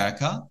of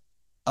America,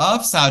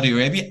 of Saudi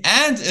Arabia,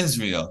 and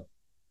Israel.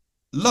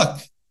 Look,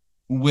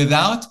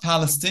 without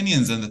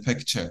Palestinians in the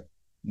picture,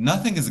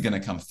 nothing is going to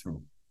come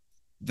through.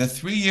 The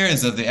 3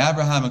 years of the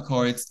Abraham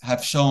Accords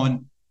have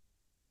shown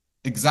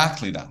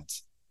exactly that.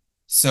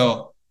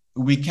 So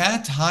we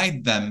can't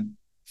hide them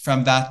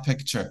from that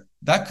picture.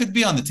 That could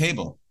be on the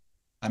table.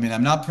 I mean,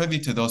 I'm not privy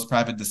to those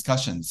private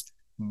discussions,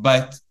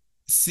 but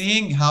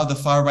seeing how the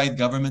far-right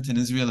government in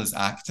Israel is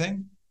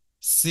acting,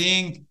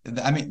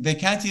 they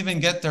can't even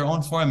get their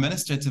own foreign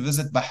minister to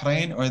visit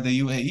Bahrain or the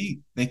UAE.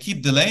 They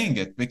keep delaying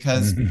it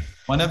because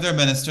one of their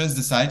ministers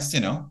decides,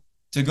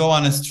 to go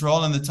on a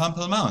stroll on the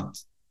Temple Mount.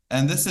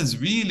 And this is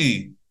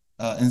really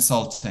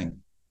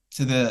insulting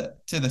to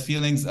the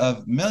feelings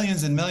of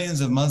millions and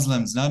millions of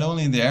Muslims, not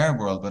only in the Arab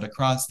world, but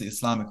across the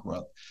Islamic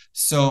world.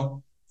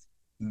 So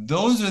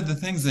those are the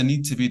things that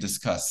need to be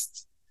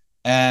discussed.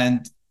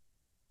 And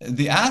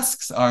the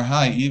asks are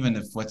high, even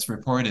if what's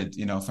reported,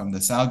 from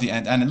the Saudi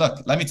end. And look,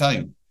 let me tell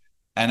you,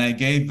 and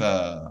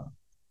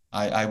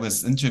I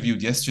was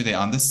interviewed yesterday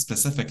on this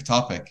specific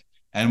topic.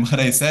 And what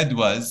I said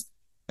was,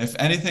 if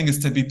anything is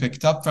to be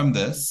picked up from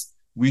this,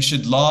 we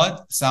should laud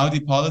Saudi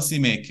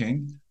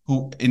policymaking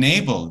who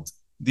enabled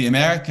the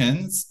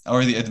Americans,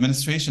 or the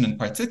administration in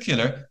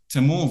particular, to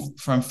move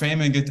from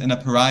framing it in a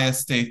pariah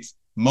state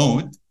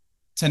mode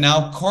to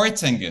now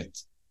courting it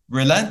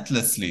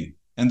relentlessly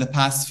in the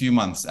past few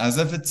months, as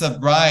if it's a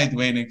bride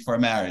waiting for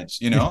marriage,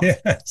 Yes.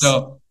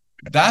 So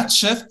that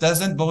shift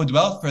doesn't bode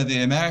well for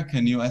the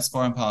American U.S.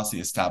 foreign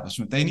policy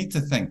establishment. They need to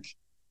think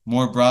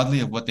more broadly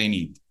of what they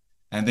need,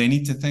 and they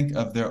need to think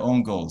of their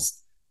own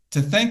goals.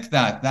 To think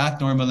that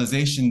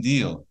normalization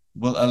deal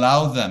will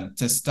allow them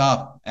to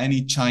stop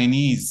any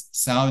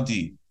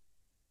Chinese-Saudi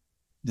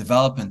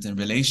development in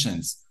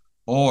relations,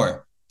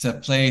 or to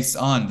place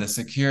on the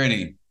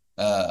security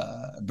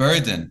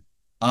burden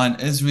on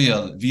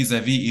Israel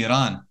vis-a-vis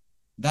Iran,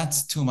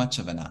 that's too much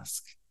of an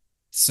ask.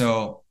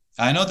 So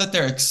I know that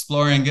they're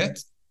exploring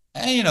it.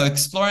 And,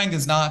 exploring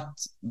is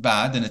not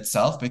bad in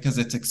itself because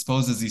it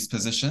exposes these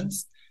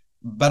positions.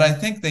 But I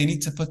think they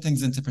need to put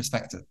things into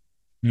perspective.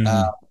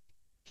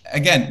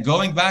 Again,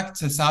 going back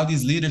to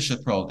Saudi's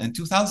leadership role, in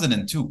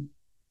 2002,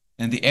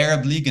 in the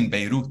Arab League in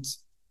Beirut,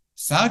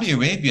 Saudi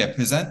Arabia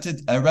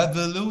presented a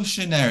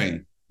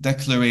revolutionary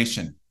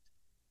declaration.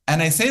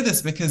 And I say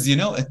this because,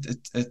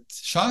 it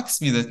shocks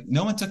me that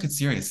no one took it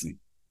seriously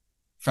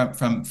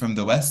from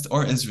the West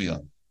or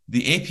Israel.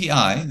 The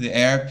API, the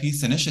Arab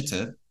Peace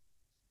Initiative,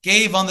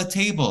 gave on the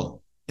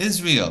table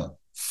Israel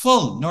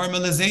full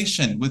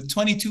normalization with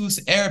 22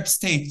 Arab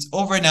states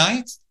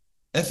overnight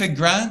if it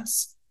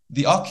grants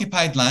the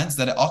occupied lands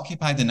that it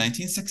occupied in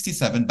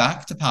 1967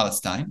 back to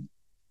Palestine,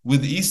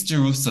 with East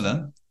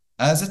Jerusalem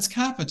as its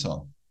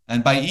capital.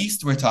 And by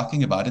East, we're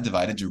talking about a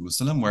divided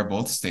Jerusalem where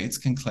both states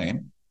can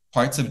claim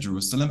parts of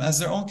Jerusalem as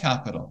their own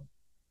capital.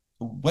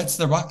 What's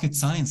the rocket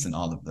science in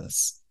all of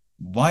this?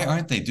 Why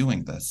aren't they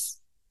doing this?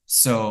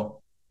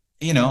 So,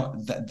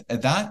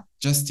 that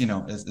just,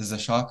 is a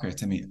shocker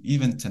to me,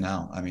 even to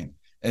now. I mean,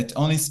 it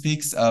only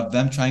speaks of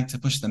them trying to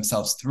push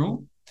themselves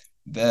through.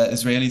 The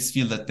Israelis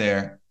feel that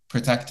they're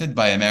protected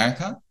by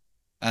America,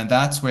 and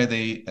that's where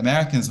the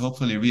Americans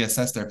hopefully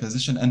reassess their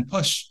position and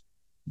push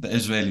the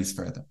Israelis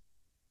further.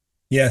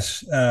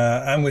 Yes,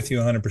 I'm with you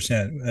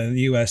 100%.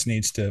 The U.S.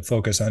 needs to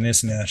focus on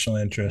its national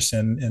interests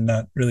and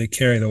not really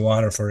carry the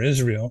water for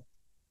Israel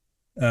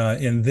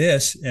in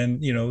this.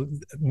 And,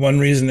 one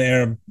reason the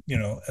Arab,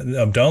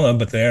 Abdullah,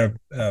 but the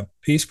Arab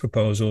peace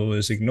proposal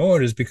is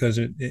ignored is because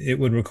it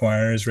would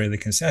require Israeli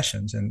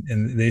concessions.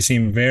 And they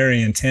seem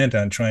very intent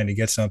on trying to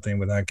get something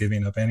without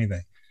giving up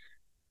anything.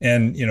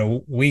 And,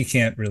 we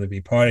can't really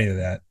be party to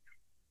that.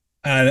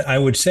 And I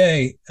would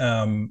say,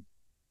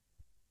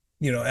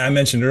 I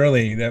mentioned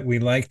early that we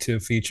like to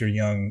feature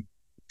young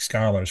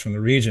scholars from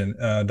the region.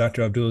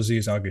 Dr.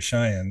 Abdulaziz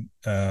Al-Ghashyan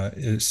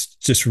is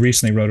just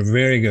recently wrote a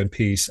very good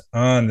piece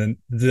on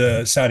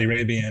the Saudi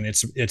Arabia and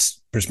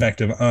its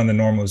perspective on the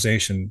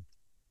normalization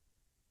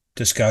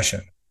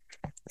discussion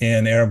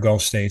in Arab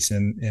Gulf states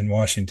in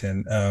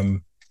Washington.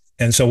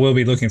 And so we'll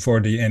be looking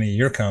forward to any of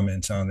your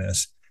comments on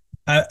this.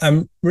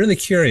 I'm really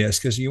curious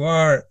because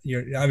you're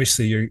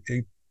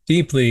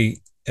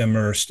deeply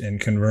immersed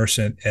and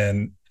conversant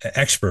and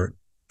expert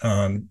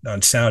on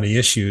Saudi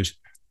issues,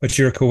 but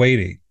you're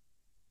Kuwaiti.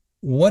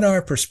 What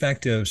are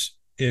perspectives,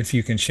 if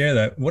you can share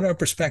that, what are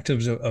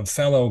perspectives of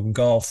fellow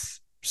Gulf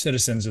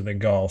citizens of the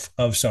Gulf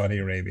of Saudi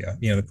Arabia,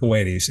 the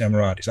Kuwaitis,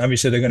 Emiratis.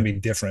 Obviously, they're going to be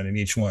different in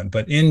each one,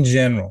 but in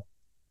general.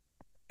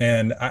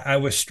 And I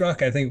was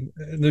struck. I think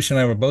Lucia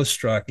and I were both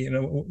struck. At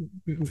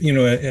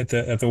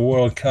the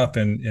World Cup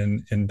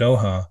in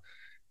Doha,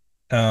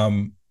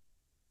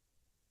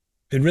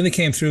 it really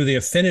came through the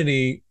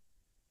affinity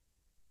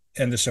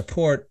and the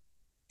support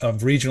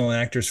of regional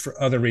actors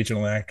for other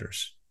regional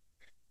actors.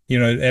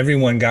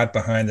 Everyone got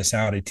behind the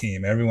Saudi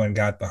team. Everyone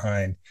got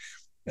behind,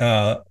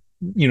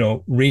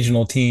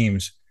 regional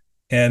teams.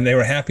 And they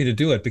were happy to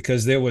do it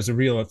because there was a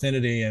real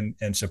affinity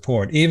and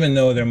support, even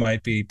though there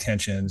might be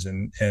tensions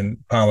and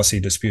policy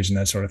disputes and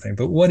that sort of thing.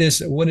 But what is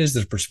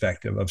the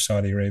perspective of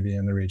Saudi Arabia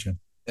in the region?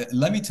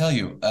 Let me tell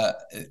you,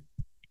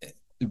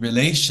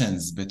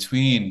 relations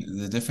between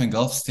the different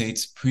Gulf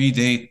states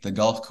predate the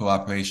Gulf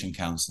Cooperation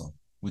Council,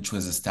 which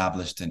was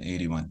established in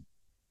 81.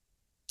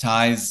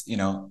 Ties,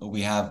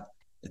 we have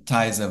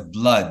ties of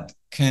blood,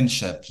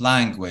 kinship,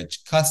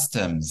 language,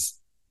 customs,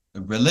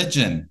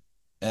 religion,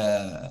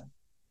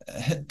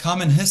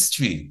 common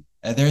history.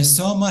 There's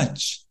so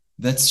much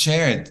that's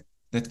shared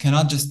that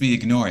cannot just be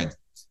ignored.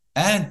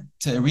 And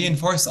to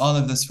reinforce all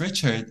of this,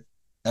 Richard,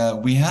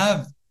 we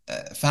have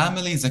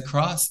families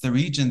across the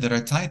region that are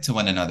tied to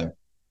one another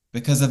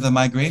because of the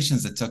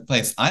migrations that took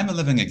place. I'm a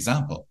living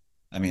example.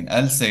 I mean,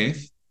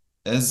 Al-Saif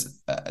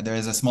there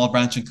is a small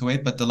branch in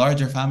Kuwait, but the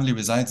larger family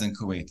resides in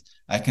Kuwait.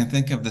 I can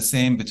think of the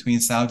same between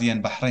Saudi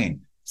and Bahrain,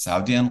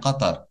 Saudi and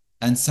Qatar,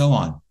 and so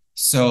on.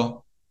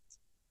 So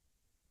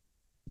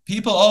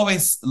people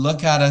always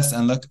look at us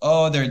and look,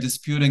 oh, they're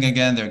disputing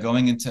again, they're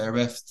going into a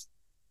rift.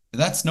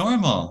 That's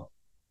normal.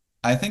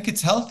 I think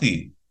it's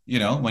healthy.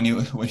 When you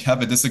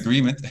have a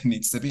disagreement, it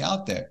needs to be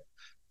out there.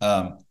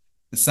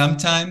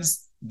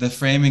 Sometimes the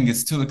framing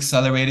is too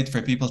accelerated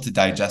for people to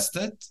digest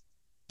it.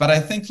 But I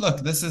think, look,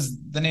 this is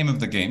the name of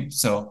the game.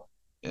 So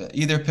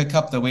either pick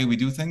up the way we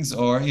do things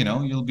or,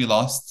 you'll be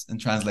lost in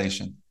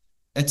translation.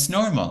 It's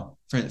normal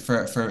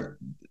for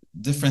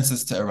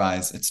differences to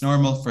arise. It's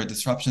normal for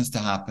disruptions to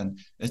happen.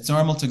 It's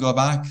normal to go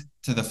back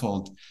to the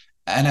fold.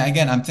 And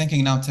again, I'm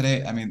thinking now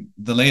today,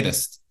 the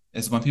latest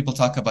is when people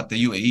talk about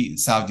the UAE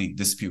Saudi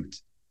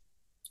dispute.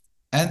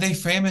 And they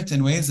frame it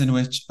in ways in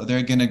which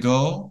they're going to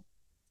go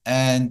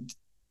and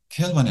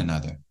kill one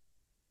another.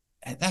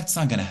 That's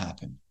not going to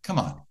happen. Come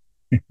on.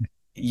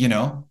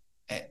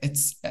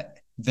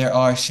 There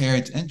are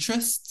shared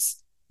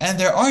interests and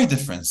there are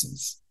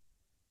differences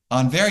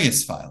on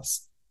various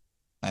files.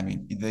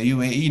 The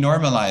UAE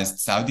normalized,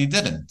 Saudi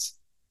didn't.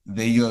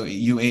 The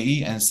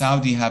UAE and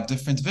Saudi have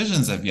different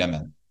visions of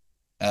Yemen.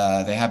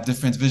 They have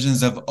different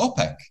visions of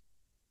OPEC,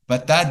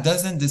 but that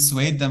doesn't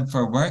dissuade them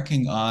from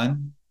working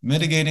on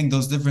mitigating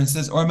those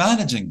differences or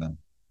managing them.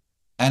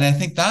 And I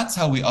think that's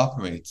how we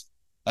operate.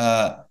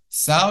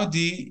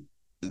 Saudi,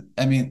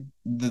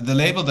 the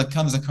label that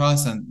comes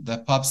across and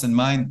that pops in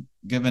mind,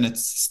 given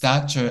its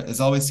stature, is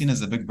always seen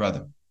as a big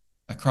brother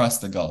across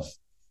the Gulf.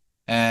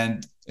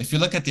 And if you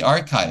look at the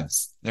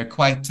archives, they're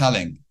quite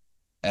telling.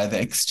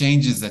 The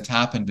exchanges that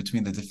happen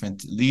between the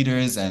different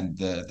leaders and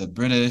the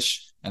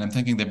British, and I'm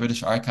thinking the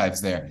British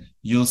archives there,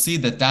 you'll see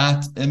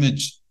that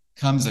image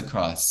comes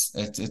across.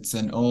 It's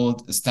an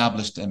old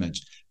established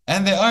image.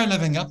 And they are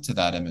living up to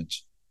that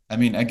image.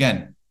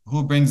 Again,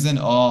 who brings in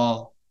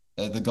all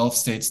the Gulf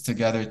states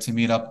together to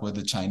meet up with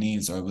the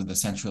Chinese or with the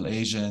Central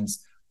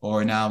Asians,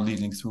 or now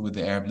leading through with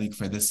the Arab League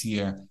for this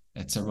year?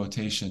 It's a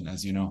rotation,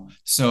 as you know.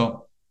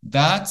 So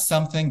that's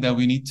something that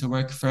we need to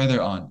work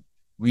further on.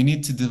 We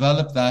need to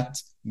develop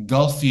that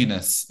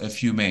Gulfiness,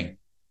 if you may.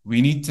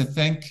 We need to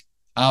think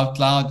out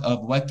loud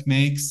of what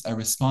makes a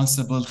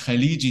responsible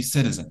Khaliji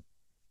citizen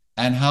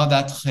and how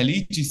that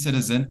Khaliji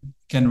citizen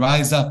can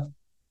rise up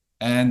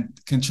and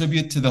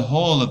contribute to the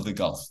whole of the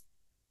Gulf.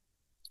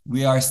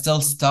 We are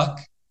still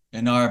stuck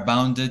in our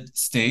bounded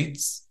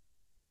states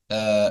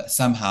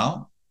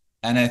somehow.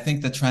 And I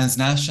think the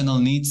transnational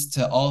needs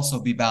to also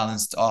be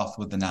balanced off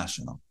with the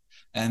national.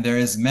 And there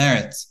is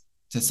merit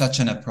to such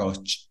an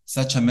approach,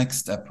 such a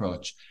mixed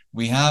approach.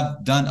 We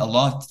have done a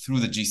lot through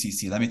the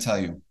GCC, let me tell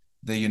you.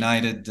 The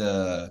United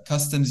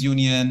Customs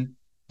Union,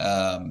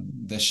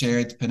 the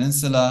Shared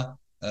Peninsula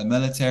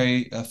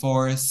Military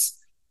Force,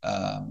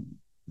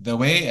 the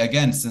way,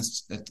 again,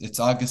 since it's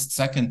August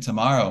 2nd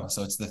tomorrow,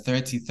 so it's the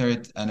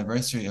 33rd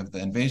anniversary of the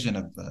invasion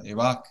of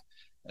Iraq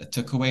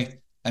to Kuwait.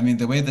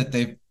 The way that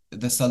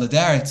the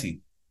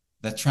solidarity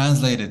that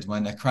translated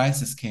when a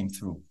crisis came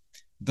through,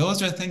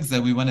 those are things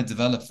that we want to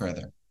develop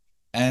further.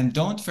 And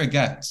don't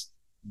forget,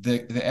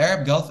 the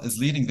Arab Gulf is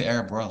leading the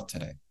Arab world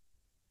today.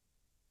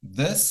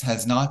 This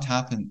has not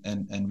happened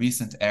in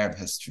recent Arab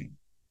history.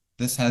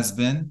 This has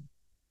been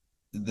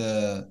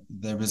the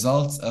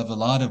results of a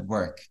lot of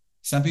work.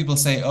 Some people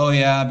say, oh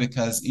yeah,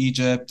 because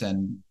Egypt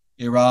and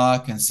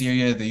Iraq and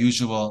Syria, the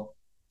usual,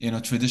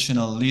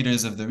 traditional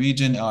leaders of the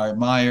region, are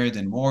mired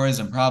in wars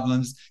and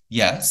problems.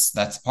 Yes,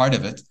 that's part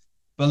of it.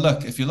 But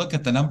look, if you look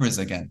at the numbers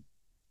again,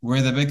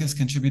 we're the biggest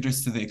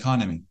contributors to the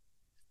economy.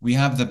 We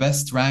have the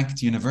best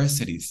ranked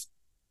universities.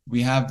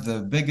 We have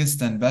the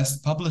biggest and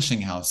best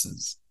publishing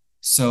houses.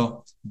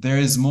 So there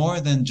is more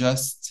than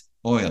just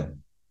oil.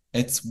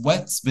 It's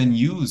what's been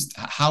used,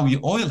 how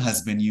oil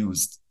has been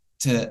used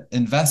to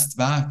invest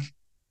back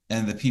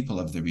in the people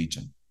of the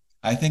region.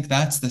 I think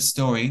that's the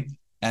story,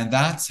 and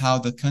that's how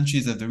the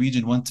countries of the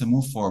region want to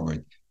move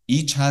forward.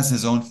 Each has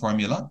his own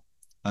formula,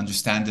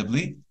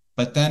 understandably,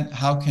 but then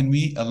how can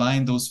we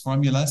align those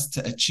formulas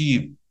to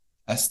achieve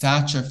a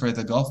stature for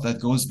the Gulf that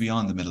goes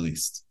beyond the Middle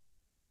East?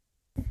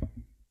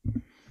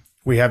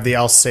 We have the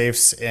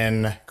Al-Saifs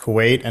in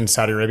Kuwait and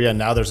Saudi Arabia, and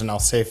now there's an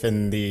Al-Saif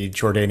in the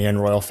Jordanian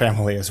royal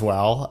family as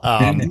well.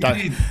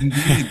 Indeed.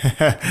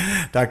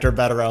 Dr.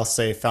 Badr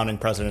Al-Saif, founding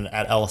president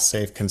at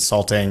Al-Saif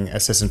Consulting,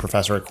 assistant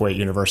professor at Kuwait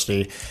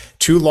University.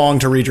 Too long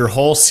to read your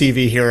whole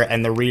CV here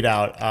and the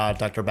readout,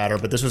 Dr. Badr,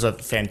 but this was a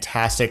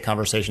fantastic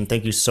conversation.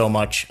 Thank you so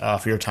much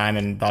for your time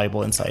and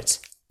valuable insights.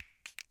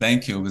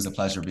 Thank you. It was a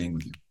pleasure being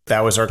with you. That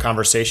was our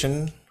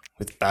conversation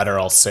with Badr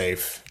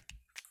Al-Saif.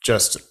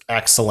 Just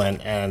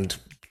excellent and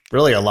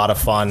really a lot of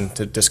fun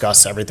to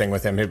discuss everything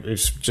with him. He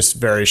was just a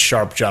very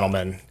sharp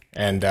gentleman,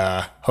 and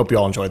hope you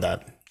all enjoyed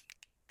that.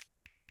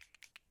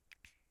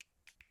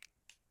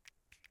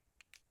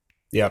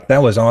 Yep. That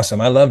was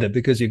awesome. I loved it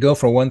because you go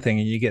for one thing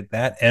and you get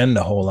that and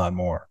a whole lot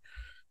more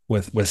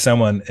with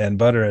someone. And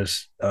Badr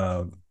is,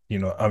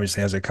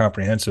 obviously has a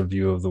comprehensive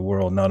view of the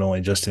world, not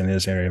only just in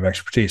his area of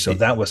expertise. So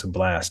that was a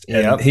blast.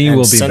 And he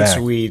will be back. Since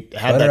we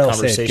had that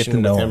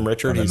conversation with him,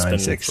 Richard, he's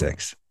been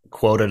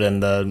quoted in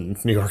the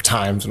New York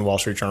Times and Wall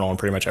Street Journal and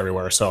pretty much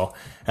everywhere. So,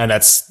 and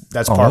that's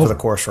par for the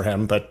course for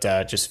him, but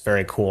just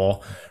very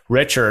cool.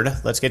 Richard,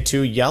 let's get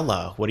to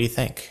Yallah. What do you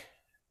think?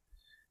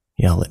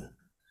 Yallah.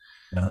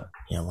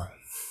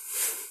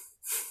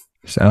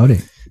 Saudi.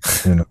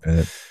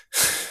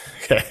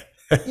 Okay.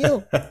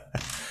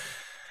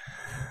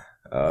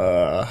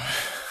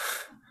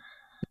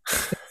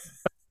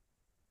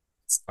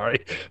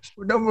 Sorry.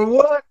 Number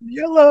one,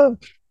 Yallah.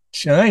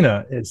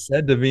 China is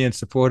said to be in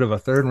support of a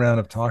third round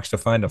of talks to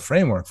find a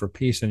framework for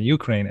peace in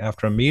Ukraine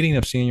after a meeting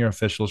of senior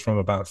officials from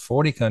about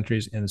 40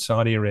 countries in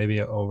Saudi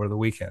Arabia over the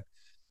weekend.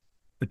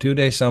 The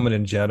two-day summit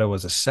in Jeddah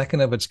was the second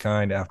of its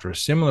kind after a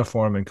similar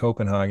forum in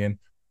Copenhagen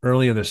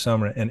earlier this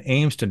summer and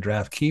aims to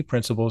draft key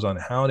principles on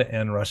how to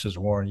end Russia's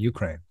war in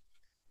Ukraine.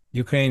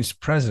 Ukraine's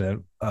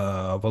president,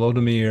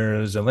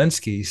 Volodymyr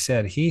Zelensky,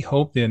 said he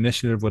hoped the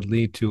initiative would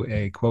lead to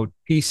a, quote,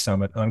 peace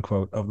summit,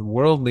 unquote, of the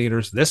world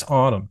leaders this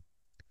autumn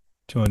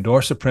to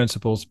endorse the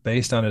principles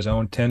based on his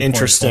own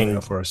 10-point formula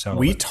for a settlement.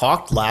 We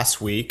talked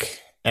last week,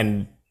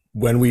 and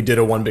when we did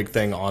a one big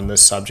thing on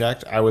this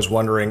subject, I was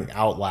wondering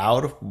out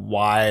loud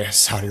why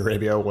Saudi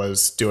Arabia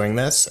was doing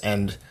this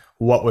and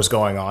what was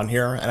going on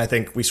here. And I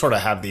think we sort of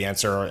have the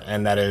answer,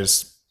 and that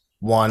is,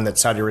 one, that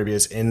Saudi Arabia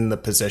is in the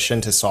position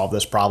to solve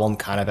this problem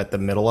kind of at the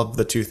middle of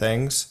the two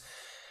things.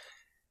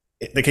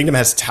 The kingdom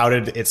has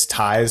touted its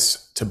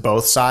ties to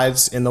both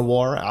sides in the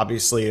war,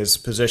 obviously is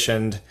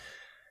positioned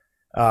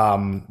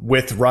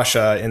with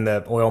Russia in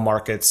the oil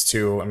markets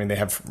they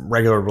have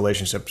regular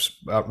relations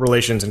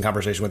and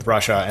conversation with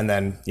Russia, and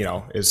then,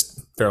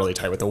 is fairly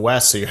tight with the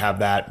West. So you have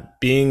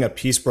that. Being a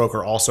peace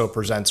broker also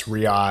presents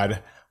Riyadh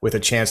with a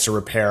chance to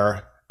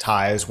repair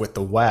ties with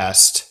the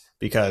West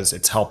because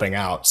it's helping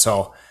out.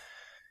 So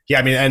yeah,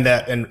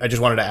 and I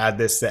just wanted to add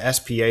this. The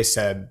SPA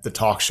said the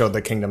talk showed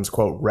the kingdom's,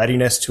 quote,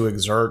 readiness to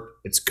exert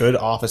its good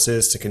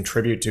offices to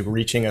contribute to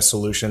reaching a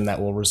solution that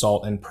will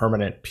result in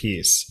permanent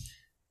peace.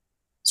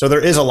 So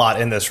there is a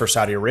lot in this for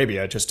Saudi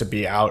Arabia, just to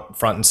be out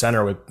front and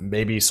center with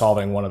maybe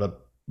solving one of the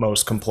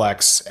most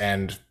complex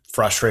and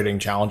frustrating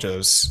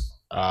challenges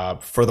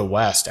for the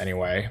West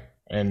anyway,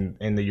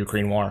 in the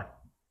Ukraine war.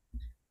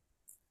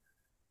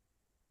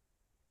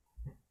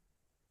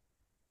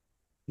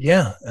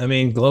 Yeah,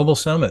 global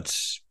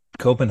summits,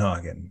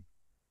 Copenhagen,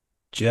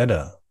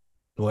 Jeddah,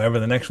 wherever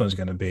the next one's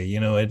going to be,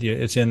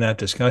 it's in that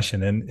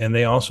discussion. And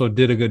they also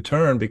did a good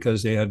turn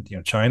because they had,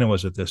 China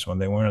was at this one.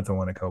 They weren't at the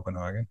one in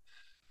Copenhagen.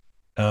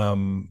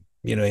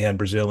 You had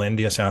Brazil,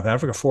 India, South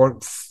Africa,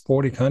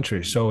 40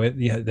 countries. So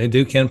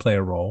they can play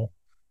a role.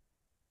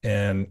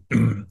 And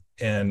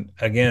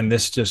again,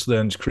 this just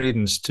lends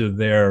credence to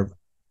their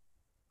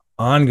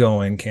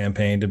ongoing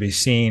campaign to be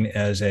seen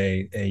as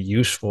a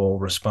useful,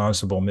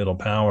 responsible middle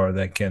power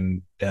that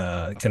can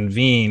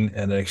convene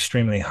at an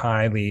extremely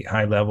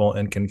high level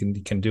and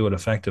can do it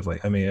effectively.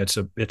 It's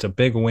a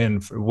big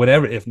win for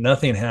whatever, if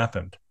nothing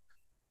happened.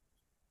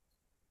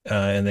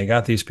 And they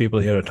got these people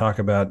here to talk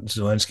about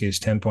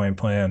Zelensky's 10-point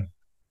plan.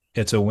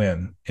 It's a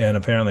win. And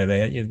apparently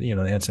they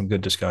had some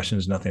good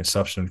discussions. Nothing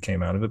substantive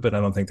came out of it, but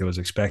I don't think that was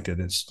expected.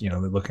 It's, they're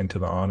looking to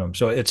the autumn.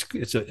 So it's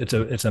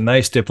a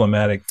nice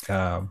diplomatic.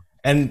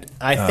 And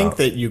I think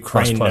that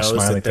Ukraine knows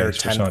that their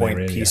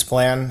 10-point peace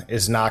plan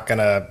is not going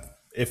to,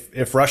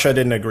 if Russia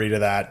didn't agree to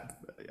that,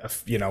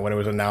 when it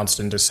was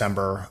announced in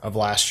December of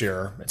last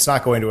year, it's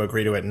not going to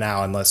agree to it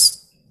now unless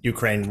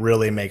Ukraine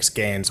really makes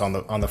gains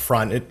on the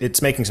front.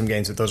 It's making some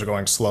gains, but those are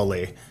going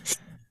slowly.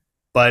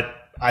 But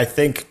I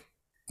think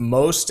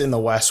most in the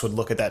West would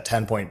look at that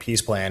 10-point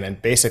peace plan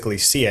and basically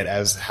see it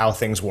as how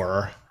things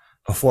were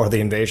before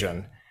the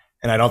invasion.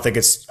 And I don't think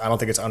it's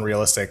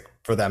unrealistic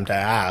for them to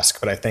ask,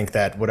 but I think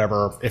that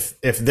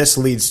if this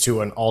leads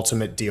to an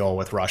ultimate deal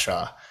with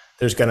Russia,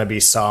 there's going to be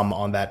some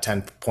on that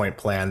 10-point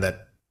plan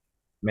that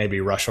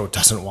maybe Russia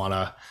doesn't want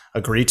to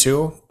agree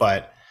to.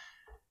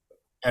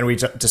 And we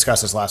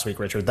discussed this last week,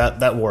 Richard,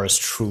 that war is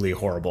truly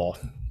horrible.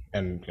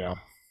 And,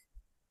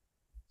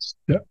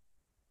 Yeah.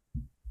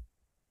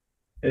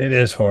 It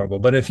is horrible.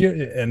 But if you're,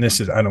 and this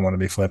is, I don't want to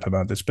be flip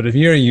about this, but if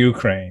you're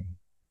Ukraine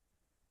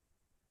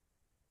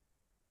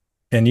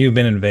and you've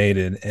been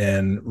invaded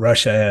and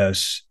Russia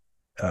has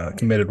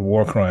committed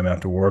war crime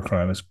after war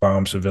crime, has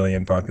bombed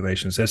civilian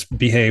populations, it's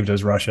behaved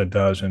as Russia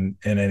does in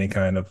any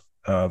kind of,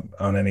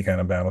 on any kind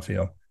of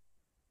battlefield.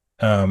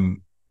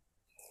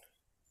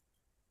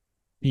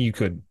 You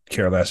could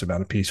care less about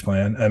a peace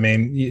plan. I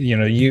mean, you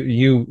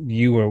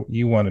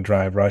want to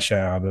drive Russia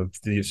out of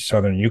the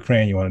southern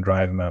Ukraine. You want to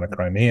drive them out of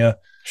Crimea.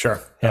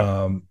 Sure.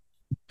 Yep.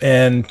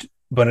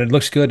 But it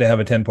looks good to have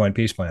a 10-point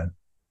peace plan.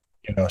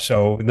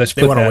 So let's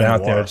put that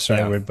out there.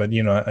 Sorry, but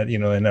in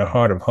their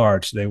heart of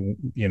hearts, and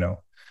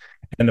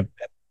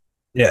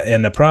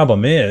the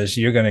problem is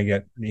you're going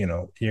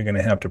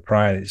to have to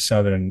pry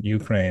southern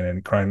Ukraine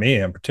and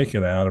Crimea in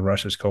particular out of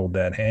Russia's cold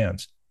dead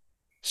hands.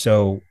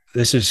 So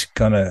this is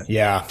gonna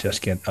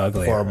just get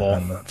ugly. Horrible.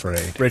 I'm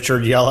afraid.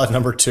 Richard, Yallah,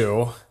 number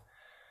 2.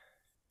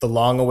 The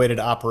long-awaited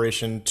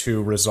operation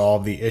to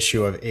resolve the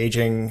issue of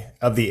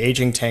the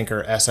aging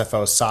tanker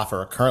SFO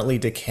Safer, currently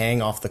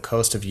decaying off the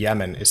coast of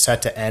Yemen, is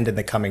set to end in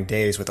the coming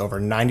days, with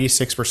over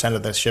 96%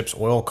 of the ship's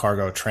oil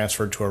cargo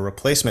transferred to a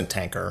replacement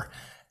tanker,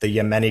 the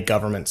Yemeni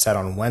government said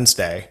on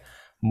Wednesday.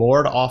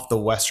 Moored off the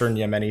western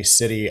Yemeni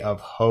city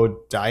of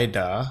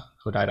Hodeidah,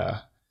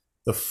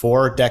 the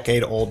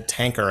 4-decade-old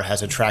tanker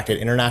has attracted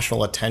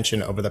international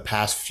attention over the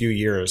past few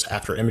years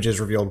after images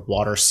revealed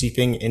water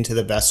seeping into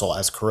the vessel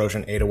as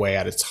corrosion ate away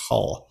at its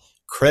hull.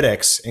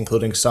 Critics,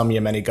 including some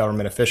Yemeni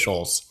government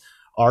officials,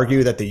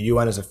 argue that the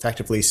UN is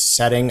effectively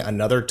setting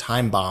another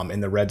time bomb in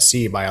the Red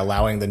Sea by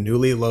allowing the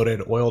newly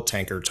loaded oil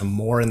tanker to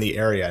moor in the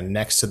area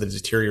next to the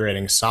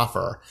deteriorating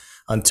Safer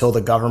until the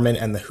government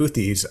and the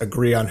Houthis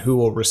agree on who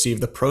will receive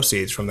the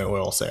proceeds from the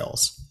oil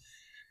sales.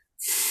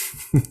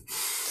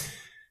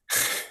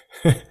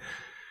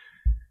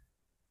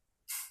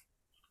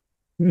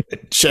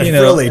 It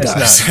really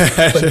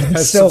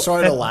does. So,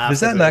 sorry to laugh. Does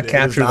that not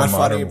capture the modern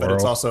funny, world? But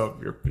it's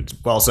also it's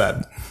well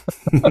said.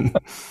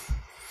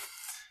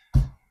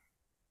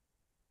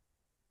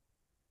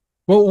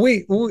 Well,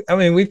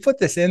 we put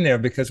this in there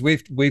because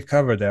we've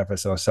covered the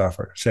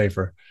SFO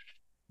Safer,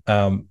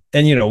 and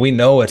we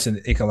know it's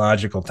an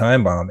ecological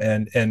time bomb,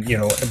 and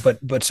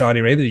but Saudi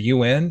Arabia, the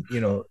UN,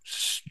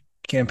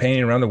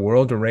 campaigning around the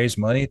world to raise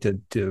money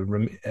to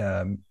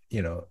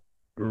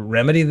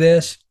remedy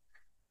this.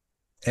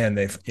 And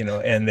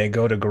they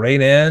go to great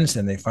ends,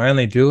 and they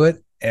finally do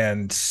it,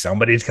 and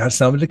somebody's got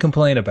something to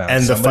complain about.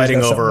 And the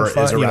fighting over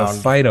is around,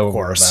 fight over, of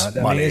course,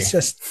 about. money. I mean, it's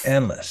just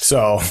endless.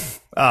 So,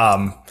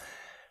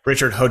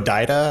 Richard,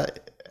 Hodeidah,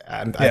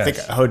 I think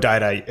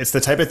Hodeidah, it's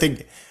the type of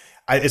thing.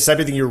 It's the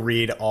type of thing you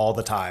read all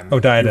the time.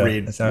 Hodeidah. You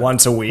read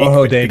once a week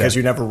because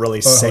you never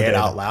really say it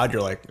out loud.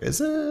 You're like, is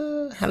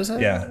it? How does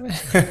that? Yeah.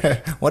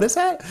 What is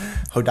that?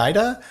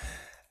 Hodeidah.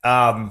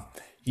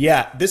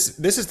 This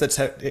is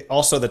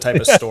also the type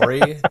of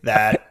story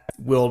that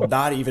will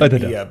not even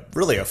be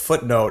really a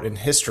footnote in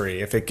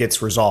history if it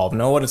gets resolved.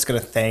 No one is going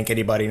to thank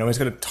anybody. No one's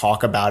going to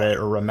talk about it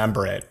or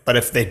remember it. But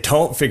if they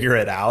don't figure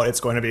it out, it's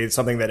going to be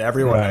something that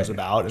everyone knows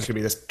about. It's going to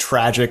be this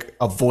tragic,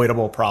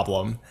 avoidable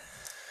problem.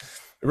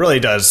 It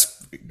really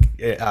does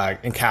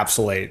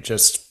encapsulate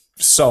just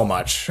so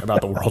much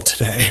about the world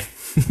today,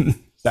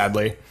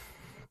 sadly.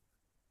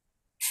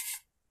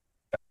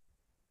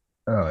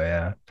 Oh,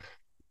 yeah.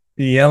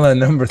 Yallah,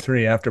 number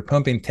 3, after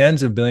pumping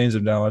tens of billions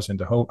of dollars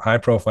into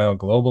high-profile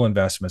global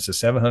investments, the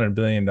 $700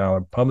 billion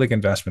public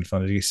investment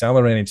fund is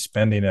accelerating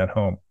spending at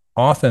home,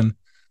 often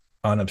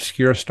on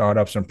obscure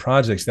startups and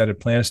projects that it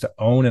plans to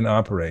own and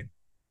operate.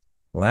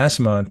 Last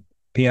month,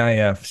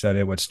 PIF said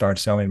it would start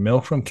selling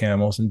milk from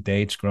camels and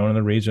dates grown in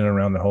the region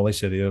around the holy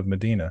city of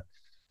Medina.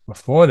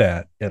 Before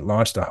that, it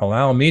launched a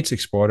halal meats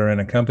exporter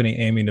and a company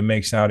aiming to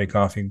make Saudi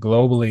coffee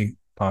globally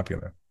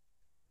popular.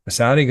 The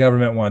Saudi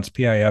government wants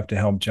PIF to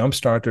help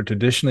jumpstart their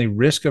traditionally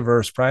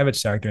risk-averse private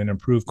sector and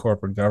improve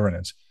corporate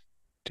governance.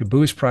 To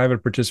boost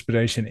private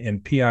participation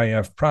in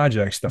PIF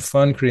projects, the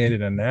fund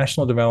created a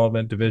national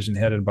development division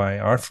headed by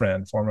our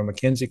friend, former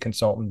McKinsey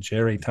consultant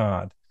Jerry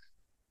Todd.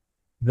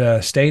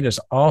 The state is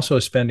also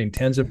spending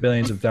tens of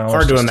billions of dollars.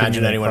 Hard to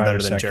imagine anyone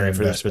better than Jerry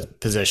for this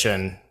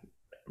position.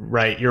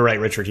 Right, you're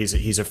right, Richard.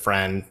 He's a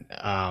friend.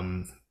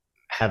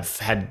 Have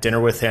had dinner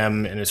with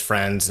him and his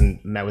friends and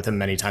met with him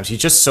many times.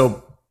 He's just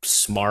so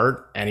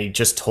smart and he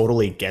just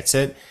totally gets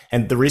it.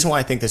 And the reason why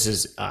I think this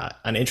is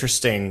an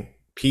interesting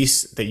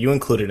piece that you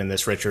included in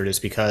this, Richard, is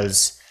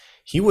because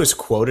he was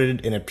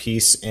quoted in a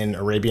piece in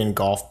Arabian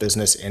Gulf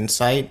Business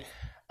Insight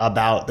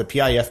about the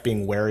PIF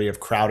being wary of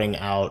crowding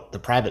out the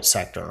private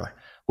sector,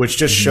 which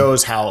just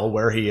shows how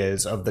aware he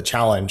is of the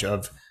challenge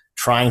of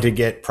trying to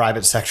get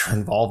private sector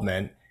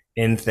involvement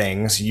in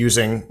things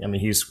using, I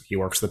mean, he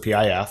works the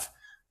PIF,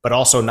 but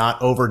also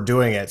not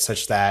overdoing it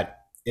such that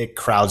it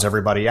crowds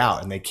everybody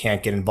out and they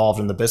can't get involved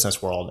in the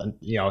business world. And,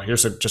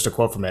 here's just a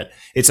quote from it.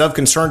 "It's of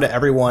concern to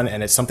everyone,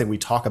 and it's something we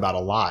talk about a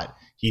lot,"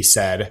 he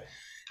said,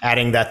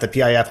 adding that the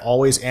PIF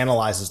always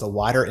analyzes the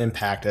wider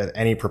impact of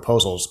any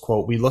proposals.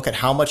 Quote, "We look at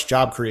how much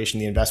job creation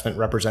the investment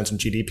represents in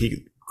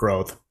GDP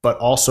growth, but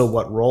also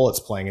what role it's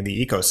playing in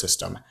the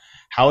ecosystem.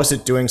 How is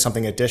it doing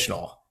something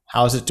additional?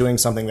 How is it doing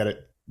something that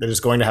is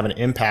going to have an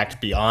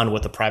impact beyond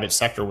what the private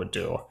sector would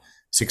do?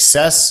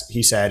 Success,"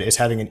 he said, "is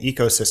having an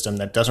ecosystem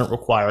that doesn't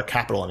require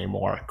capital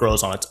anymore,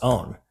 grows on its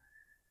own.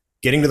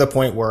 Getting to the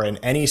point where in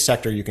any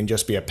sector you can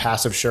just be a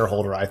passive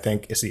shareholder, I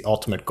think, is the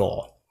ultimate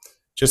goal."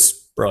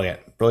 Just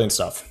brilliant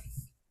stuff.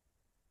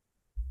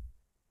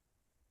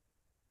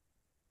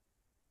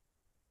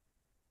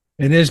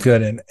 It is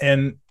good.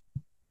 And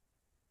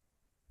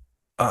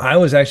I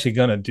was actually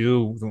going to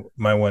do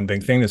my one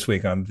big thing this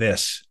week on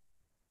this.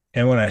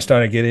 And when I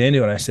started getting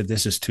into it, I said,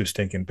 this is too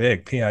stinking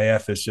big.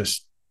 PIF is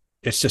just,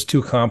 it's just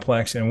too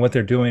complex. And what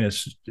they're doing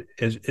is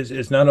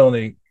not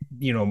only,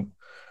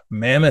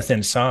 mammoth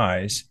in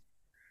size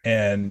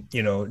and,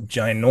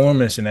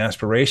 ginormous in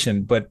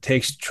aspiration, but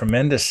takes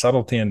tremendous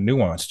subtlety and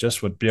nuance,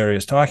 just what Barry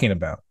is talking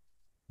about.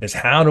 Is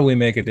how do we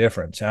make a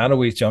difference? How do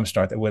we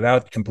jumpstart that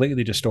without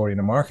completely distorting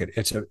the market?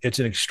 It's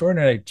an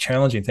extraordinarily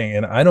challenging thing.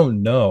 And I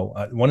don't know.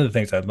 One of the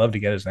things I'd love to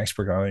get as an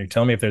expert on, you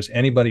tell me if there's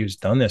anybody who's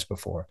done this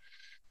before.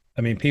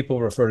 I mean, people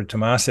refer to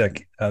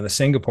Temasek, the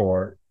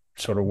Singapore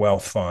sort of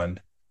wealth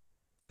fund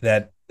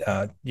that,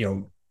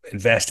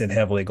 invested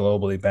heavily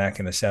globally back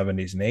in the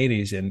 70s and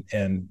 80s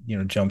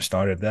and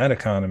jump-started that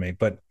economy.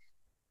 But,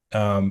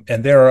 and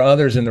there are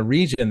others in the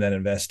region that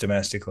invest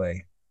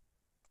domestically.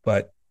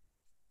 But,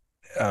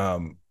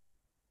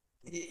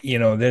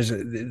 there's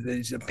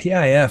a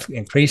PIF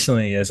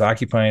increasingly is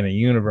occupying a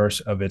universe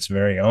of its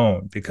very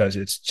own because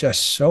it's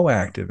just so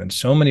active in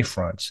so many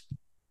fronts.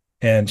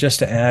 And just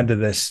to add to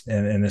this,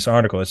 in this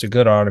article, it's a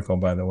good article,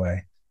 by the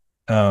way.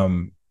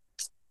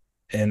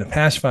 In the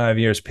past 5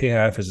 years,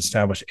 PIF has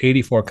established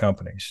 84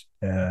 companies,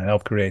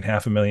 helped create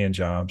 500,000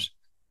 jobs.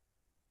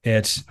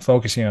 It's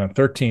focusing on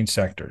 13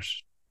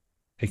 sectors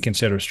it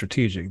considers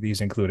strategic.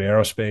 These include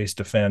aerospace,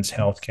 defense,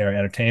 healthcare,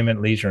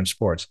 entertainment, leisure, and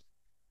sports.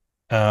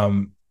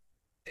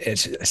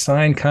 It's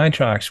signed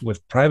contracts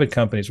with private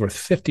companies worth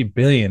 $50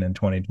 billion in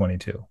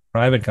 2022,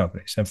 private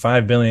companies, and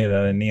 $5 billion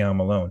in NEOM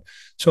alone.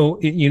 So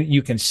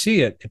you can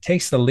see it. It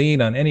takes the lead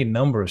on any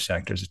number of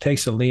sectors. It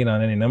takes the lead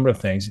on any number of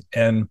things.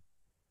 And,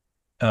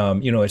 I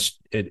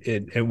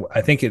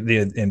think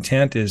the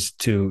intent is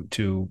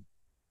to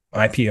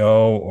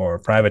IPO or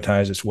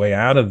privatize its way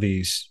out of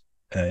these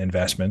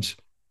investments.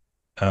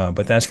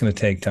 But that's going to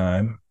take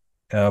time.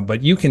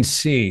 But you can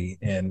see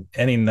in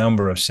any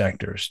number of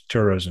sectors,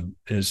 tourism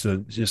is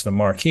just the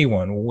marquee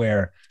one,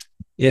 where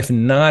if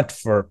not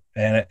for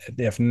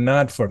PIF,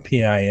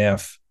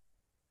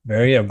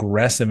 very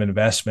aggressive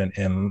investment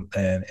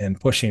in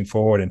pushing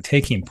forward and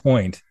taking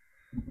point,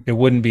 it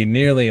wouldn't be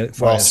nearly as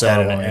far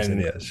along as it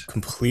is.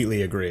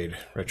 Completely agreed,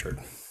 Richard.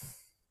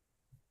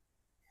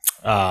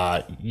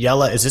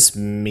 Yallah, is this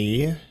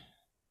me?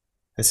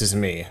 This is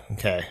me.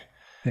 Okay.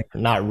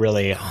 Not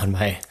really on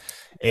my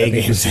A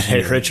game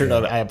today, Richard. Yeah.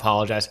 I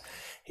apologize.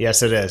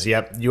 Yes, it is.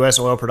 Yep. U.S.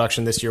 oil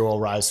production this year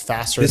will rise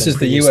faster than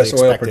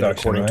previously expected,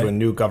 according to a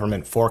new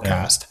government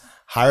forecast. Yeah.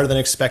 Higher than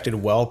expected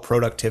well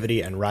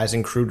productivity and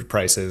rising crude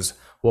prices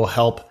will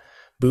help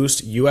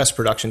boost U.S.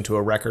 production to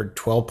a record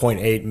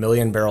 12.8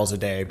 million barrels a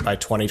day by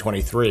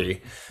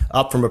 2023,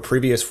 up from a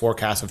previous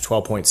forecast of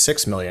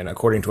 12.6 million,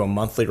 according to a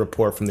monthly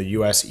report from the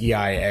U.S.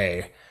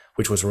 EIA,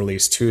 which was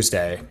released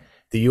Tuesday.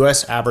 The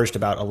U.S. averaged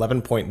about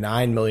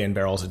 11.9 million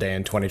barrels a day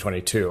in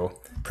 2022.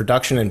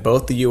 Production in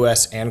both the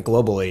U.S. and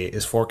globally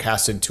is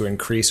forecasted to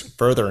increase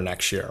further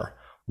next year.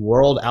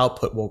 World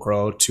output will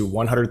grow to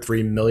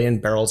 103 million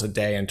barrels a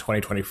day in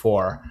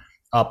 2024,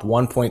 up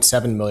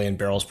 1.7 million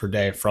barrels per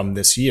day from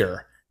this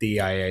year, the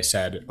EIA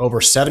said. Over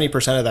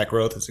 70% of that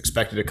growth is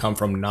expected to come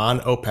from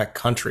non-OPEC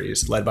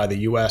countries, led by the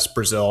U.S.,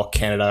 Brazil,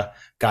 Canada,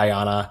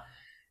 Guyana,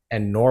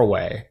 and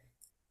Norway.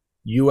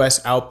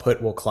 U.S.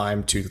 output will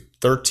climb to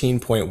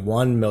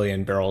 13.1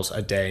 million barrels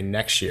a day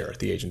next year,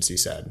 the agency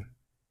said.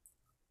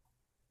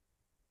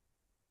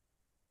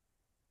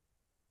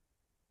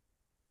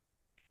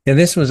 Yeah,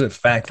 this was a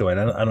factoid.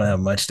 I don't have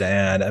much to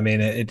add. I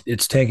mean,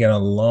 it's taken a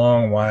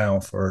long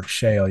while for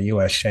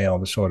U.S. shale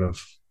to sort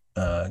of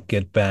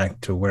get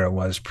back to where it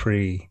was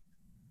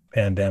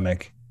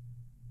pre-pandemic,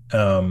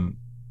 and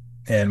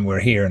we're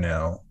here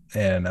now.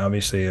 And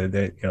obviously,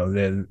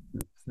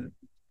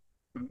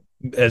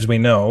 as we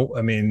know,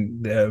 I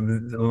mean,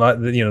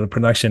 the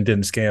production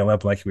didn't scale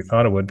up like we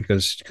thought it would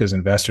because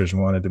investors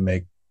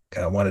wanted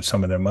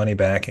some of their money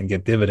back and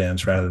get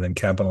dividends rather than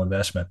capital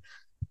investment.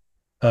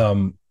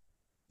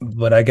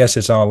 But I guess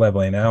it's all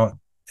leveling out,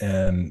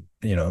 and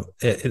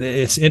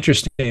it's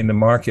interesting in the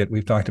market.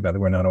 We've talked about that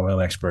we're not oil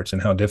experts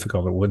and how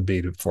difficult it would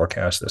be to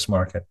forecast this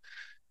market.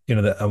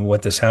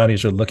 What the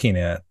Saudis are looking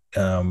at,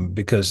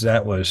 because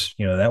that was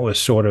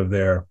sort of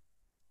their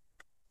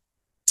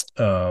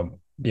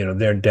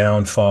their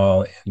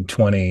downfall in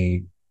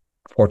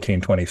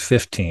 2014,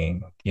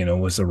 2015,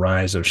 was the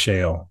rise of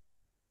shale.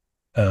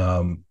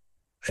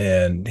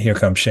 And here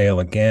comes shale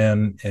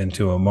again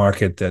into a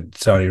market that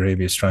Saudi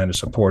Arabia is trying to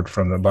support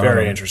from the bottom.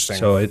 Very interesting.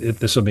 So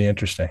this will be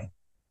interesting.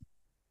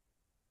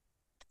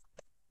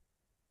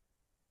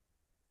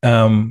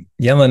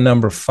 Yallah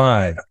number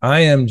 5.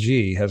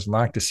 IMG has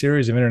locked a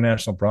series of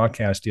international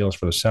broadcast deals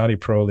for the Saudi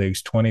Pro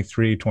League's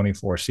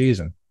 23-24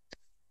 season.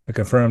 The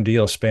confirmed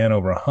deals span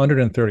over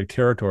 130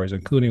 territories,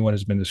 including what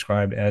has been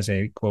described as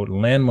a, quote,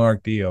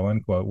 landmark deal,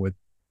 unquote, with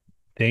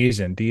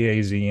DAZN,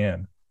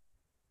 D-A-Z-N,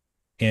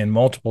 in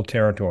multiple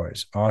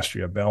territories: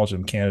 Austria,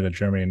 Belgium, Canada,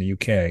 Germany, and the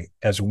UK,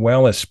 as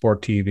well as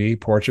Sport TV,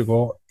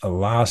 Portugal,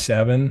 La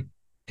 7,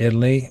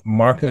 Italy,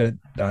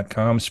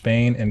 Marca.com,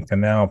 Spain, and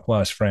Canal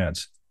Plus,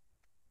 France.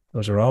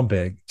 Those are all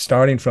big.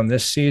 Starting from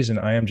this season,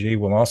 IMG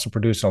will also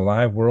produce a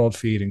live world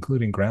feed,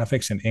 including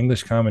graphics and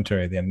English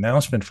commentary. The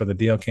announcement for the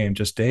deal came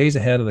just days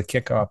ahead of the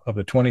kickoff of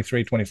the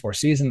 23-24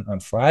 season on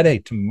Friday,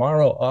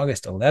 tomorrow,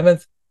 August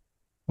 11th,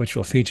 which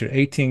will feature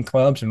 18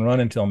 clubs and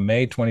run until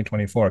May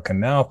 2024.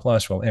 Canal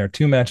Plus will air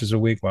 2 matches a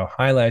week, while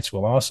highlights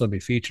will also be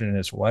featured in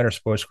its wider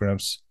sports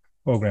programs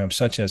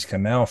such as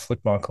Canal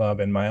Football Club.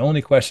 And my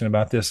only question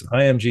about this,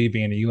 IMG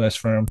being a U.S.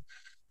 firm,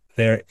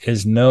 there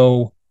is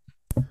no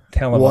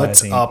televising.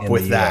 What's up in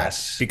with the that?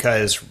 US.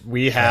 Because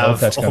we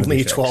have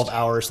only 12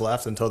 hours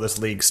left until this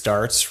league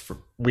starts.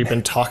 We've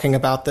been talking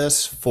about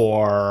this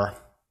for,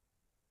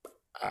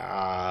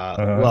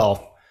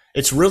 well,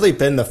 it's really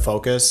been the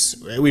focus.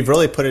 We've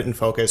really put it in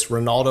focus.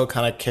 Ronaldo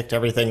kind of kicked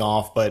everything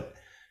off, but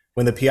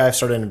when the PIF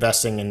started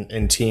investing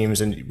in teams,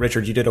 and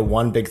Richard, you did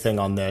one big thing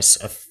on this,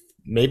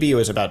 maybe it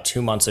was about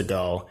 2 months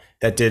ago,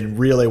 that did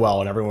really well.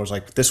 And everyone was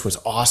like, this was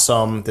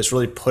awesome. This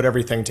really put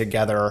everything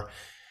together.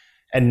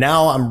 And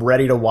now I'm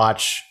ready to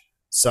watch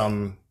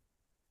some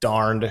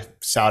darned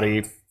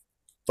Saudi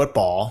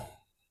football.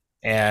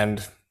 And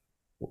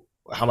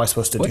how am I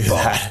supposed to do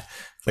that?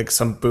 Like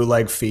some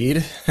bootleg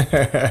feed?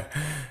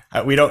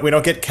 We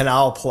don't get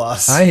Canal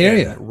Plus. I hear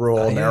you.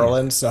 Rural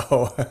Maryland,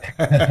 so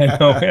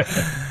I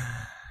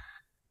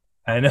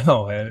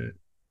know.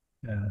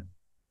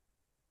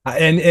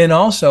 And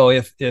also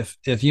if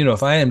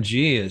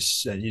IMG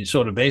is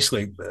sort of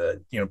basically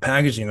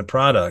packaging the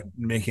product,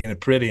 making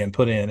it pretty and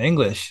putting it in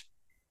English.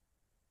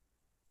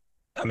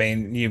 I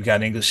mean, you've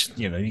got English,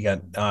 you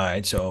got all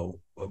right. So,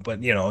 but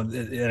and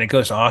it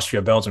goes to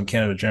Austria, Belgium,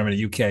 Canada,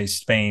 Germany, UK,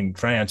 Spain,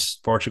 France,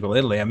 Portugal,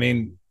 Italy. I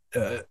mean,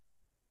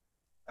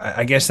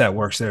 I guess that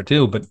works there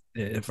too, but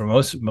for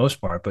most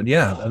part. But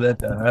yeah,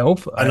 I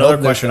hope. Another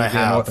question I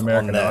have North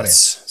American on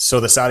this. Audience. So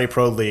the Saudi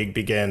Pro League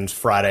begins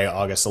Friday,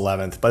 August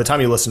 11th. By the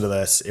time you listen to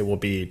this, it will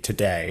be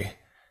today.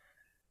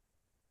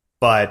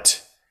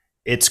 But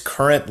it's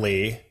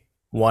currently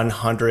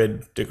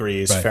 100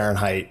 degrees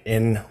Fahrenheit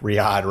in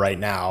Riyadh right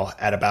now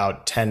at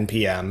about 10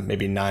 p.m.,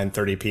 maybe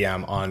 9:30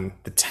 p.m. on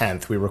the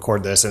 10th. We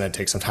record this and it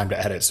takes some time to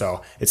edit.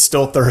 So it's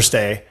still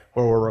Thursday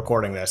where we're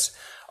recording this.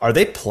 Are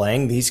they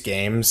playing these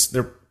games?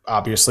 They're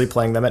obviously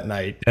playing them at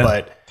night,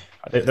 but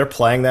they're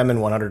playing them in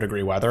 100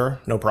 degree weather.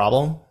 No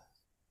problem.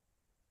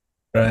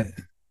 Right.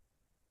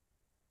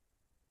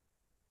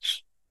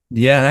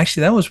 Yeah,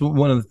 actually, that was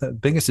one of the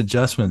biggest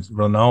adjustments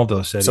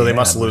Ronaldo said. So they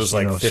must lose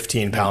like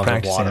 15 pounds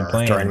of water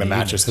during the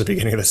matches at the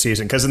beginning of the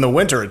season. Because in the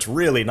winter, it's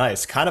really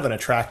nice. Kind of an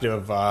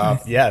attractive,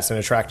 it's an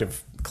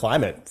attractive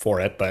climate for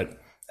it, but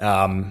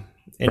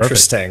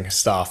interesting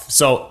stuff.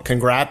 So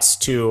congrats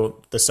to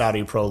the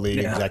Saudi Pro League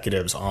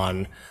executives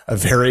on a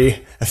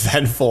very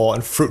eventful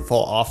and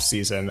fruitful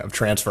offseason of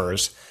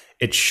transfers.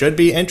 It should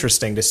be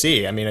interesting to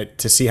see. I mean,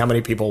 to see how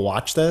many people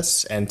watch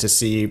this and to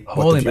see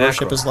what the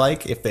viewership is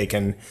like, if they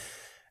can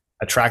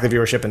attract the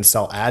viewership and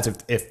sell ads.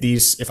 If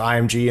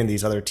IMG and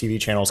these other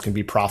TV channels can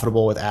be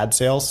profitable with ad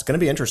sales, it's going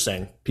to be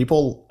interesting.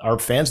 People are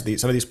fans of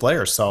some of these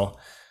players. So,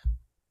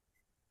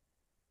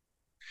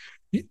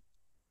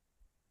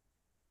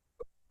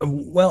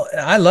 well,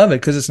 I love it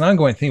because it's an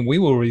ongoing thing. We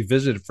will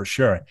revisit it for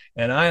sure.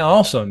 And I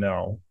also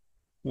know,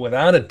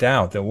 without a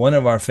doubt, that one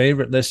of our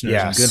favorite listeners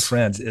and good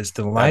friends is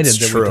delighted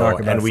that we talk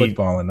about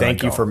football and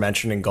thank you for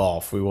mentioning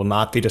golf. We will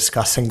not be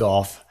discussing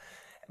golf.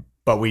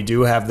 But we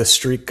do have the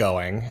streak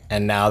going,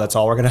 and now that's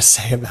all we're going to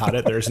say about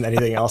it. There isn't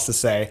anything else to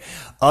say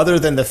other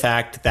than the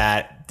fact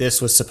that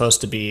this was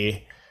supposed to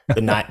be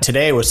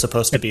today was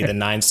supposed to be the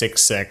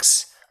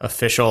 966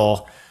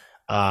 official.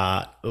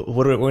 What are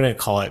we going to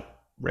call it,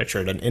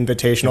 Richard? An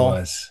invitational? It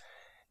was.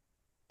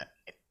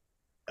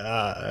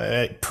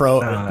 I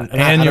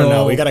don't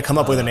know. We got to come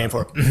up with a name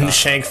for it.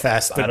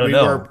 Shankfest. But we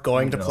were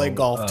going to play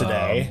golf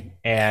today,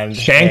 and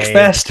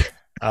Shankfest.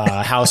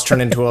 House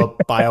turned into a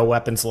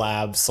bioweapons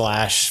lab /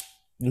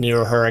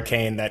 near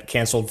hurricane that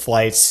canceled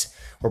flights.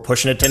 We're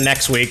pushing it to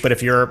next week, but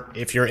if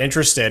you're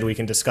interested, we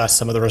can discuss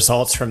some of the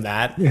results from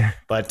that. Yeah.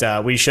 But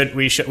we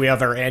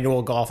have our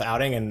annual golf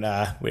outing, and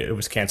it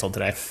was canceled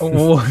today.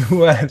 Well,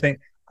 I think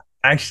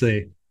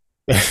actually,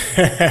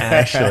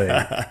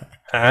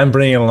 I'm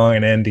bringing along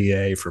an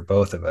NDA for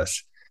both of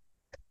us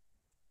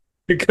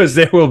because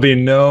there will be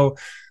no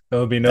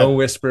There'll be no That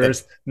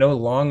whispers, no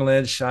long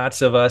lens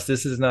shots of us.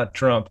 This is not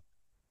Trump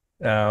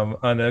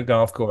on a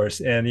golf course.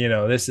 And,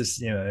 this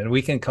is, and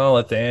we can call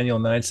it the annual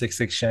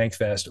 966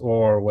 Shankfest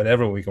or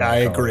whatever we want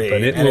I to call it. But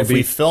agree. it And will if we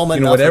be, film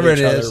enough of whatever it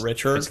each other, is, it's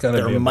Richard, going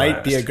to there be a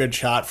might be a blast. good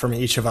shot from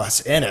each of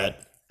us in it.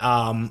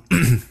 I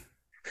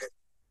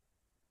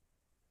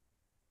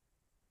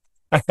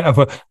have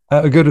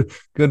a good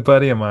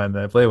buddy of mine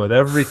that I play with.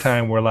 Every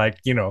time we're like,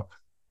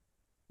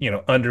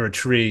 under a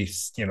tree,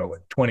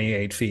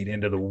 28 feet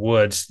into the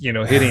woods,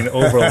 hitting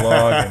over a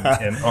log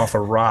and off a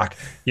rock,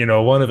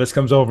 one of us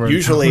comes over.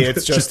 Usually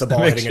it's just the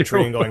ball hitting a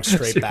tree and going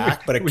straight we,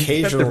 back, but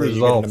occasionally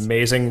you get an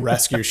amazing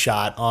rescue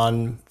shot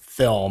on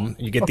film.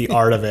 You get the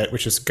art of it,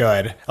 which is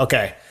good.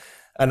 Okay,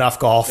 enough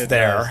golf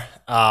there.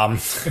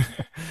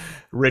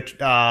 Rich,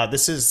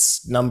 this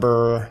is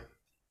number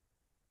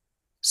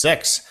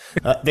 6.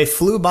 They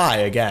flew by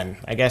again.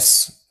 I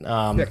guess,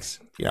 6.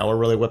 We're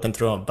really whipping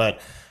through them,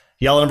 but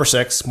Yallah number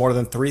 6, more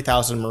than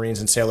 3,000 Marines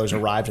and sailors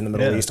arrived in the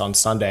Middle East on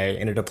Sunday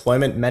in a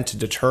deployment meant to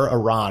deter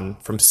Iran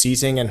from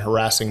seizing and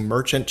harassing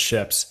merchant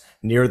ships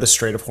near the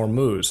Strait of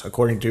Hormuz,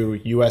 according to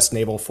U.S.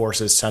 Naval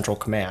Forces Central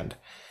Command.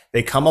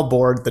 They come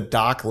aboard the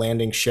dock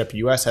landing ship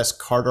USS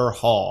Carter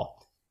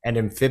Hall and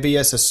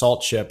amphibious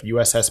assault ship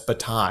USS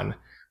Bataan,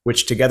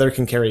 which together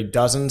can carry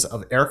dozens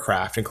of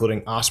aircraft,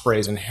 including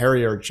Ospreys and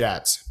Harrier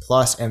jets,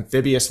 plus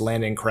amphibious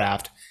landing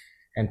craft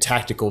and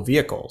tactical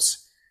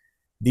vehicles.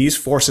 These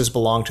forces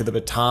belong to the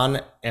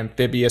Bataan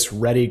Amphibious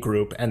Ready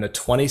Group and the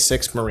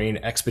 26th Marine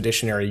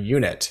Expeditionary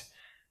Unit,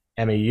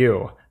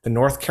 MEU. The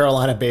North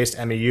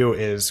Carolina-based MEU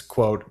is,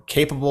 quote,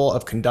 capable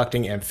of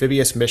conducting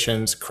amphibious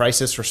missions,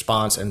 crisis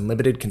response, and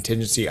limited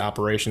contingency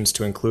operations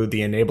to include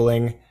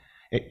enabling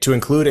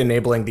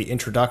the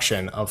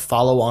introduction of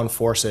follow-on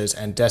forces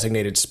and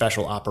designated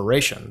special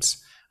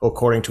operations,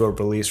 according to a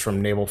release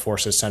from Naval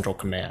Forces Central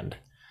Command.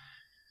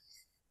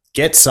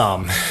 Get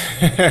some.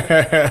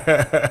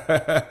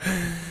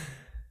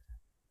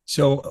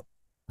 So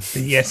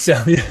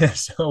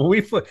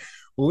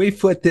we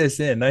put this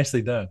in.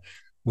 Nicely done.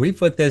 We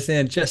put this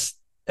in just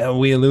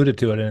we alluded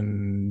to it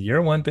in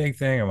your one big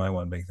thing or my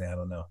one big thing. I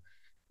don't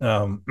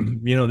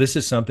know. This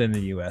is something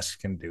the U.S.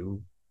 can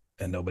do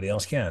and nobody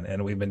else can,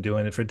 and we've been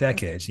doing it for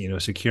decades.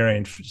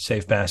 Securing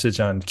safe passage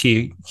on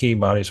key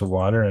bodies of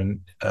water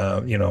and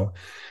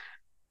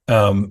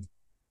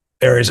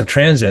areas of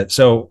transit.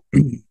 So.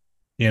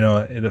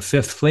 The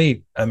Fifth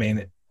Fleet,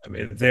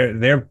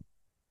 their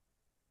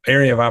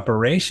area of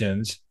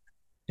operations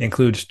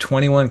includes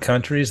 21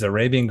 countries, the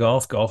Arabian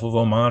Gulf, Gulf of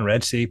Oman,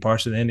 Red Sea,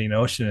 parts of the Indian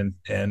Ocean,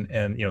 and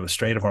the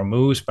Strait of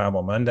Hormuz, Bab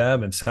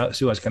el-Mandab, and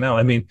Suez Canal.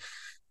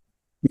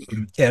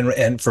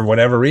 And for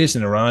whatever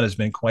reason, Iran has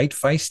been quite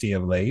feisty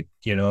of late,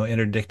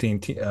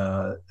 interdicting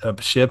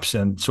ships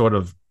and sort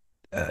of,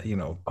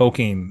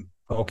 poking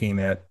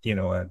at,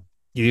 at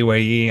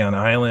UAE on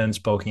islands,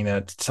 poking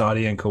at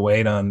Saudi and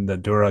Kuwait on the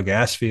Dura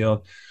gas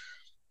field.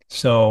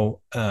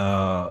 So,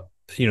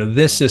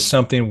 this is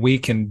something we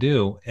can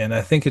do. And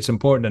I think it's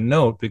important to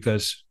note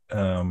because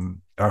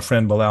our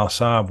friend Bilal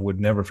Saab would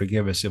never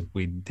forgive us if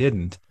we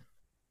didn't,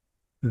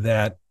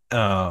 that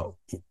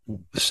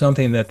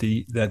something that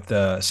the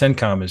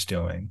CENTCOM is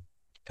doing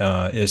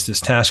is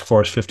this Task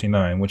Force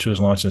 59, which was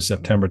launched in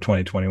September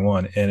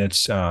 2021. And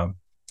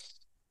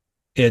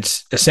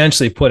it's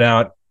essentially put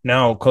out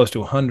now close to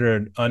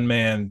 100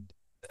 unmanned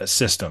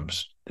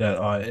systems that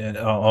are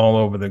all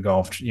over the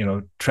Gulf,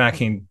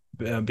 tracking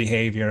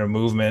behavior,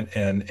 movement,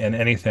 and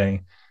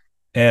anything.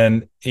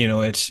 And,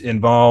 it's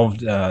involved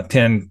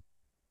 10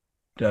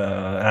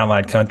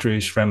 allied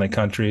countries, friendly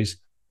countries.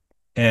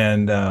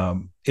 And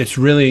it's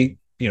really,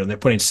 they're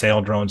putting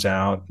sail drones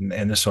out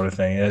and this sort of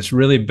thing. And it's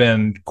really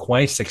been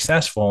quite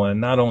successful,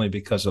 and not only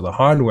because of the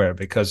hardware,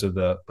 but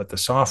the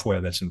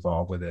software that's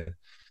involved with it,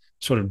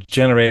 sort of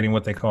generating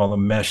what they call a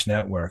mesh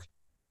network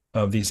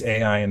of these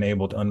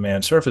AI-enabled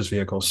unmanned surface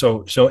vehicles.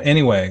 So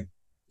anyway,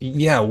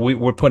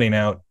 we're putting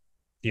out,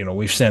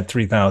 we've sent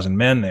 3,000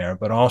 men there,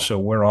 but also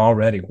we're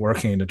already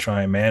working to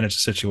try and manage the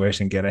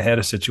situation, get ahead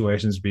of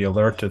situations, be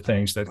alert to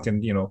things that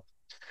can,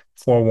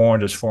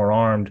 forewarned is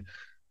forearmed.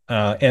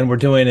 And we're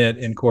doing it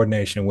in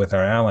coordination with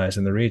our allies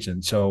in the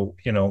region. So,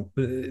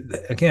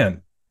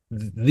 again,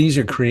 these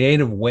are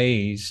creative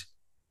ways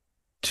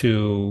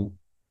to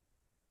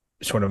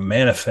sort of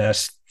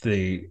manifest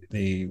the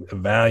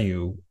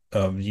value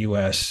of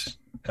U.S.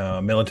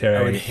 Military.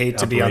 I would hate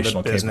to be on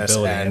the business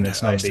end of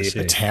the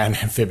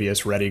Bataan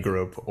Amphibious Ready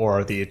Group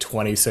or the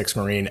 26th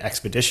Marine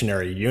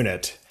Expeditionary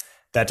Unit.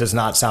 That does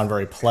not sound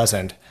very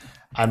pleasant.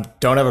 I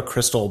don't have a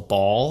crystal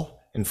ball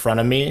in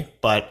front of me,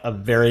 but a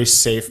very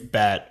safe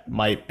bet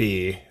might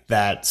be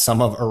that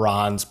some of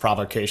Iran's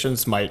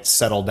provocations might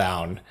settle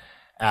down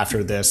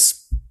after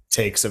this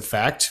takes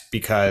effect,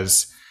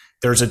 because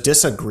there's a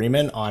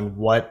disagreement on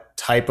what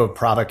type of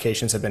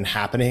provocations have been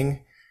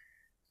happening.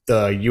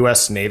 The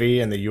U.S. Navy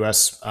and the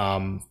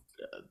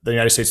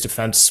United States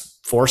Defense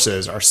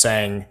Forces are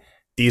saying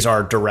these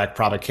are direct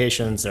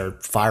provocations. They're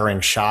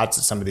firing shots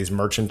at some of these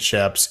merchant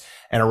ships.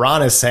 And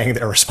Iran is saying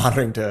they're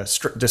responding to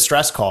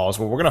distress calls.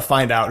 Well, we're going to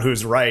find out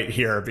who's right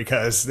here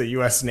because the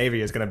U.S.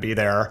 Navy is going to be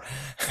there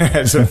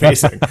as a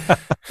facing.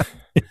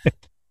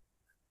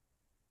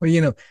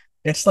 Well,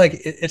 it's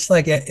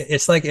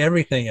like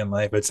everything in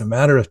life. It's a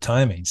matter of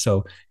timing.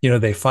 So,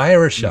 they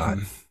fire a shot,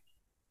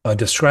 a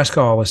distress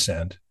call is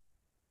sent,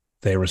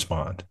 they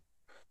respond.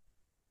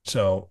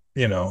 So,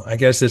 I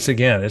guess it's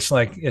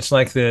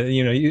like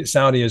the,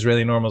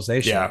 Saudi-Israeli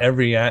normalization. Yeah.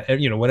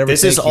 Whatever.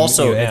 This is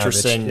also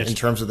interesting in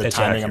terms of the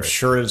timing. Accurate. I'm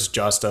sure it's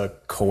just a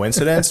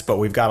coincidence, but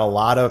we've got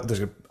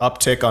there's an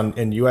uptick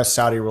in U.S.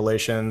 Saudi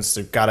relations.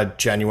 They've got a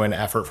genuine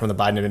effort from the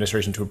Biden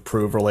administration to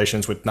improve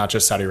relations with not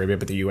just Saudi Arabia,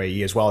 but the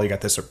UAE as well. You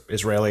got this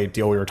Israeli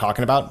deal we were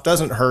talking about. It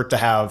doesn't hurt to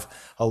have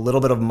a little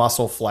bit of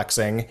muscle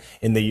flexing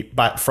from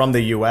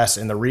the U.S.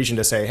 in the region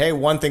to say, hey,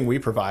 one thing we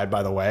provide,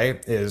 by the way,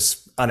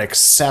 is an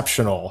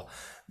exceptional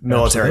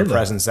military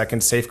presence that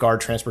can safeguard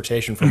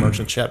transportation for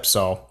merchant ships.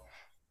 So,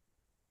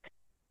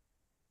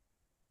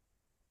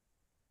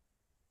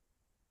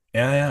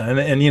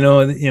 and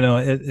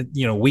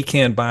we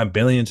can't buy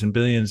billions and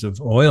billions of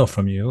oil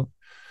from you,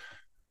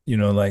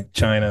 like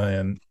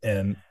China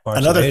and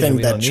another thing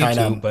that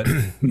China but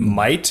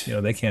might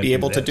they can't be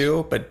able to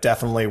do, but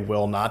definitely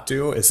will not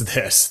do, is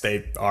this.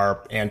 They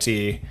are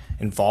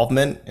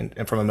anti-involvement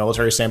and from a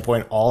military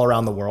standpoint all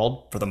around the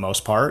world for the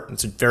most part.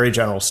 It's a very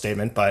general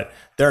statement, but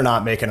they're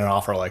not making an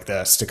offer like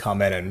this to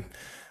come in and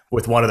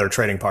with one of their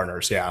trading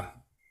partners. Yeah.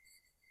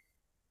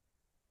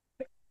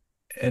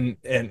 And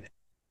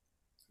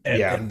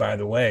by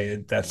the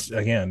way, that's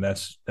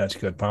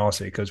good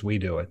policy because we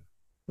do it.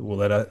 Well,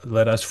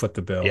 let us foot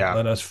the bill. Yeah.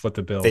 Let us foot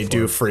the bill. They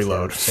do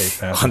freeload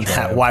on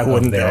that. Why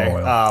wouldn't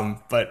they?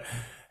 But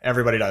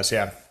everybody does.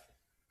 Yeah.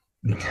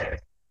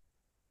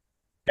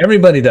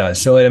 Everybody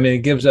does. So, it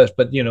gives us,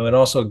 but, it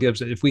also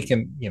gives, if we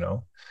can,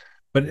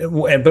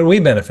 but we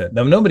benefit.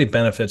 Now, nobody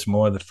benefits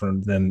more than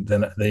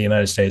the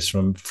United States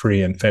from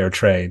free and fair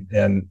trade.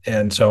 And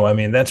so,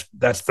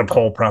 that's the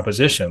whole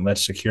proposition.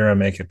 Let's secure and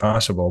make it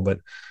possible. But,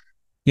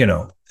 we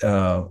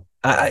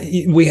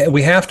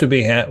have to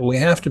be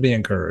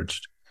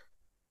encouraged.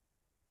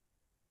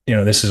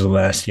 This is the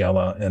last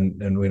Yallah,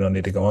 and we don't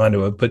need to go on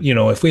to it. But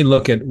if we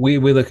look at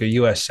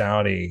U.S.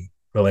 Saudi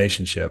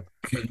relationship,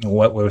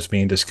 what was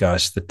being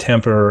discussed, the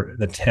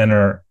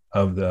tenor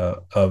of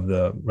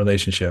the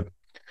relationship,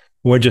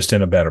 we're just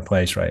in a better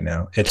place right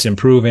now. It's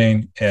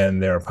improving,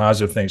 and there are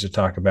positive things to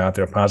talk about.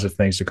 There are positive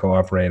things to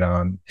cooperate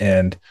on,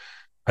 and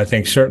I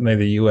think certainly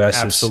the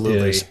U.S. is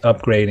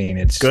upgrading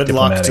its good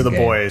luck to the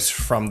game. Boys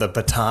from the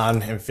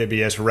Bataan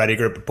Amphibious Ready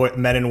Group,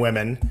 men and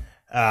women,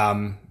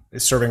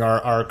 serving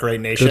our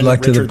great nation. Good luck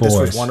Richard, to the boys. This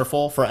was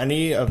wonderful. For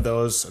any of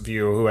those of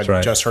you who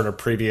had just heard a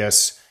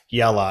previous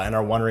Yallah and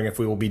are wondering if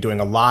we will be doing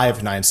a live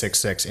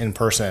 966 in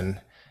person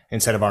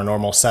instead of our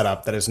normal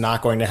setup, that is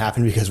not going to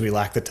happen because we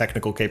lack the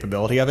technical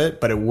capability of it.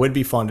 But it would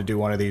be fun to do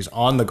one of these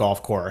on the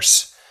golf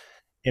course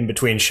in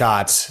between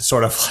shots,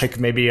 sort of like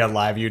maybe a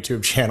live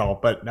YouTube channel,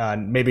 but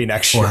maybe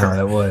next year. Wow,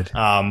 that would.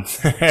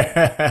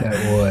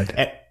 That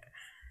would.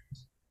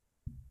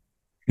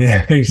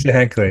 Yeah,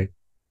 exactly.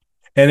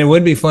 And it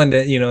would be fun to,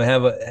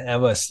 have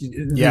a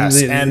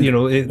yes, and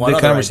the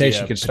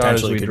conversation could start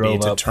as we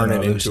drove up. To turn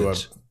it into a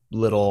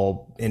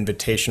little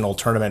invitational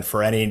tournament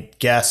for any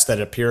guests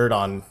that appeared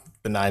on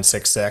the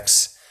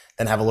 966,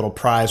 and have a little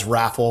prize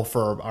raffle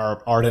for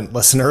our ardent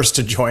listeners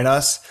to join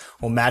us.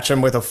 We'll match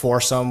them with a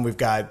foursome. We've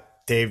got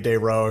Dave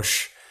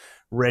DeRoche,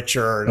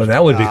 Richard. Oh,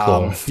 that would be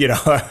cool.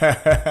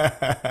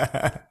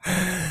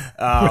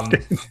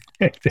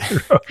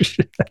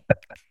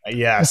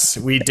 Yes,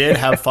 we did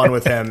have fun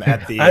with him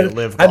at the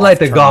Live Golf I'd like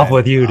to golf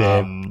with you,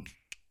 Dave.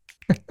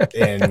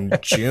 In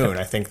June,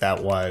 I think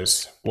that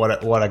was.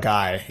 What a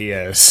guy he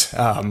is.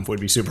 Would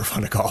be super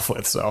fun to golf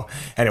with. So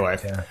anyway,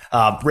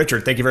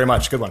 Richard, thank you very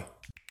much. Good one.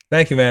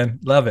 Thank you, man.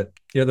 Love it.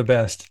 You're the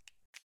best.